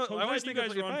So I I'm always glad you think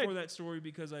guys of are if on I- for that story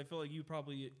because I feel like you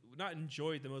probably not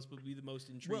enjoyed the most, but be the most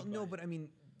intrigued. Well, no, by but it. I mean,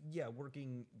 yeah,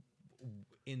 working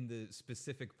in the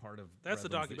specific part of That's the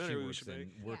Redlands that she documentary we works should in,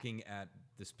 make. working at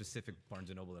the specific Barnes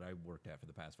and Noble that I worked at for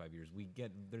the past 5 years. We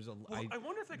get there's a Well, I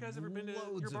wonder if that guy's ever been to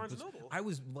loads your of Barnes and books. Noble. I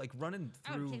was like running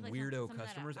I would through take, like, weirdo some of that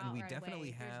customers, out and we right definitely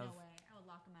away. There's have no way. I would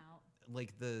lock them out.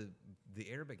 like the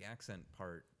Arabic accent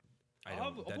part. I I'll don't.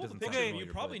 have- That I'll pull doesn't the sound picture. familiar,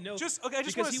 You probably but- know. Just okay. I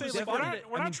just Because want to he say was that we're spotted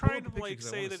not, we're I not mean, pull trying up to the like pictures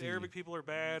 'cause I say wanna that see- Arabic people are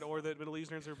bad or that Middle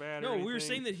Easterners are bad. No, or we were anything.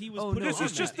 saying that he was. Oh put no, This on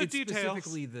is that. just the it's details.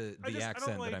 specifically the I just- I don't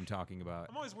accent like- that I'm talking about.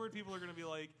 I'm always worried people are gonna be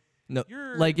like, No,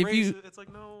 "You're like if you racist." It's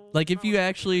like no. like if no, you it's not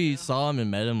actually like that. saw him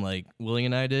and met him like Willie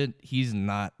and I did, he's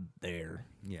not there.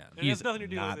 Yeah. And it He's has nothing to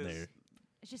do not with his- there.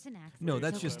 It's just an accent. No, It's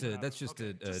that's okay. just a that's just Okay.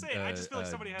 a, Just saying, I just feel like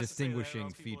somebody has to say that, or distinguishing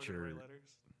else people are gonna write feature. letters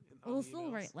on We'll the still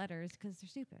emails. write letters because they're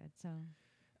stupid. So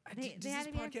They- Does they had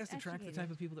this to be podcast attract the type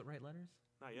educated. of people that write letters?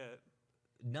 Not yet.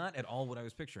 Not at all what I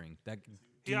was picturing. That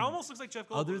He almost looks like Jeff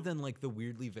Goldblum. other than like the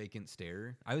weirdly vacant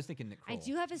stare. I was thinking Nick I Kroll,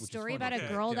 do have a which is story funny about a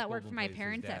because girl Jeff that worked Goldblum for my plays his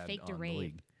parents that dad faked a on The rape.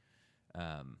 League.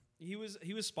 He was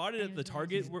spotted at the He's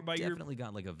Target where by your. Definitely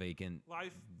got like a vacant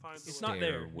life finds It's a way. not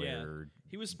there. stare Yeah. where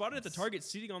He was spotted at the Target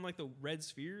sitting on like the red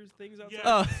spheres things outside. Yeah.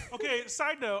 Oh. Okay.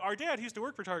 Side note: our dad who used to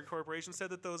work for Target Corporation.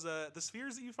 Said that those the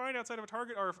spheres that you find outside of a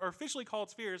Target are officially called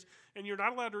spheres, and you're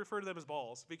not allowed to refer to them as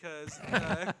balls because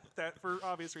that for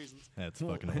obvious reasons. That's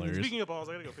fucking hilarious. Speaking of balls,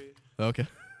 I gotta go pee. Okay.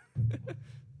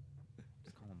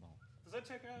 just call him ball. Does that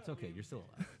check out? It's okay, you're still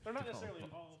alive. They're not Just call necessarily him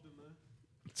ball. involved in the.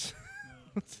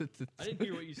 I didn't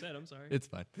hear what you said. I'm sorry. It's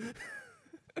fine. Bring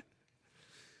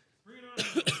it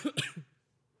on.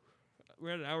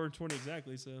 We're at an hour and 20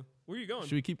 exactly. So where are you going?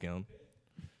 Should we keep going?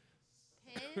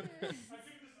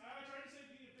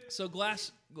 So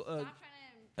glass. Stop trying to.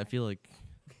 I feel like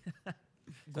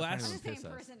Glass. I'm just saying piss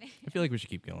us. person. I feel like we should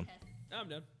keep going. I'm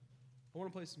done. I want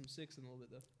to play some six in a little bit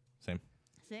though. Same.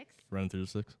 6. Running through the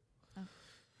 6.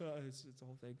 It's a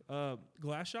whole thing.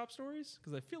 Glass shop stories,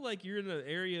 because I feel like you're in an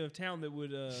area of town that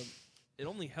would. It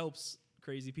only helps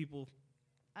crazy people.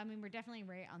 I mean, we're definitely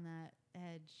right on that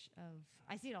edge of.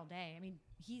 I see it all day. I mean,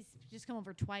 he's just come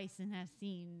over twice and has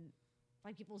seen,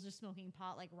 like, people just smoking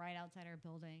pot like right outside our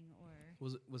building. Or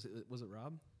Was it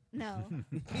Rob? no,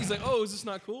 He's like, oh, is this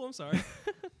not cool? I'm sorry.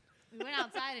 We went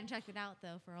outside and checked it out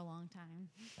though for a long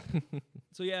time.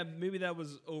 So yeah, maybe that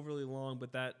was overly long,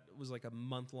 but that was like a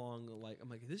month long. Like I'm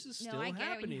like, this is still No, I get it when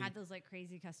happening. you had those like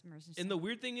crazy customers. And the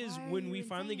weird thing is, Why are when you we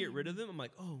finally get rid of insane? them, I'm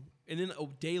like, oh, and then a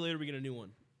day later we get a new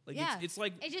one. Like yeah, it's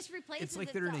like it just replaces. It's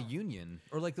like they're in a itself. union,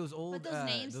 or like those old those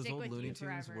names stick old with Looney you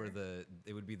Tunes where forever.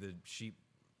 it would be the sheep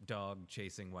dog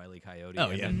chasing Wile E. Coyote. Oh,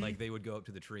 and yeah. then, like they would go up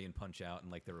to the tree and punch out,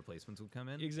 and like the replacements would come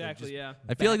in. They're exactly, just yeah.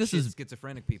 I feel like this batshit is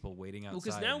schizophrenic people waiting outside. Well,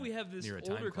 because now we have this near a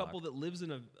time older clock. couple that lives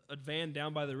in a van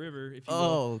down by the river, if you will.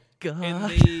 oh god. And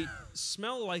they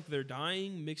smell like they're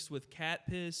dying, mixed with cat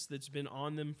piss that's been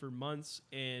on them for months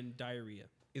and diarrhea.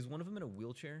 Is one of them in a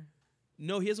wheelchair?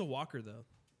 No, he has a walker though.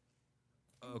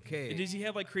 Okay. And does he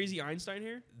have like crazy Einstein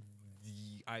hair?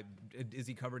 Is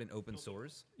he covered in open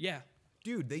sores? Yeah.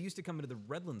 Dude, they used to come into the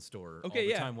Redland store Okay, all the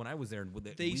yeah. time when I was there. And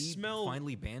They we smell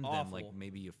finally banned them like awful.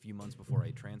 maybe a few months before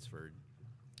I transferred.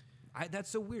 That's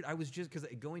so weird. I was just because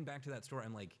going back to that store,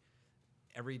 I'm like,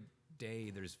 every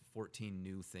day there's 14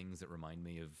 new things that remind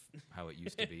me of how it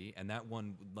used to be, and that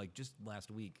one, like just last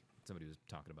week, somebody was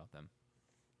talking about them.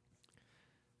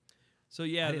 So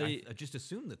yeah, I just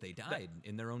assumed that they died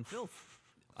in their own filth.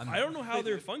 I don't know how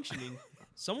they're functioning.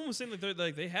 Someone was saying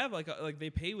that they have like they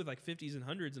pay with like 50s and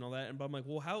 100s and all that, and but I'm like,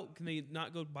 well, how can they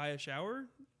not go buy a shower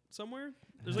somewhere?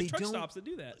 There's like They truck don't- stops that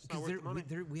do that. not worth the money.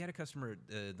 We had a customer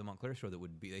at the Montclair store that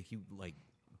would be he like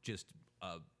just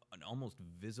an almost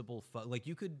visible like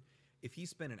you could if he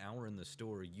spent an hour in the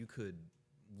store, you could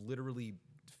literally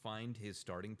find his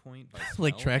starting point by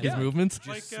like smell track his and movements. just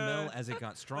Like, smell as it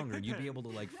got stronger, and you'd be Pippin able to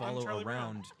like on follow Charlie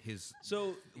Brown. around his.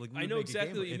 So Like, we I would know make a game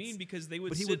exactly what of you it. mean because they would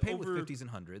But he sit would pay over. with 50s and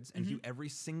 100s, and every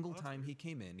single time he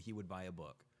came in, he would buy a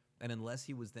book. And unless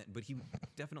he was then, but he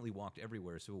definitely walked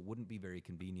everywhere, so it wouldn't be very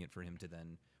convenient for him to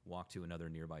then walk to another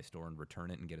nearby store and return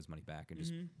it and get his money back and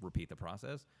just repeat the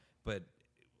process. But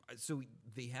so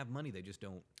they have money, they just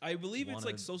don't. I believe it's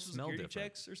like wanna social smell security different.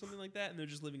 checks or something like that, and they're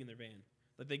just living in their van.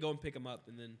 Like they go and pick them up,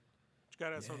 and then You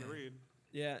gotta have something to read.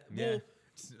 yeah, Yeah. well,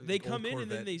 they Old come in and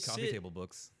then Corvette they coffee sit. table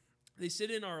books. They sit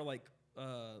in our like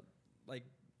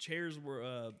chairs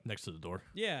where Next to the door.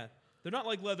 yeah, they're not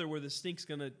like leather where the stink's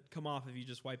gonna come off if you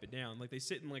just wipe it down. Like they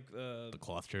sit in like The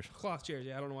cloth chairs. cloth chairs.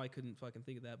 Yeah, I don't know why I couldn't fucking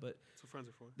think of that, but That's what friends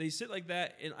are for. they sit like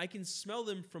that, and I can smell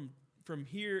them from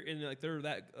here, and like they're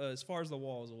that as far as the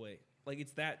wall is away. Like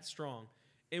it's that strong.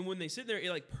 And when they sit there, it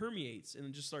like permeates and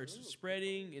it just starts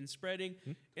spreading and spreading.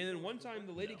 And then one time,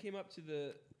 the lady came up to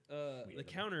the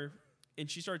counter and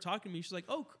she started talking to me. She's like,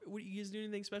 "Oh, what, you guys do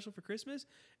anything special for Christmas?"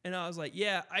 And I was like,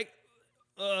 "Yeah,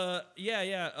 oh,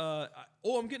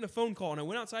 I'm getting a phone call." And I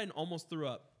went outside and almost threw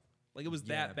up. Like it was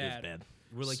Yeah, that it was bad. Bad.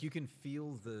 Where like you can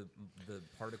feel the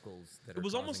particles that It are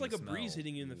was almost causing like the a breeze smell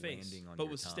hitting you in the face, landing on but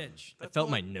your with tongue. stench. I That's felt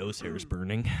what- my nose hairs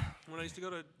burning. When I used to go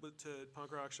to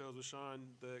punk rock shows with Sean,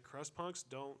 the crust punks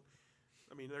don't.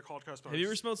 I mean, they're called crust punks. Have you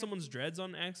ever smelled someone's dreads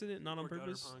on accident, not on or gutter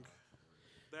purpose? punk.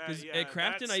 'Cause Yeah, at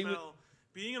Crafton, that I would- smell,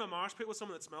 being in a mosh pit with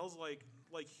someone that smells like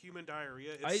human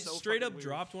diarrhea. It's I so straight up fucking weird.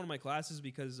 dropped one of my classes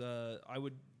because I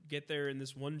would get there and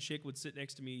this one chick would sit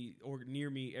next to me or near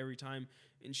me every time,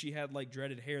 and she had like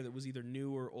dreaded hair that was either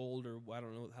new or old or I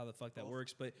don't know how the fuck that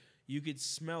works, but you could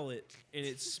smell it and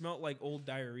it smelled like old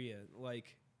diarrhea,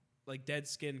 like dead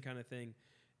skin kind of thing,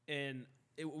 and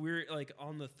we're like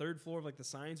on the third floor of like the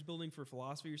science building for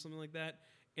philosophy or something like that.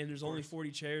 And there's only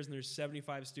 40 chairs and there's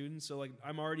 75 students. So like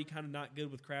I'm already kind of not good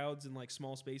with crowds and like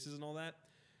small spaces and all that.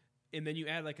 And then you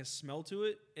add like a smell to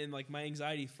it, and like my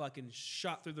anxiety fucking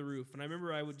shot through the roof. And I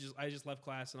remember I just left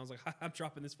class and I was like, I'm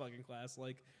dropping this fucking class.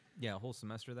 Like Yeah, a whole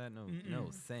semester of that? No,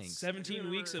 thanks. 17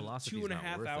 weeks of Philosophy's 2.5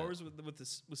 not worth it. hours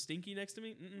with Stinky next to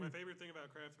me. My favorite thing about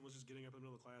Crafton was just getting up in the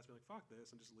middle of class, being like, "Fuck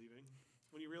this," and just leaving.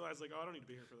 When you realize, like, "Oh, I don't need to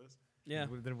be here for this." Yeah.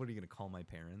 Then what are you gonna call my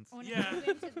parents? When Yeah. I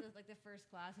went to the first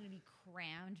class, and it'd be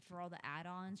crammed for all the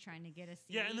add-ons trying to get a seat.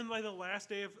 Yeah, and then by the last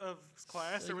day of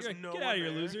class, there was You're like, no "Get one out of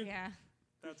here, there. loser." yeah.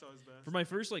 That's always best. For my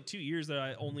first like 2 years that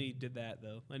I only did that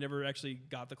though. I never actually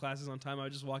got the classes on time. I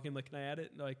would just walk in like, "Can I add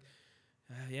it?" And like,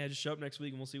 yeah, just show up next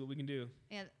week and we'll see what we can do.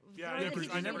 Yeah, Yeah, throw I the never-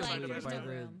 seat I and never be signed like, up "There's by no the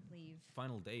room, leave."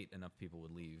 Final date, enough people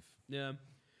would leave. Yeah.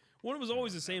 One was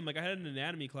always the same. Like I had an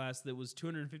anatomy class that was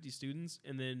 250 students,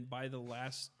 and then by the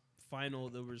last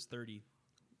final there was 30.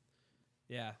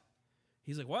 Yeah.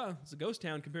 He's like, "Wow, it's a ghost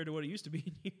town compared to what it used to be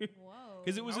in here." Whoa.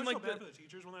 Because it was I in always like felt bad the, for the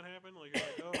teachers when that happened. Like,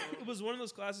 you're like, oh, it was one of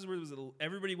those classes where it was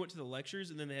everybody went to the lectures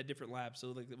and then they had different labs,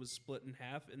 so like it was split in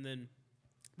half. And then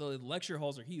the lecture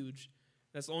halls are huge.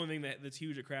 That's the only thing that's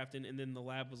huge at Crafton. And then the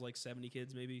lab was like 70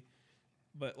 kids maybe.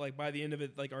 But like by the end of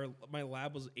it, like my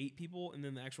lab was 8 people, and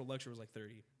then the actual lecture was like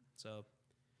 30. So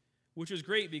which was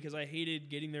great because I hated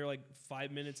getting there like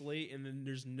 5 minutes late and then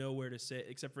there's nowhere to sit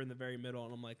except for in the very middle.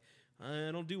 And I'm like,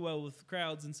 I don't do well with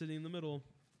crowds and sitting in the middle.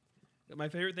 My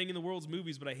favorite thing in the world is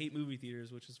movies, but I hate movie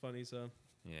theaters, which is funny. So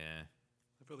Yeah.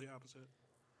 I feel the opposite.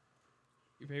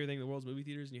 your favorite thing in the world is movie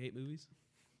theaters and you hate movies?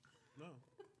 No,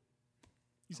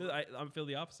 You said I feel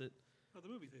the opposite. not the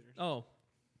movie theaters. Oh,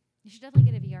 You should definitely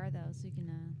get a VR though, so you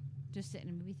can just sit in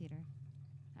a movie theater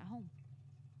at home.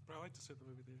 But I like to sit in the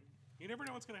movie theater. You never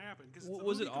know what's going to happen. Because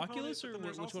Was it Oculus or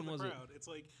which one was it? It's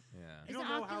like Yeah. you Is don't it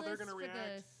know how they're Oculus going to for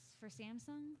react. for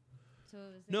Samsung? So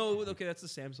it was no, okay, that's the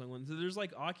Samsung one. So there's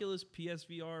like Oculus,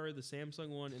 PSVR, the Samsung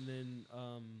one, and then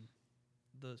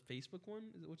the Facebook one.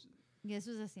 Is it which? Yeah, this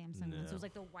was a Samsung one, so it No. was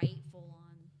like the white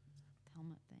full-on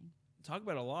helmet thing. Talk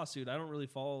about a lawsuit. I don't really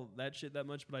follow that shit that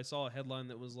much, but I saw a headline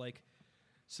that was like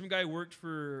some guy worked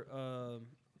for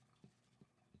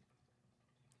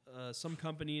some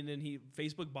company, and then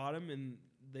Facebook bought him, and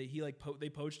they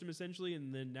poached him essentially,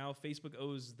 and then now Facebook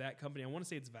owes that company. I want to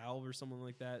say it's Valve or someone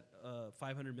like that,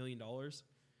 $500 million.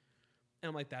 And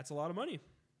I'm like, that's a lot of money,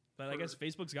 but I guess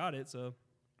Facebook's got it. So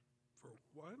For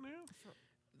what now?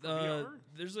 VR?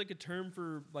 there's like a term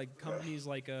for like companies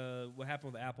like what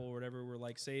happened with Apple or whatever, where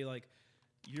like say like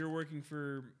you're working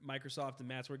for Microsoft and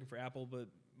Matt's working for Apple, but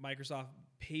Microsoft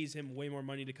pays him way more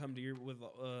money to come to your with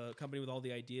company with all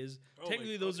the ideas. Oh,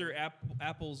 Technically, like, those okay. are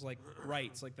Apple's like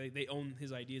rights, like they own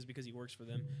his ideas because he works for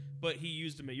them. But he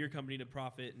used them at your company to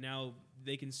profit. Now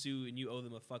they can sue and you owe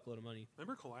them a fuckload of money.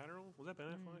 Remember Collateral? Was that Ben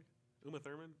Affleck? Uma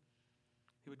Thurman?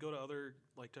 He would go to other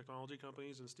like technology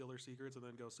companies and steal their secrets and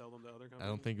then go sell them to other companies. I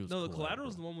don't think it was. No, the Collateral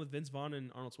is the one with Vince Vaughn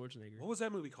and Arnold Schwarzenegger. What was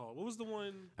that movie called? What was the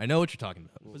one? I know what you're talking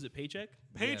about. Was it Paycheck?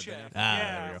 Paycheck. Ben Affleck. Ah, there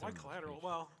Yeah. we go. Why Collateral?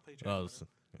 Well, Paycheck. Oh, whatever. it's-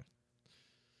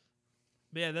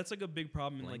 But yeah, that's like a big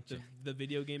problem in like Blank the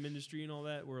video game industry and all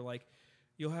that, where like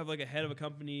you'll have like a head of a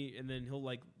company and then he'll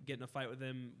like get in a fight with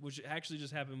them, which actually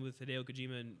just happened with Hideo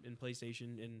Kojima and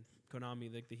PlayStation and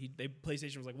Konami. Like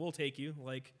PlayStation was like, we'll take you.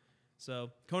 Like,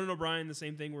 so Conan O'Brien, the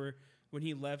same thing where when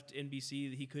he left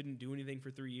NBC, he couldn't do anything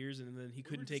for 3 years, and then he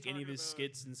couldn't just take any of talking his about-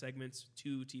 skits and segments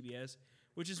to TBS.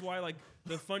 Which is why like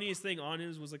the funniest thing on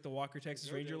his was like the Walker Texas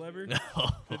Ranger lever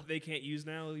that they can't use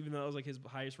now, even though it was like his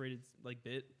highest rated like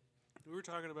bit. We were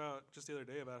talking about just the other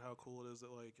day about how cool it is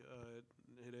that like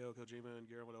Hideo Kojima and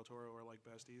Guillermo del Toro are like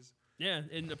besties. Yeah,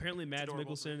 and apparently Mads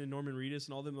adorable, Mikkelsen and Norman Reedus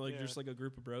and all them are like Yeah. just like a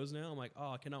group of bros now. I'm like,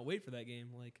 oh, I cannot wait for that game.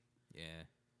 Like, Yeah.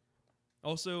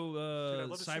 also I'd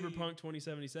love to see- Cyberpunk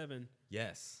 2077.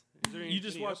 Yes. Is there You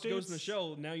just any watched Ghost in the updates?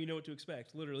 Shell. Now you know what to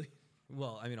expect. Literally.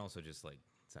 Well, I mean, also just like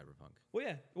Cyberpunk. Well,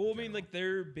 yeah. Well, I mean, General. like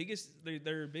their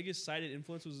biggest cited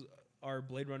influence was are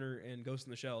Blade Runner and Ghost in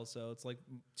the Shell. So it's like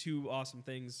two awesome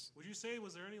things. Would you say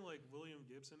was there any like William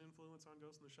Gibson influence on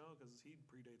Ghost in the Shell? Because he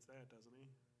predates that, doesn't he?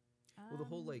 Well, the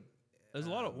whole like. There's a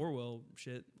lot of um, Orwell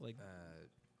shit. Like,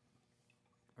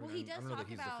 Well, he I does don't know talk that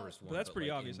he's about- the first one. But that's but, pretty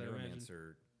like, obvious, in I imagine.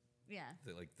 Neuromancer, Yeah.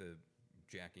 the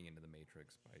jacking into the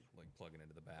Matrix by like plugging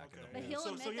into the back. Okay. And But the he'll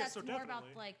whole, admit that's so more about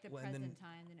definitely. like the Well, and then present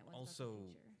time than it was also, about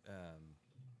the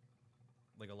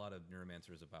future. like a lot of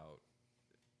Neuromancer is about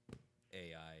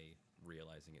AI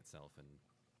realizing itself and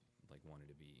like wanting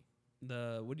to be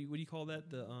the what do you call that?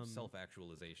 The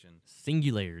self-actualization.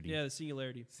 Singularity. yeah, the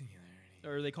singularity. Singularity.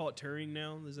 Or they call it Turing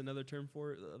now. There's another term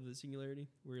for it of the singularity,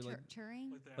 where you're like Turing.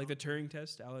 like the Turing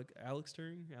test, Alan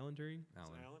Turing. Alan.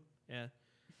 Alan. Yeah,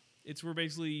 it's where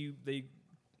basically they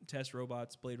test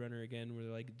robots, Blade Runner again, where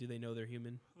they're like, do they know they're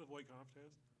human? The White Conf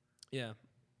test. Yeah,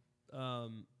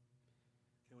 Can't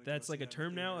wait to that's go like see a that in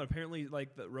term now. theater. And apparently,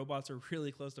 like the robots are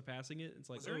really close to passing it. It's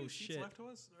like, Was there any oh seats shit, left to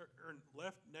us or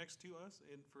left next to us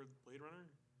in for Blade Runner,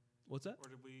 what's that? or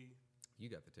did we? You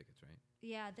got the tickets, right?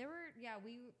 Yeah, there were. Yeah,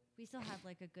 we still have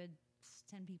like a good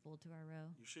 10 people to our row.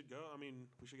 You should go. I mean,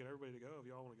 we should get everybody to go if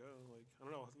y'all want to go. Like, I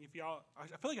don't know if y'all. I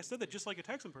feel like I said that just like a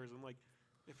Texan person. Like,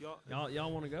 if y'all,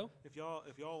 Y'all want to go? if y'all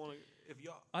want to, if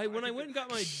y'all. When I think went and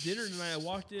got my dinner tonight, I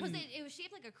walked in. Because it was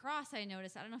shaped like a cross. I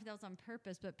noticed. I don't know if that was on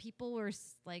purpose, but people were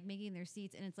like making their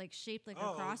seats, and it's like shaped like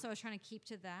Oh. a cross. So I was trying to keep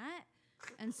to that,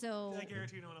 and so. I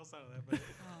guarantee no one else thought of that.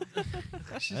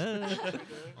 But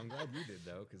I'm glad you did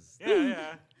though, because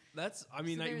yeah. That's. I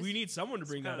mean, So we there's- need someone to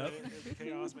bring that Kinda up.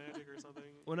 Chaos magic or something.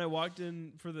 When I walked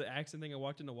in for the accent thing, I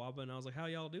walked into WABA and I was like, "How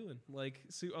y'all doing?" Like,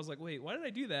 I was like, "Wait, why did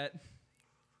I do that?"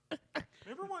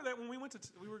 Remember when we went to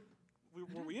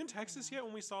were we in Texas yet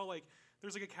when we saw like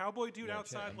there's like a cowboy dude Yeah,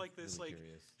 outside I'm like this really like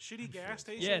curious. shitty gas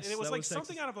station Yes, and it was that like was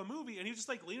something Texas. out of a movie and he was just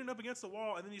like leaning up against the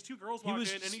wall and then these two girls He walked was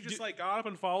in and he just just do- like got up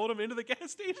and followed him into the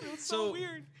gas station. It was so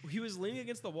weird. He was leaning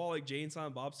against the wall like Jay and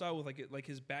Silent Bob style with like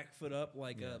his back foot up,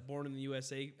 like Yeah. Born in the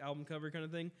USA album cover kind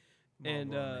of thing. Marlboro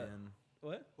And Man.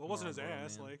 what? Well, it wasn't his Marlboro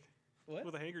ass Man. like What?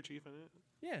 with a handkerchief in it.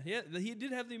 Yeah. He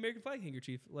did have the American flag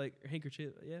handkerchief, like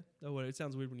handkerchief. Yeah. Oh, well, it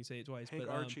sounds weird when you say it twice. Hank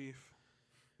but Archief.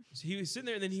 so he was sitting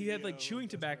there, and then he had like CEO, chewing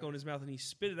that's tobacco right. in his mouth, and he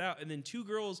spit it out. And then two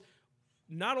girls,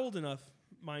 not old enough,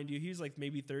 mind you, he was like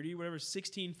maybe 30, whatever,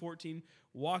 16, 14,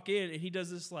 walk in, and he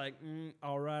does this like,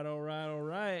 all right,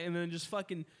 and then just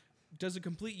fucking does a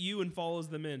complete U and follows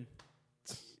them in.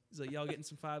 He's like, y'all getting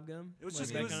some 5 gum? It was Like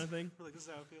just that kind of thing. We're like, this is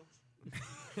how it feels.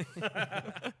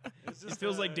 It's It just,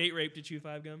 feels like date rape to chew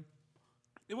 5 gum.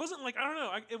 It wasn't like I don't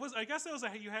know. I guess that was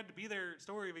a you had to be there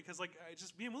story because like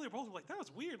just me and Willie both were like that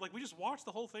was weird. Like we just watched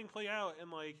the whole thing play out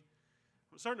and like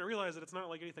I'm starting to realize that it's not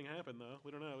like anything happened though.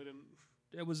 We don't know. We didn't.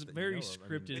 It was That you very know of. I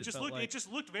mean, scripted. It just felt looked. like. It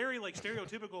just looked very like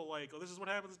stereotypical. Like oh, this is what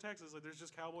happens in Texas. Like there's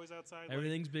just cowboys outside. like,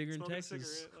 Everything's bigger in smoking a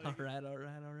Texas. cigarette, like-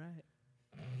 all right.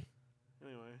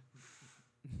 Anyway,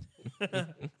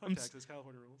 fuck Texas.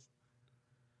 California rules.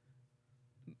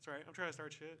 That's right. I'm trying to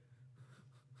start shit.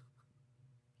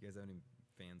 You guys have any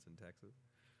fans in Texas?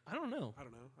 I don't know. I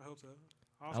don't know. I hope so.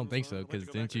 I don't think so, because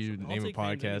didn't you I'll name a take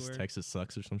fans podcast anywhere. Texas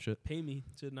Sucks or some shit? Pay me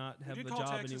to not We have did the call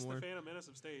job Texas anymore. the Phantom Menace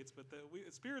of States, but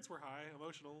spirits were high,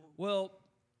 emotional. Well,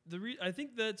 I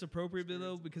think that's appropriate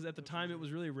though, because at the time it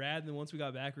was really rad, and then once we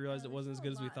got back, we realized it wasn't as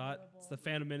good as we thought. It's the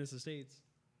Phantom Menace Estates.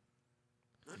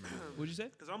 What'd you say?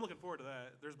 Because I'm looking forward to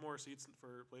that. There's more seats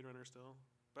for Blade Runner still.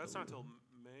 But that's not until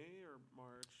May or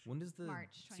March. When does the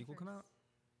March sequel come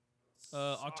 21st.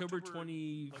 out? October like,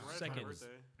 right after my 22nd. birthday.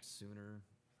 Sooner.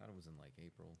 I thought it was in like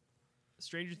April.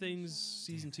 Stranger Things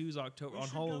season 2 is October We on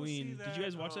should go Halloween. see Did you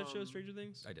guys that, watch that show, um, Stranger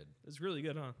Things? I did. It's really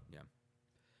good, huh? Yeah.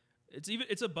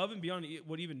 It's above and beyond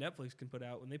what even Netflix can put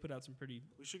out when they put out some pretty.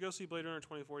 We should go see Blade Runner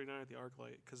 2049 at the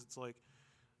ArcLight because it's like,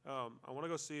 I want to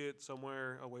go see it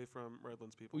somewhere away from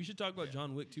Redlands people. We should talk about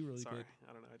John Wick too, really Sorry, quick.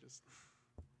 I don't know. I just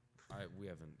We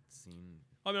haven't seen.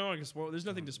 I mean, I'm not gonna spoil. There's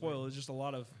nothing to spoil. It's just a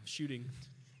lot of shooting.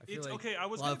 I feel it's like okay. I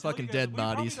was lot gonna of tell fucking you guys, dead we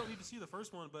bodies. probably don't need to see the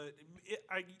first one, but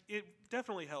it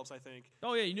definitely helps. I think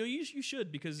Oh yeah, you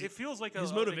should because it feels like his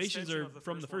an motivations extension are of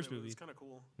from the first one. It movie. was kind of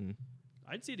cool.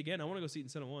 I'd see it again. I want to go see it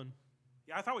instead of 1.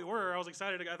 Yeah, I thought we were. I was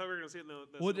excited. I thought we were gonna see it in the.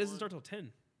 Well, it second doesn't one. start till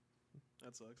 10.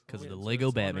 That sucks. Because Oh, of yeah, the so Lego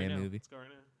it's on right Batman now. movie. Let's go right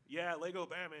now. Yeah, Lego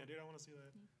Batman, dude. I want to see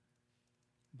that.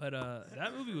 But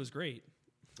that movie was great.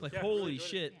 Like Yeah, really holy enjoyed it.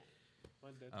 shit.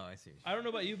 Mine's dead. Oh, I see. I don't know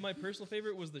about you. My personal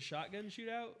favorite was the shotgun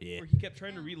shootout. Yeah. Where he kept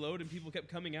trying to reload and people kept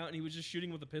coming out and he was just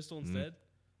shooting with a pistol instead.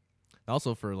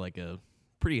 Also, for like a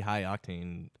pretty high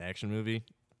octane action movie,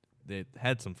 they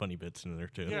had some funny bits in there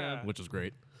too, Yeah. which was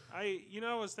great. I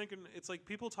was thinking, it's like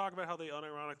people talk about how they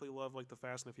unironically love like the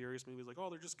Fast and the Furious movies, like, oh,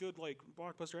 they're just good like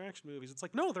blockbuster action movies. It's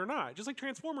like, no, they're not. Just like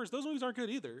Transformers, those movies aren't good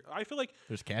either. I feel like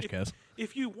There's Cash Cows.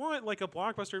 if you want like a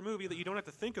blockbuster movie that you don't have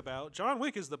to think about, John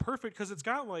Wick is the perfect because it's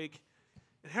got like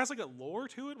it has like a lore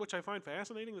to it, which I find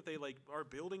fascinating that they like are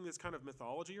building this kind of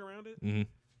mythology around it.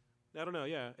 I don't know.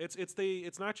 Yeah,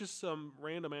 it's not just some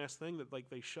random ass thing that like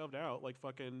they shoved out like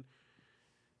fucking.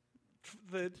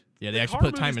 They the actually car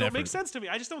put time movies and don't make effort. sense to me.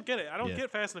 I just don't get it. I don't Yeah. get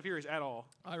Fast and the Furious at all.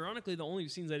 Ironically, the only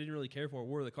scenes I didn't really care for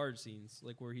were the car scenes,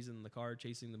 like where he's in the car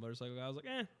chasing the motorcycle guy. I was like,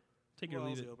 take it or Well,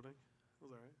 leave that was it. the opening. It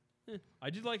was alright. I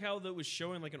did like how that was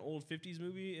showing like an old 50s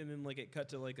movie and then like it cut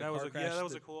to like a That was car a, crash. yeah, that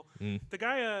was a that- cool. Mm. The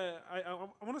guy, I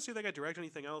want to see that guy direct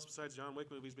anything else besides John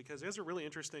Wick movies because he has a really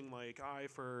interesting like eye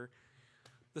for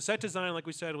the set design. Like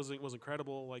we said, was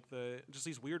incredible. Like just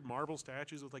these weird marble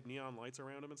statues with like neon lights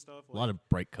around him and stuff. A lot of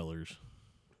bright colors.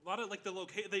 A lot of like the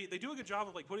they do a good job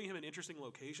of like putting him in interesting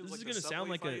locations. This like is the gonna sound subway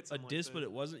like fights a and, like, diss, the- but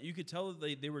it wasn't. You could tell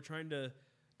that they were trying to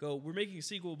go, we're making a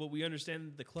sequel, but we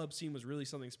understand the club scene was really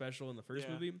something special in the first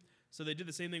Yeah. movie. So they did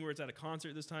the same thing where it's at a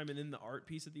concert this time and then the art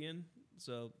piece at the end.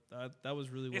 So that was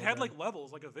really well It had done. like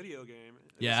levels, like a video game.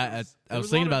 Yeah, It was- I was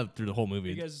was a thinking lot of- about it through the whole Are movie.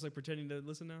 you guys just like pretending to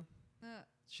listen now? Uh,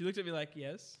 She looked at me like,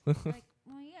 yes. like,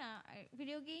 well, yeah,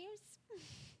 video games.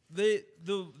 The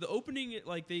opening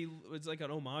it's like an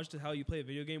homage to how you play a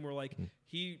video game where like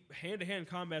he hand to hand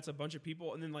combats a bunch of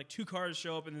people and then like 2 cars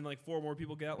show up and then like 4 more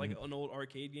people get out like an old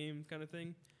arcade game kind of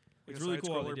thing. like It's a really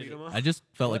cool how side-scroller they did beat 'em it. up. I just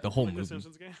felt like the whole like the movie.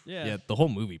 Simpsons game. Yeah, the whole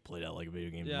movie played out like a video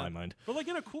game Yeah. in my mind. But like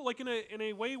in a cool, like in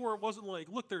a way where it wasn't like,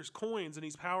 look, there's coins and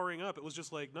he's powering up. It was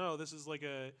just like, no, this is like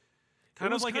a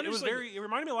kind of was like kinda it was just like- very. It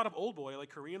reminded me a lot of Old Boy, like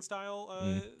Korean style.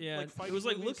 Yeah, like it fighting was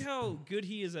like, movies. look how good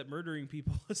he is at murdering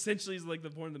people. Essentially, is like the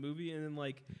point of the movie, and then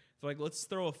like, they're like, let's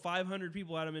throw a 500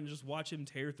 people at him and just watch him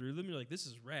tear through them. You're like, this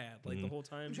is rad. Like the whole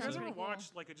time. Have you Sounds guys So- ever pretty cool.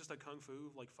 watched like just a kung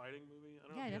fu like fighting movie? I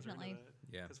don't know Yeah, if you guys are into definitely.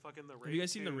 that. Yeah. Because fucking the Raid. Have you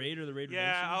guys seen the 2. Raid or the Raid Yeah,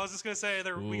 Redemption? I was just gonna say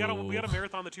we got Ooh. a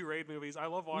marathon the 2 Raid movies. I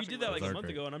love We watching. did that like those. a are month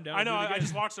great. ago, and I'm down. I to know. do it I again.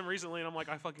 just watched them recently, and I'm like,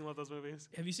 I fucking love those movies.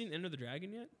 Have you seen Enter the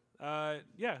Dragon yet?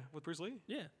 Yeah, with Bruce Lee.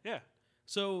 Yeah. Yeah.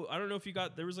 So I don't know if you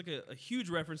got there was like a huge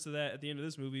reference to that at the end of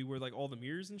this movie where like all the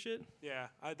mirrors and shit. Yeah,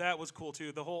 that was cool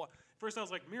too. The whole first I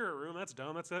was like mirror room, that's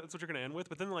dumb. That's what you're gonna end with.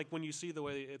 But then like when you see the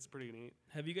way it's pretty neat.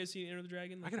 Have you guys seen Enter the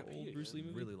Dragon? Like gotta the pee old Bruce Lee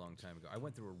again. movie. Really long time ago. I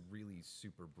went through a really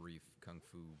super brief kung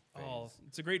fu phase. Oh,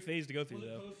 it's a great phase to go through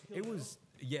though. It was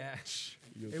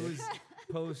it was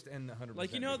post and 100%.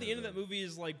 Like you know, the end of that movie. movie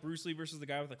is like Bruce Lee versus the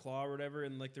guy with the claw or whatever,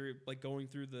 and like they're like going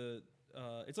through the.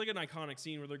 It's like an iconic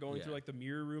scene where they're going Yeah. through like the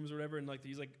mirror rooms or whatever, and like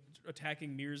he's like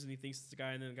attacking mirrors, and he thinks it's the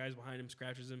guy, and then the guy's behind him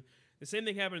scratches him. The same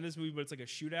thing happened in this movie, but it's like a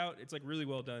shootout. It's like really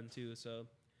well done too. So,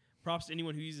 props to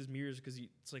anyone who uses mirrors because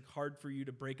it's like hard for you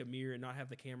to break a mirror and not have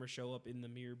the camera show up in the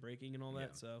mirror breaking and all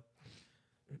that. Yeah. So,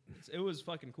 it was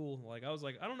fucking cool. Like I was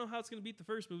like, I don't know how it's gonna beat the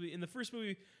first movie. In the first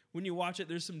movie, when you watch it,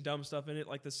 there's some dumb stuff in it,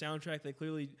 like the soundtrack. They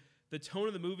clearly the tone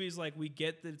of the movie is like we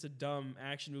get that it's a dumb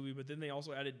action movie, but then they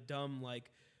also added dumb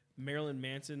like Marilyn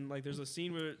Manson. Like there's a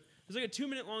scene where there's like a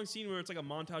 2-minute long scene where it's like a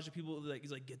montage of people like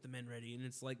he's like get the men ready, and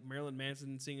it's like Marilyn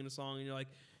Manson singing a song, and you're like,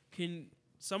 can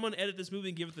someone edit this movie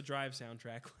and give it the Drive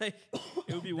soundtrack? Like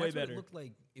it would be way That's what better. it looked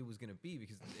like it was gonna be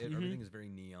because everything is very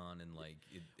neon and like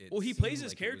it Well, he seemed plays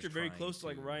his like it character was very trying close to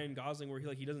like Ryan Gosling, where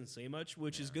he doesn't say much,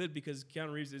 which is good because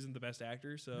Keanu Reeves isn't the best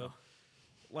actor. So,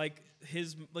 like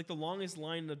his like the longest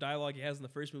line of dialogue he has in the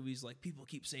first movie is like, "People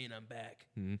keep saying I'm back.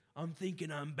 I'm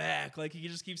thinking I'm back." Like he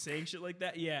just keeps saying shit like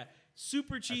that. Yeah,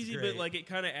 super cheesy, but great. like it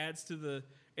kind of adds to the.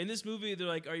 In this movie, they're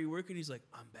like, "Are you working?" He's like,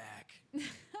 "I'm back."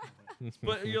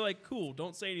 But you're like, "Cool,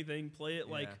 don't say anything. Play it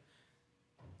like." Yeah.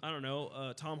 I don't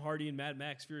know, Tom Hardy in Mad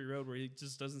Max Fury Road, where he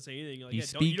just doesn't say anything. You're like, He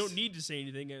yeah, you don't speaks- need to say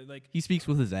anything. Like, He speaks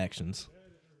with his actions.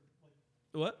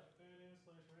 what?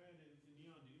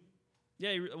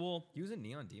 Yeah, well, He was in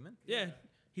Neon Demon. yeah,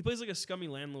 he plays like a scummy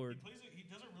landlord. He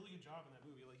does a really good job in that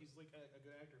movie. Like he's like a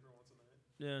good actor for once in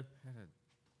that. Yeah,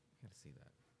 Gotta see that.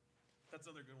 That's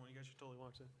another good one. You guys should totally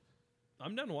watch it.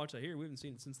 I'm down to watch that here. We haven't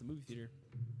seen it since the movie theater.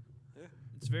 Yeah.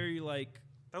 It's very like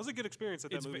That was a good experience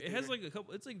at that movie. it has theater. like a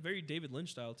couple. It's like very David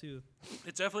Lynch style too.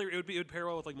 It's definitely it would pair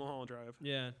well with like Mulholland Drive.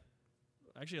 Yeah,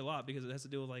 actually a lot because it has to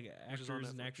deal with like Which is on actors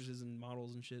and Netflix. actresses and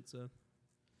models and shit. So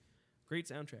great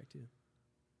soundtrack too.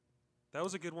 That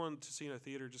was a good one to see in a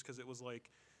theater just because it was like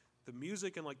the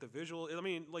music and like the visual. I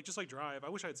mean, like just like Drive. I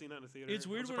wish I had seen that in a theater. It's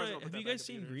weird I'm when surprised they don't put have that you back guys in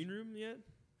seen theaters. Green Room yet?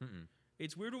 Mm-mm.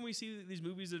 It's weird when we see these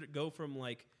movies that go from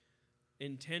like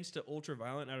intense to ultra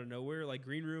violent out of nowhere. Like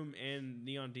Green Room and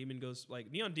Neon Demon goes like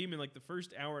Neon Demon, like the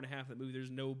first hour and a half of the movie, there's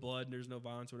no blood and there's no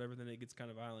violence or whatever. Then it gets kind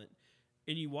of violent.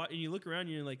 And you watch and you look around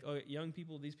and you're like, oh, young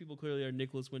people. These people clearly are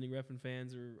Nicholas Winding Refn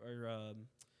fans or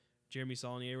Jeremy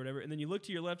Saulnier or whatever. And then you look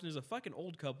to your left and there's a fucking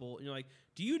old couple, and you're like,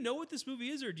 do you know what this movie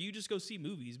is, or do you just go see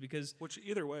movies? Because Which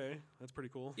either way, that's pretty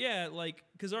cool. yeah, like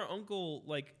because our uncle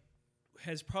like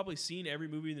has probably seen every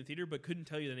movie in the theater but couldn't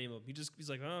tell you the name of them. He's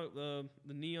like, oh,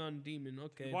 the Neon Demon.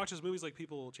 Okay. He watches movies like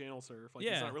people channel surf. Like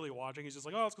Yeah. he's not really watching. He's just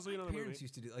like, oh, let's go see another movie. Parents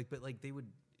used to do but like they would.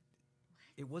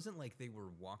 It wasn't like they were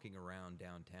walking around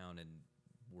downtown and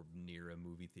were near a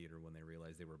movie theater when they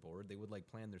realized they were bored. They would like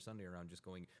plan their Sunday around just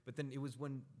going. But then it was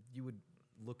when you would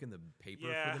look in the paper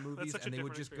Yeah, for the that's movies, such a and they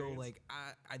would different just go experience.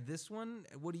 like, "This one,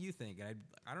 what do you think?" And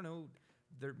I don't know.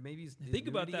 There maybe is Think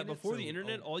about nudity that. in it, Before so the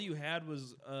internet, I'll- all you had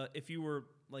was if you were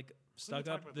like stuck talked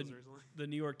up, about those recently. the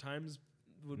New York Times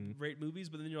would rate movies,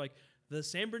 but then you're like, the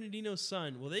San Bernardino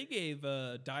Sun. Well, they gave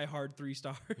Die Hard 3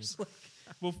 stars.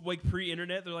 like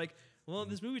pre-internet, they're like, well,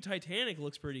 this movie Titanic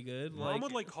looks pretty good. Mom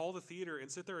would like call the theater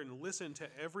and sit there and listen to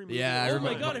every movie. Yeah, I Oh that my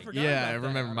was remember. God, I on. forgot Yeah, about I that.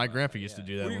 remember. My grandpa used to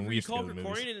do that Where when we used to go to the movies.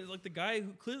 recording, and like the guy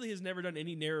who clearly has never done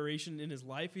any narration in his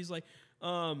life, he's like,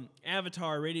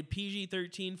 Avatar rated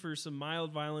PG-13 for some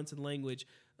mild violence and language.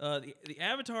 The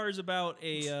Avatar is about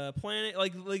a planet,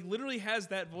 like literally has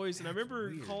that voice. And I remember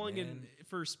weird, calling in man.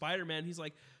 for Spider-Man. He's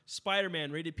like,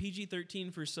 Spider-Man rated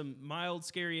PG-13 for some mild,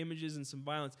 scary images and some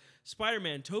violence.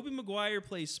 Spider-Man. Tobey Maguire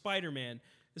plays Spider-Man.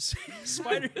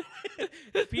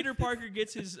 Peter Parker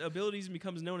gets his abilities and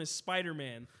becomes known as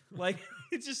Spider-Man. Like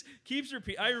it just keeps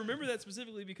repeating. I remember that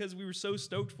specifically because we were so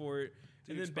stoked for it.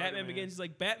 And then Dude, Batman Spider-Man. Begins. He's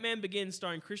like, Batman Begins,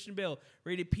 starring Christian Bale,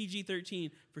 rated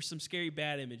PG-13 for some scary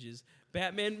bad images.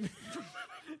 Batman,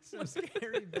 some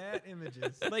scary bad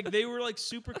images. like they were like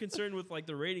super concerned with like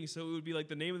the rating, so it would be like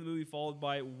the name of the movie followed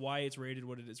by why it's rated,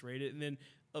 what it is rated, and then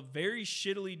a very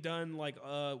shittily done like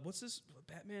what's this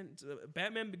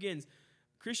Batman Begins.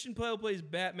 Christian Bale plays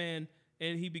Batman,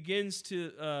 and he begins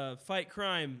to fight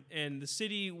crime, and the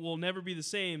city will never be the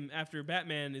same after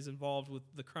Batman is involved with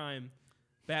the crime.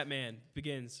 Batman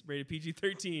Begins, rated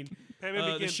PG-13. Batman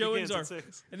The Begins showings at are,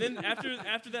 6. and then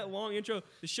after that long intro,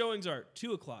 the showings are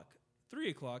 2 o'clock,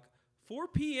 3 o'clock, 4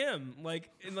 p.m. Like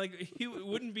and like he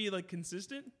wouldn't be like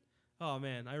consistent. Oh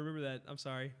man, I remember that. I'm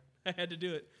sorry. I had to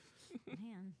do it.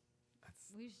 Man,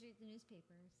 we should read the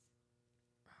newspapers.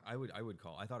 I would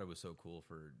call. I thought it was so cool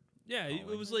for. Yeah, it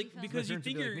calling. was like Movie because you listeners to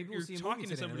think be like, you're, maybe we'll you're see a movie talking to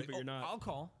today. somebody, I'm but like, you're "Oh, not. I'll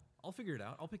call. I'll figure it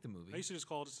out. I'll pick the movie. I used to just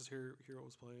call just to hear what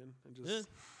was playing and just Yeah.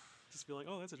 just be like,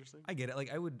 oh, that's interesting. I get it.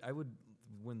 Like I would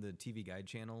when the TV Guide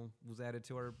channel was added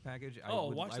to our package. Oh, I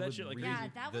would, watch I that would shit like read Yeah,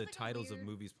 that was the like a titles of weird-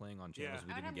 movies playing on channels Yeah.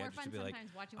 we I would didn't have more get just fun to be like,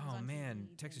 sometimes watching what's oh on man,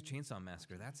 TV Texas than- Chainsaw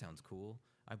Massacre. That sounds cool.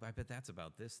 I bet that's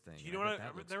about this thing. You know I what?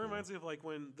 bet looks That cool." reminds me of like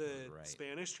when the Right.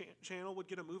 Spanish channel would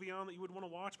get a movie on that you would want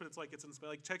to watch, but it's in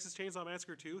like Texas Chainsaw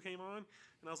Massacre 2 came on,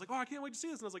 and I was like, oh, I can't wait to see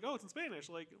this, and I was like, oh, it's in Spanish.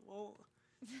 Like, well,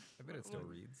 I bet it still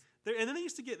reads. and then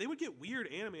they would get weird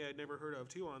anime I'd never heard of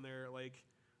too on there, like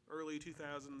early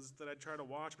 2000s that I'd try to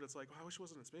watch, but it's like, oh, I wish it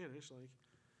wasn't in Spanish. Like,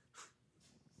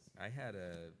 I had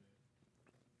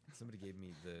somebody gave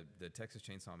me the Texas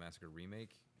Chainsaw Massacre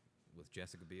remake with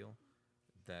Jessica Biel.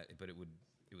 But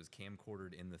it was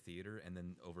camcordered in the theater and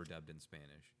then overdubbed in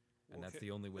Spanish, and Well, that's okay,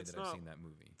 the only way it's that I've not- seen that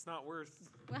movie. it's not worth.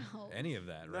 Wow. Any of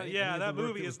that, right? Yeah, Any of that the work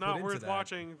movie was is put not into worth that.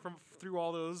 watching through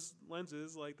all those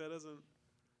lenses. Like that doesn't.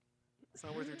 It's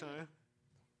not worth your time.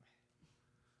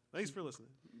 Thanks for listening.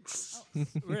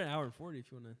 We're at an hour and 40 if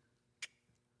you want to.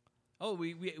 Oh,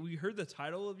 we heard the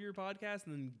title of your podcast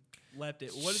and then left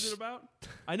it. What is it about?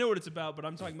 I know what it's about, but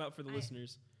I'm talking about for the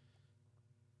listeners.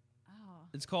 Oh,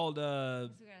 It's called so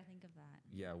we gotta think of that.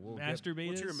 Yeah, we'll Masturbate.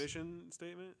 What's your mission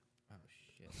statement? Oh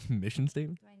shit! Mission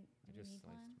statement. Do I Just need sliced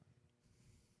one?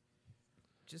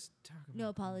 Just talk about No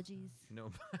apologies.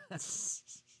 no.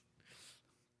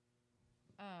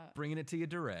 Uh, Bringing it to you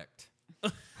direct.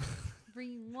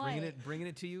 bringing what? Bringing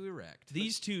it to you erect.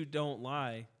 These two don't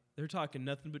lie. They're talking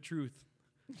nothing but truth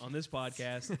on this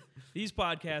podcast. These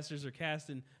podcasters are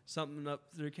casting something up.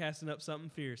 They're casting up something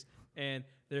fierce, and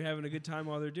they're having a good time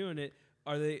while they're doing it.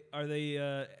 Are they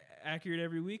accurate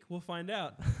every week? We'll find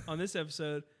out on this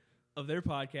episode of their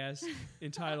podcast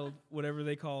entitled whatever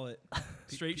they call it,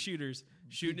 Straight Shooters,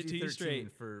 shooting it to you PG-13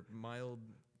 straight. for mild.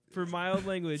 For mild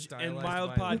language and Stylized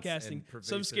mild violence podcasting, and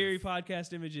some pervasive- scary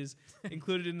podcast images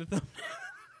included in the thumbnail.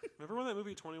 Remember when that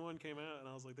movie 21 came out, and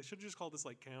I was like, they should have just called this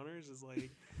like counters. Is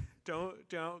like, don't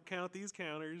count these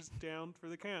counters down for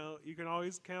the count. You can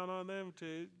always count on them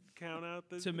to count out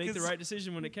the To make the because- right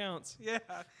decision when it counts. Yeah,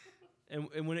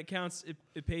 And when it counts,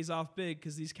 it pays off big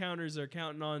because these counters are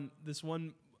counting on this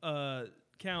one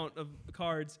count of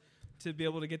cards to be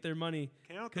able to get their money.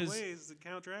 count the 'Cause ways to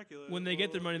count Dracula. When they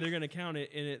get their Well, money, they're going to count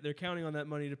it, and they're counting on that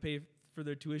money to pay for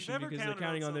their tuition ever because they're counted on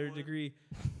counting on their someone. degree.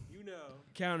 You know,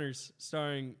 Counters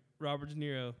starring Robert De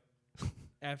Niro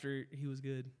after he was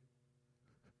good.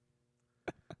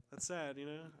 that's sad. You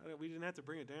know, we didn't have to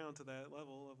bring it down to that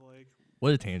level of like.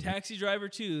 What a tangent. Taxi Driver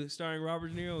 2 starring Robert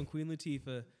De Niro and Queen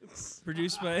Latifah.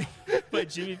 Produced by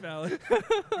Jimmy Fallon.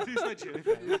 Produced by Jerry.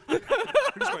 Produced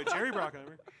by Jerry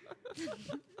Bruckheimer.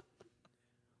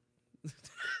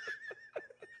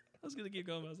 I was going to keep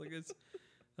going, but I was like, it's.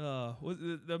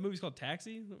 The movie's called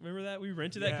Taxi. Remember that? We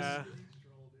rented that 'cause Yeah.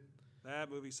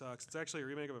 That movie sucks. It's actually a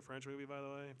remake of a French movie, by the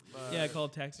way. yeah,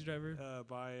 called Taxi Driver.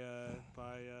 by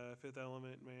Fifth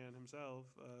Element man himself.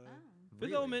 Oh. Fifth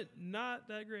Really? Element, not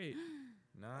that great.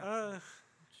 Not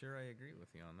sure I agree with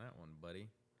you on that one, buddy.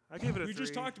 I gave it a We 3.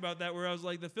 just talked about that where I was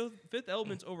like, the Fifth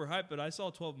Element's overhyped, but I saw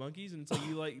 12 Monkeys, and it's like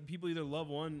you like people either love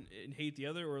one and hate the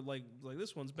other, or like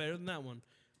this one's better than that one.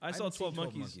 I saw haven't seen 12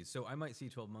 Monkeys. so I might see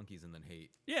 12 Monkeys and then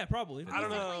hate. Yeah, probably. I don't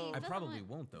know. I Fifth probably Element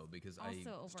won't though because Also I.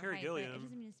 Terry overhyped, but it Gilliam.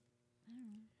 doesn't mean it's. I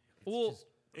don't know. Well, just-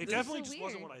 It This is definitely so just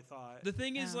wasn't weird. what I thought. the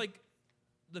thing is Yeah. like.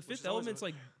 The is Fifth always Element's a-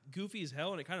 like goofy as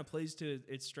hell, and it kind of plays to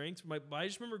its strengths. But I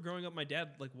just remember growing up, my dad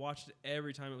like watched it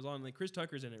every time it was on. Like Chris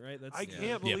Tucker's in it, right? That's I Yeah.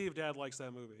 can't Yeah. believe Dad likes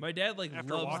that movie. my dad like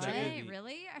After loves watching that it- movie.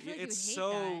 Really? I feel like It's you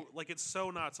would hate so that. like it's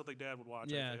so not something Dad would watch.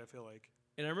 Yeah. I feel like.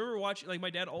 And I remember watching, like, my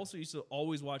dad also used to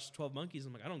always watch 12 Monkeys.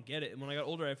 I'm like, I don't get it. And when I got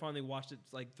older, I finally watched it,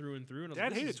 like, through and through. And I was Dad like,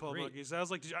 this hated is 12 great. Monkeys. I was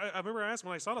like, I remember I asked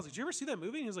when I saw it, I was like, did you ever see that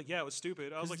movie? And he was like, yeah, it was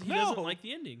stupid. I was 'Cause like, he no. doesn't like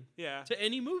the ending Yeah. to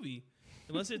any movie.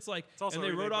 Unless it's like, It's also and a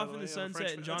they remake, rode by off the in way, the of a sunset,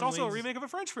 French and film. John It's also a Wayne's- remake of a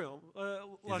French film.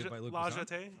 Is it by Luc La Besson?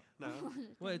 Jetée? No.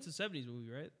 Well, it's a 70s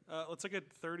movie, right? It's like a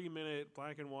 30-minute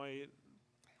black and white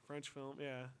French film.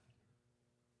 Yeah.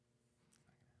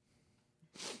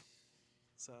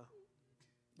 So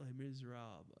Les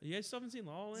Miserables. You guys still haven't seen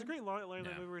La La it's a Land? great line in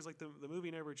that No. movie where it's like the movie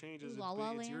never changes. La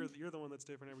La It's Land? you're the one that's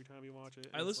different every time you watch it.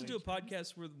 I And it's listened to a like-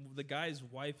 podcast where the guy's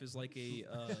wife is like a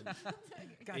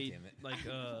God a, damn it. like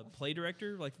play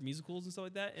director, like for musicals and stuff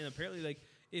like that. And apparently, like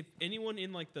if anyone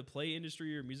in like the play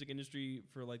industry or music industry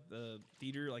for like the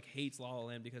theater like hates La La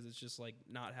Land because it's just like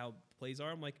not how plays are,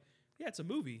 I'm like, yeah, it's a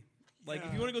movie. Like if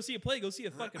Yeah. you want to go see a play, go see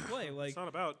a fucking play. Like It's not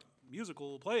about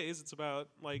musical plays. It's about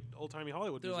like old timey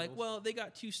Hollywood. They're like, musicals. well, they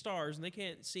got 2 stars and they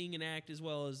can't sing and act as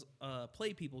well as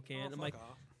play people can. Oh, I'm like, fuck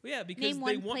off. well, yeah, because Name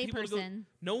they one want play people to go. person.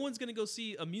 No one's gonna go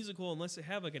see a musical unless they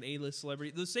have like an A-list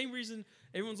celebrity. The same reason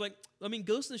everyone's like, I mean,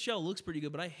 Ghost in the Shell looks pretty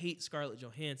good, but I hate Scarlett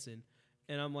Johansson,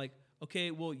 and I'm like,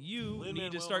 okay, well, you need to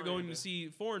Lin-Manuel start going Miranda. to see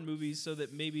foreign movies so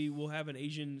that maybe we'll have an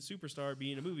Asian superstar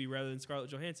be in a movie rather than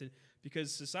Scarlett Johansson,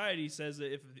 because society says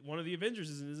that if one of the Avengers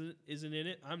isn't in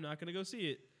it, I'm not gonna go see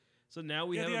it. So now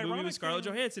we Yeah, have the a movie ironic with Scarlett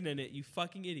thing- Johansson in it. You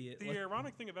fucking idiot. The Like,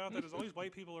 ironic thing about that is all these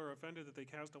white people are offended that they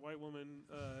cast a white woman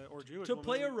or Jewish To woman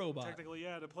play a robot. Technically,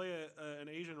 yeah, to play an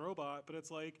Asian robot. But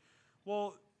it's like,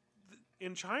 well,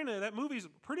 in China, that movie's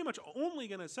pretty much only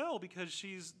going to sell because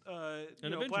she's,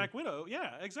 Avenger. Black Widow.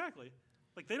 Yeah, exactly.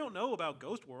 Like, they don't know about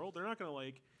Ghost World. They're not going to,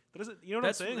 like, that doesn't, you know what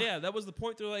That's I'm saying? yeah. That was the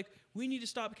point. They're like, we need to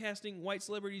stop casting white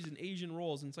celebrities in Asian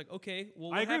roles, and it's like, okay, well,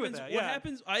 what I agree with happens? that, What yeah.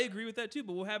 happens? I agree with that too.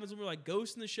 But what happens when we're like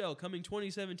Ghost in the Shell coming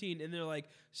 2017, and they're like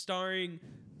starring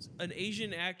an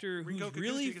Asian actor who's Ringo Kikuchi,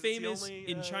 really 'cause it's the famous only,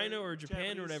 in China or Japan or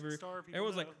Japanese whatever? star people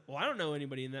Everyone's know. like, well, I don't know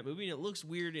anybody in that movie, and it looks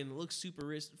weird and it looks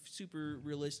super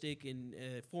realistic and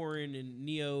foreign and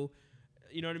neo.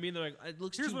 You know what I mean? They're like, it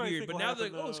looks Here's too what I weird. think But will now they're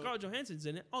happen, like, oh, though. Scarlett Johansson's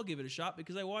in it. I'll give it a shot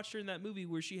because I watched her in that movie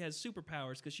where she has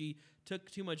superpowers because she took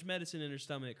too much medicine in her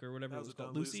stomach or whatever That it was was a called,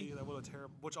 dumb Lucy, That was a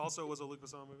terrible, which also was a Luc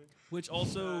Besson movie. which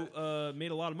also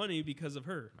made a lot of money because of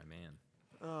her. My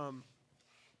man.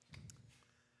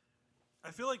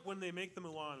 I feel like when they make the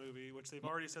Mulan movie, which they've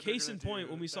already said, Case they're in gonna point,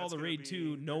 do, when we saw that's The gonna Raid be-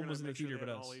 2, they're no one gonna was in the make sure theater they but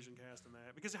have an us. All Asian cast in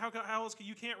that, because how else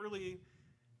you can't really,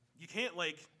 you can't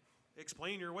like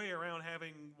explain your way around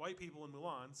having white people in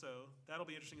Mulan. So that'll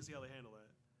be interesting to see how they handle that.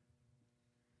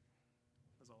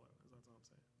 That's all I'm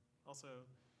saying. Also,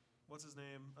 what's his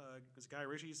name? Because Guy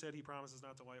Ritchie said he promises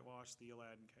not to whitewash the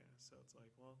Aladdin cast. So it's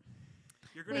like, well,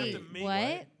 you're gonna have to Wait, make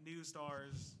what? new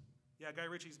stars. Yeah, Guy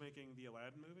Ritchie's making the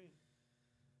Aladdin movie.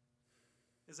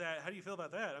 Is that, how do you feel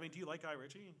about that? I mean, do you like Guy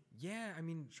Ritchie? Yeah, I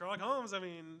mean, Sherlock Holmes, I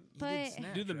mean, he But- did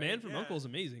Snatch, Dude, The Man right? from Yeah. U.N.C.L.E. is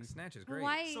amazing. Snatch is great.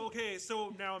 Why? so okay,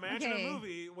 so now imagine Okay. a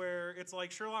movie where it's like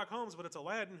Sherlock Holmes, but it's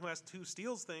Aladdin who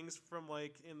steals things from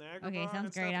like in the Agrabah sounds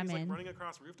and stuff. great, and I'm he's like in. running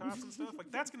across rooftops and stuff.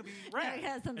 Like that's gonna be rad.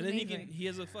 Yeah, that sounds And then amazing. he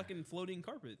has a fucking floating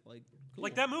carpet. Like, cool.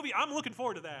 Like that movie, I'm looking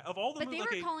forward to that. Of all the But they movies,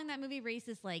 were okay, calling that movie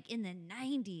racist like in the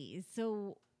 90s.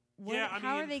 So what, Yeah, I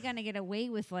how are mean- they going to get away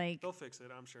with like they'll fix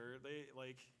it. I'm sure they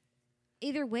like.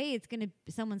 either way it's going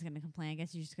to someone's going to complain. I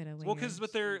guess you just got to wait. Well, because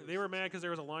they were mad because there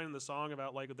was a line in the song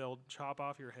about like they'll chop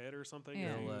off your head or something.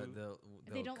 Yeah. if They'll, you- they'll, If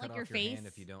they they'll don't cut like your off your hand face.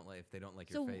 if they don't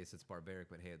like So- your face. It's barbaric,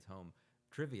 but hey, it's home.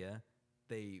 Trivia: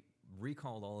 they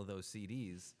recalled all of those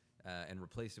CDs and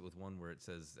replaced it with one where it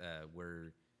says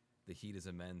where the heat is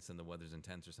immense and the weather's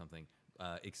intense or something.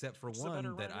 Except for Which is a better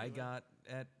one that rhyme I anyway. got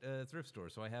at a thrift store,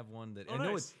 so I have one that Oh, I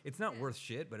know nice. it's not Yeah. worth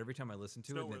shit, but every time I listen to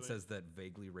it, and it noteworthy. says that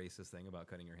vaguely racist thing about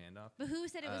cutting your hand off. But who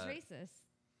said it was uh, racist?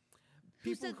 Who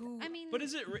people said? who- I mean, But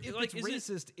is it If like it's is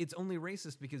it racist, it's only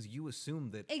racist because you assume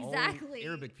that Exactly. all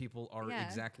Arabic people are Yeah.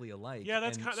 exactly alike. yeah,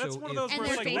 that's and that's so one of if- those And where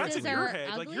their it's like that's in faces your are head.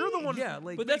 Like ugly? you're the one Yeah,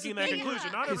 like- But that's the making that thing.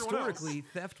 conclusion, not everyone else. historically,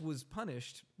 theft was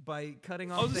punished by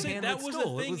cutting I off was the gonna say hand that that was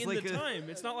stole. a It thing was in like the a- time.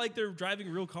 It's not like they're driving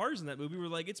real cars in that movie. We're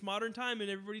like, it's modern time and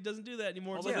everybody doesn't do that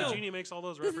anymore. It's Although like, the no. genie makes all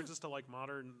those references to like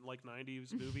modern like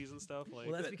 90s movies and stuff. Like,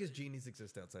 Well, that's because genies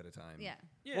exist outside of time. yeah.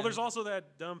 Yeah. well, there's also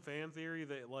that dumb fan theory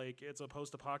that like it's a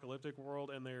post-apocalyptic world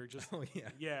and they're just Oh yeah.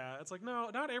 yeah. It's like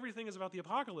no, not everything is about the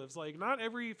apocalypse. Like not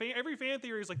every fan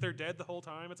theory is like they're dead the whole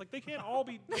time. It's like they can't all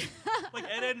be like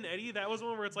Ed, Ed and Eddie. That was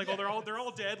one where it's like oh they're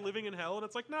all dead living in hell and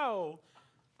it's like no.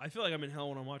 I feel like I'm in hell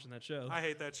when I'm watching that show. I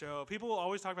hate that show. People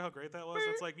always talk about how great that was.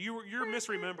 It's like you're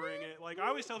misremembering it. Like I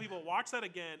always tell people, watch that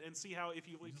again and see how if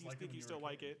you think you still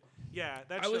like it. Yeah,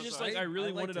 that I was show just sucks. like, I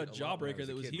really liked wanted a it lot when I jawbreaker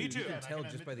that was kid. huge. Me too. You Yeah, can tell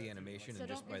just by the animation So and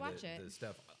just don't by rewatch it. the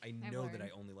stuff. I I've know that I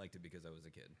learned. only liked it because I was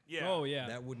a kid. yeah. Oh yeah.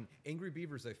 That wouldn't Angry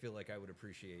Beavers. I feel like I would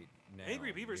appreciate now.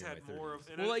 Angry Beavers in had my more 30s. of.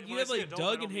 and Well, like when you I have say like adult, I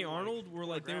Doug don't and Hey mean, like, Arnold were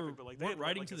like they were pornographic, but, like, they weren't had,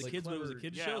 writing like, to a the like kids when it was a clever-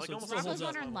 kids yeah, show, like so it almost still Rocco's holds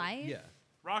up. Modern Life. Yeah.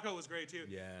 Rocco was great too.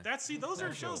 Yeah. Those That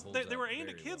are show shows holds that they up were aimed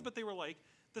at very kids, well. but they were like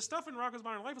the stuff in Rocco's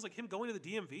Modern Life was like him going to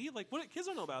the DMV. Like what kids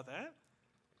don't know about that.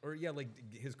 Or yeah, like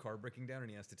his car breaking down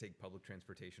and he has to take public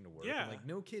transportation to work. Yeah. And, like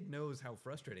no kid knows how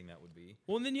frustrating that would be.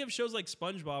 Well, and then you have shows like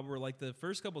SpongeBob where like the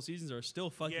first couple seasons are still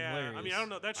fucking Yeah, hilarious. I mean I don't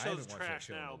know. That I show's haven't watched that trash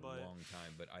show now, in a but long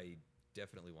time, but I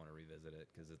definitely want to revisit it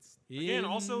because it's again,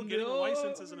 also getting a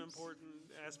license is an Indoors. important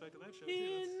aspect of that show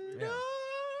too. yeah.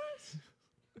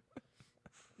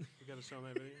 We got to show 'em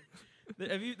that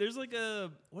video. Have you? There's like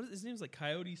a what is his name's like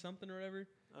Coyote something or whatever.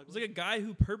 It's Ugly. like a guy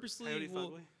who purposely Coyote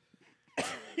will.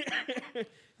 Fugly.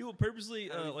 People purposely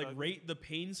Heavy like bug. rate the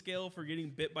pain scale for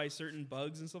getting bit by certain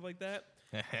bugs and stuff like that.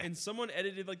 And someone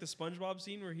edited like the SpongeBob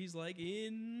scene where he's like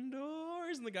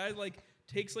indoors, and the guy like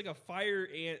takes like a fire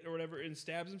ant or whatever and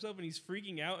stabs himself, and he's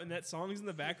freaking out, and that song is in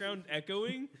the background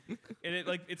echoing, and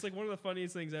it's like one of the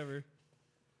funniest things ever.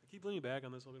 I keep leaning back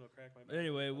on this, hoping it'll crack my But back.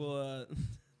 anyway, we'll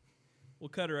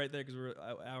cut it right there because we're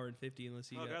an hour and 50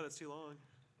 unless you Oh god, that's too long.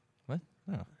 What?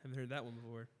 Oh. haven't heard that one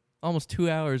before. Almost 2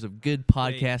 hours of good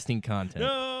podcasting content.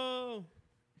 No.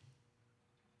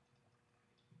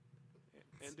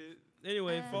 End it.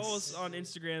 Anyway, follow us Yes. on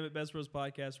Instagram at Best Bros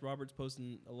Podcast. Robert's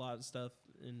posting a lot of stuff,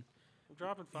 and I'm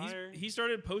dropping fire. he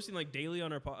started posting like daily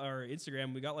on our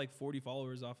Instagram. We got like 40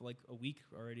 followers off like a week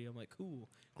already. I'm like, cool.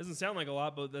 Doesn't sound like a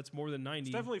lot, but that's more than 90.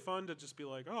 It's definitely fun to just be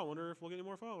like, oh, I wonder if we'll get any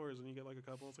more followers, and you get like a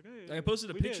couple. It's like, hey, I posted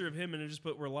a we picture did. of him and I just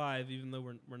put we're live, even though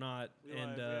we're not, We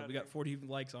and live, yeah, we got 40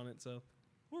 likes on it. So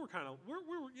We're kind of we're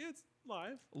yeah, it's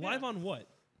live. live Yeah. on what?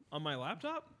 On my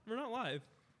laptop? We're not live.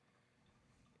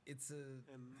 It's a.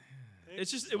 And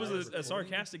It's just it was live a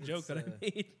sarcastic joke It's, that I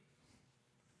made.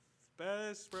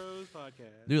 Best Bros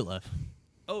Podcast. Do it live.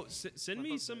 Oh, send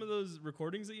me some of those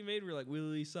recordings that you made. Where like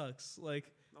Willie sucks.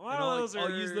 Like A lot and of those I'll are.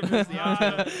 use them as the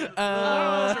outro. a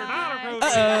lot of those are not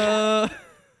appropriate. Uh,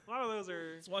 A lot of those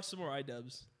are. Let's watch some more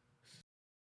iDubbbz.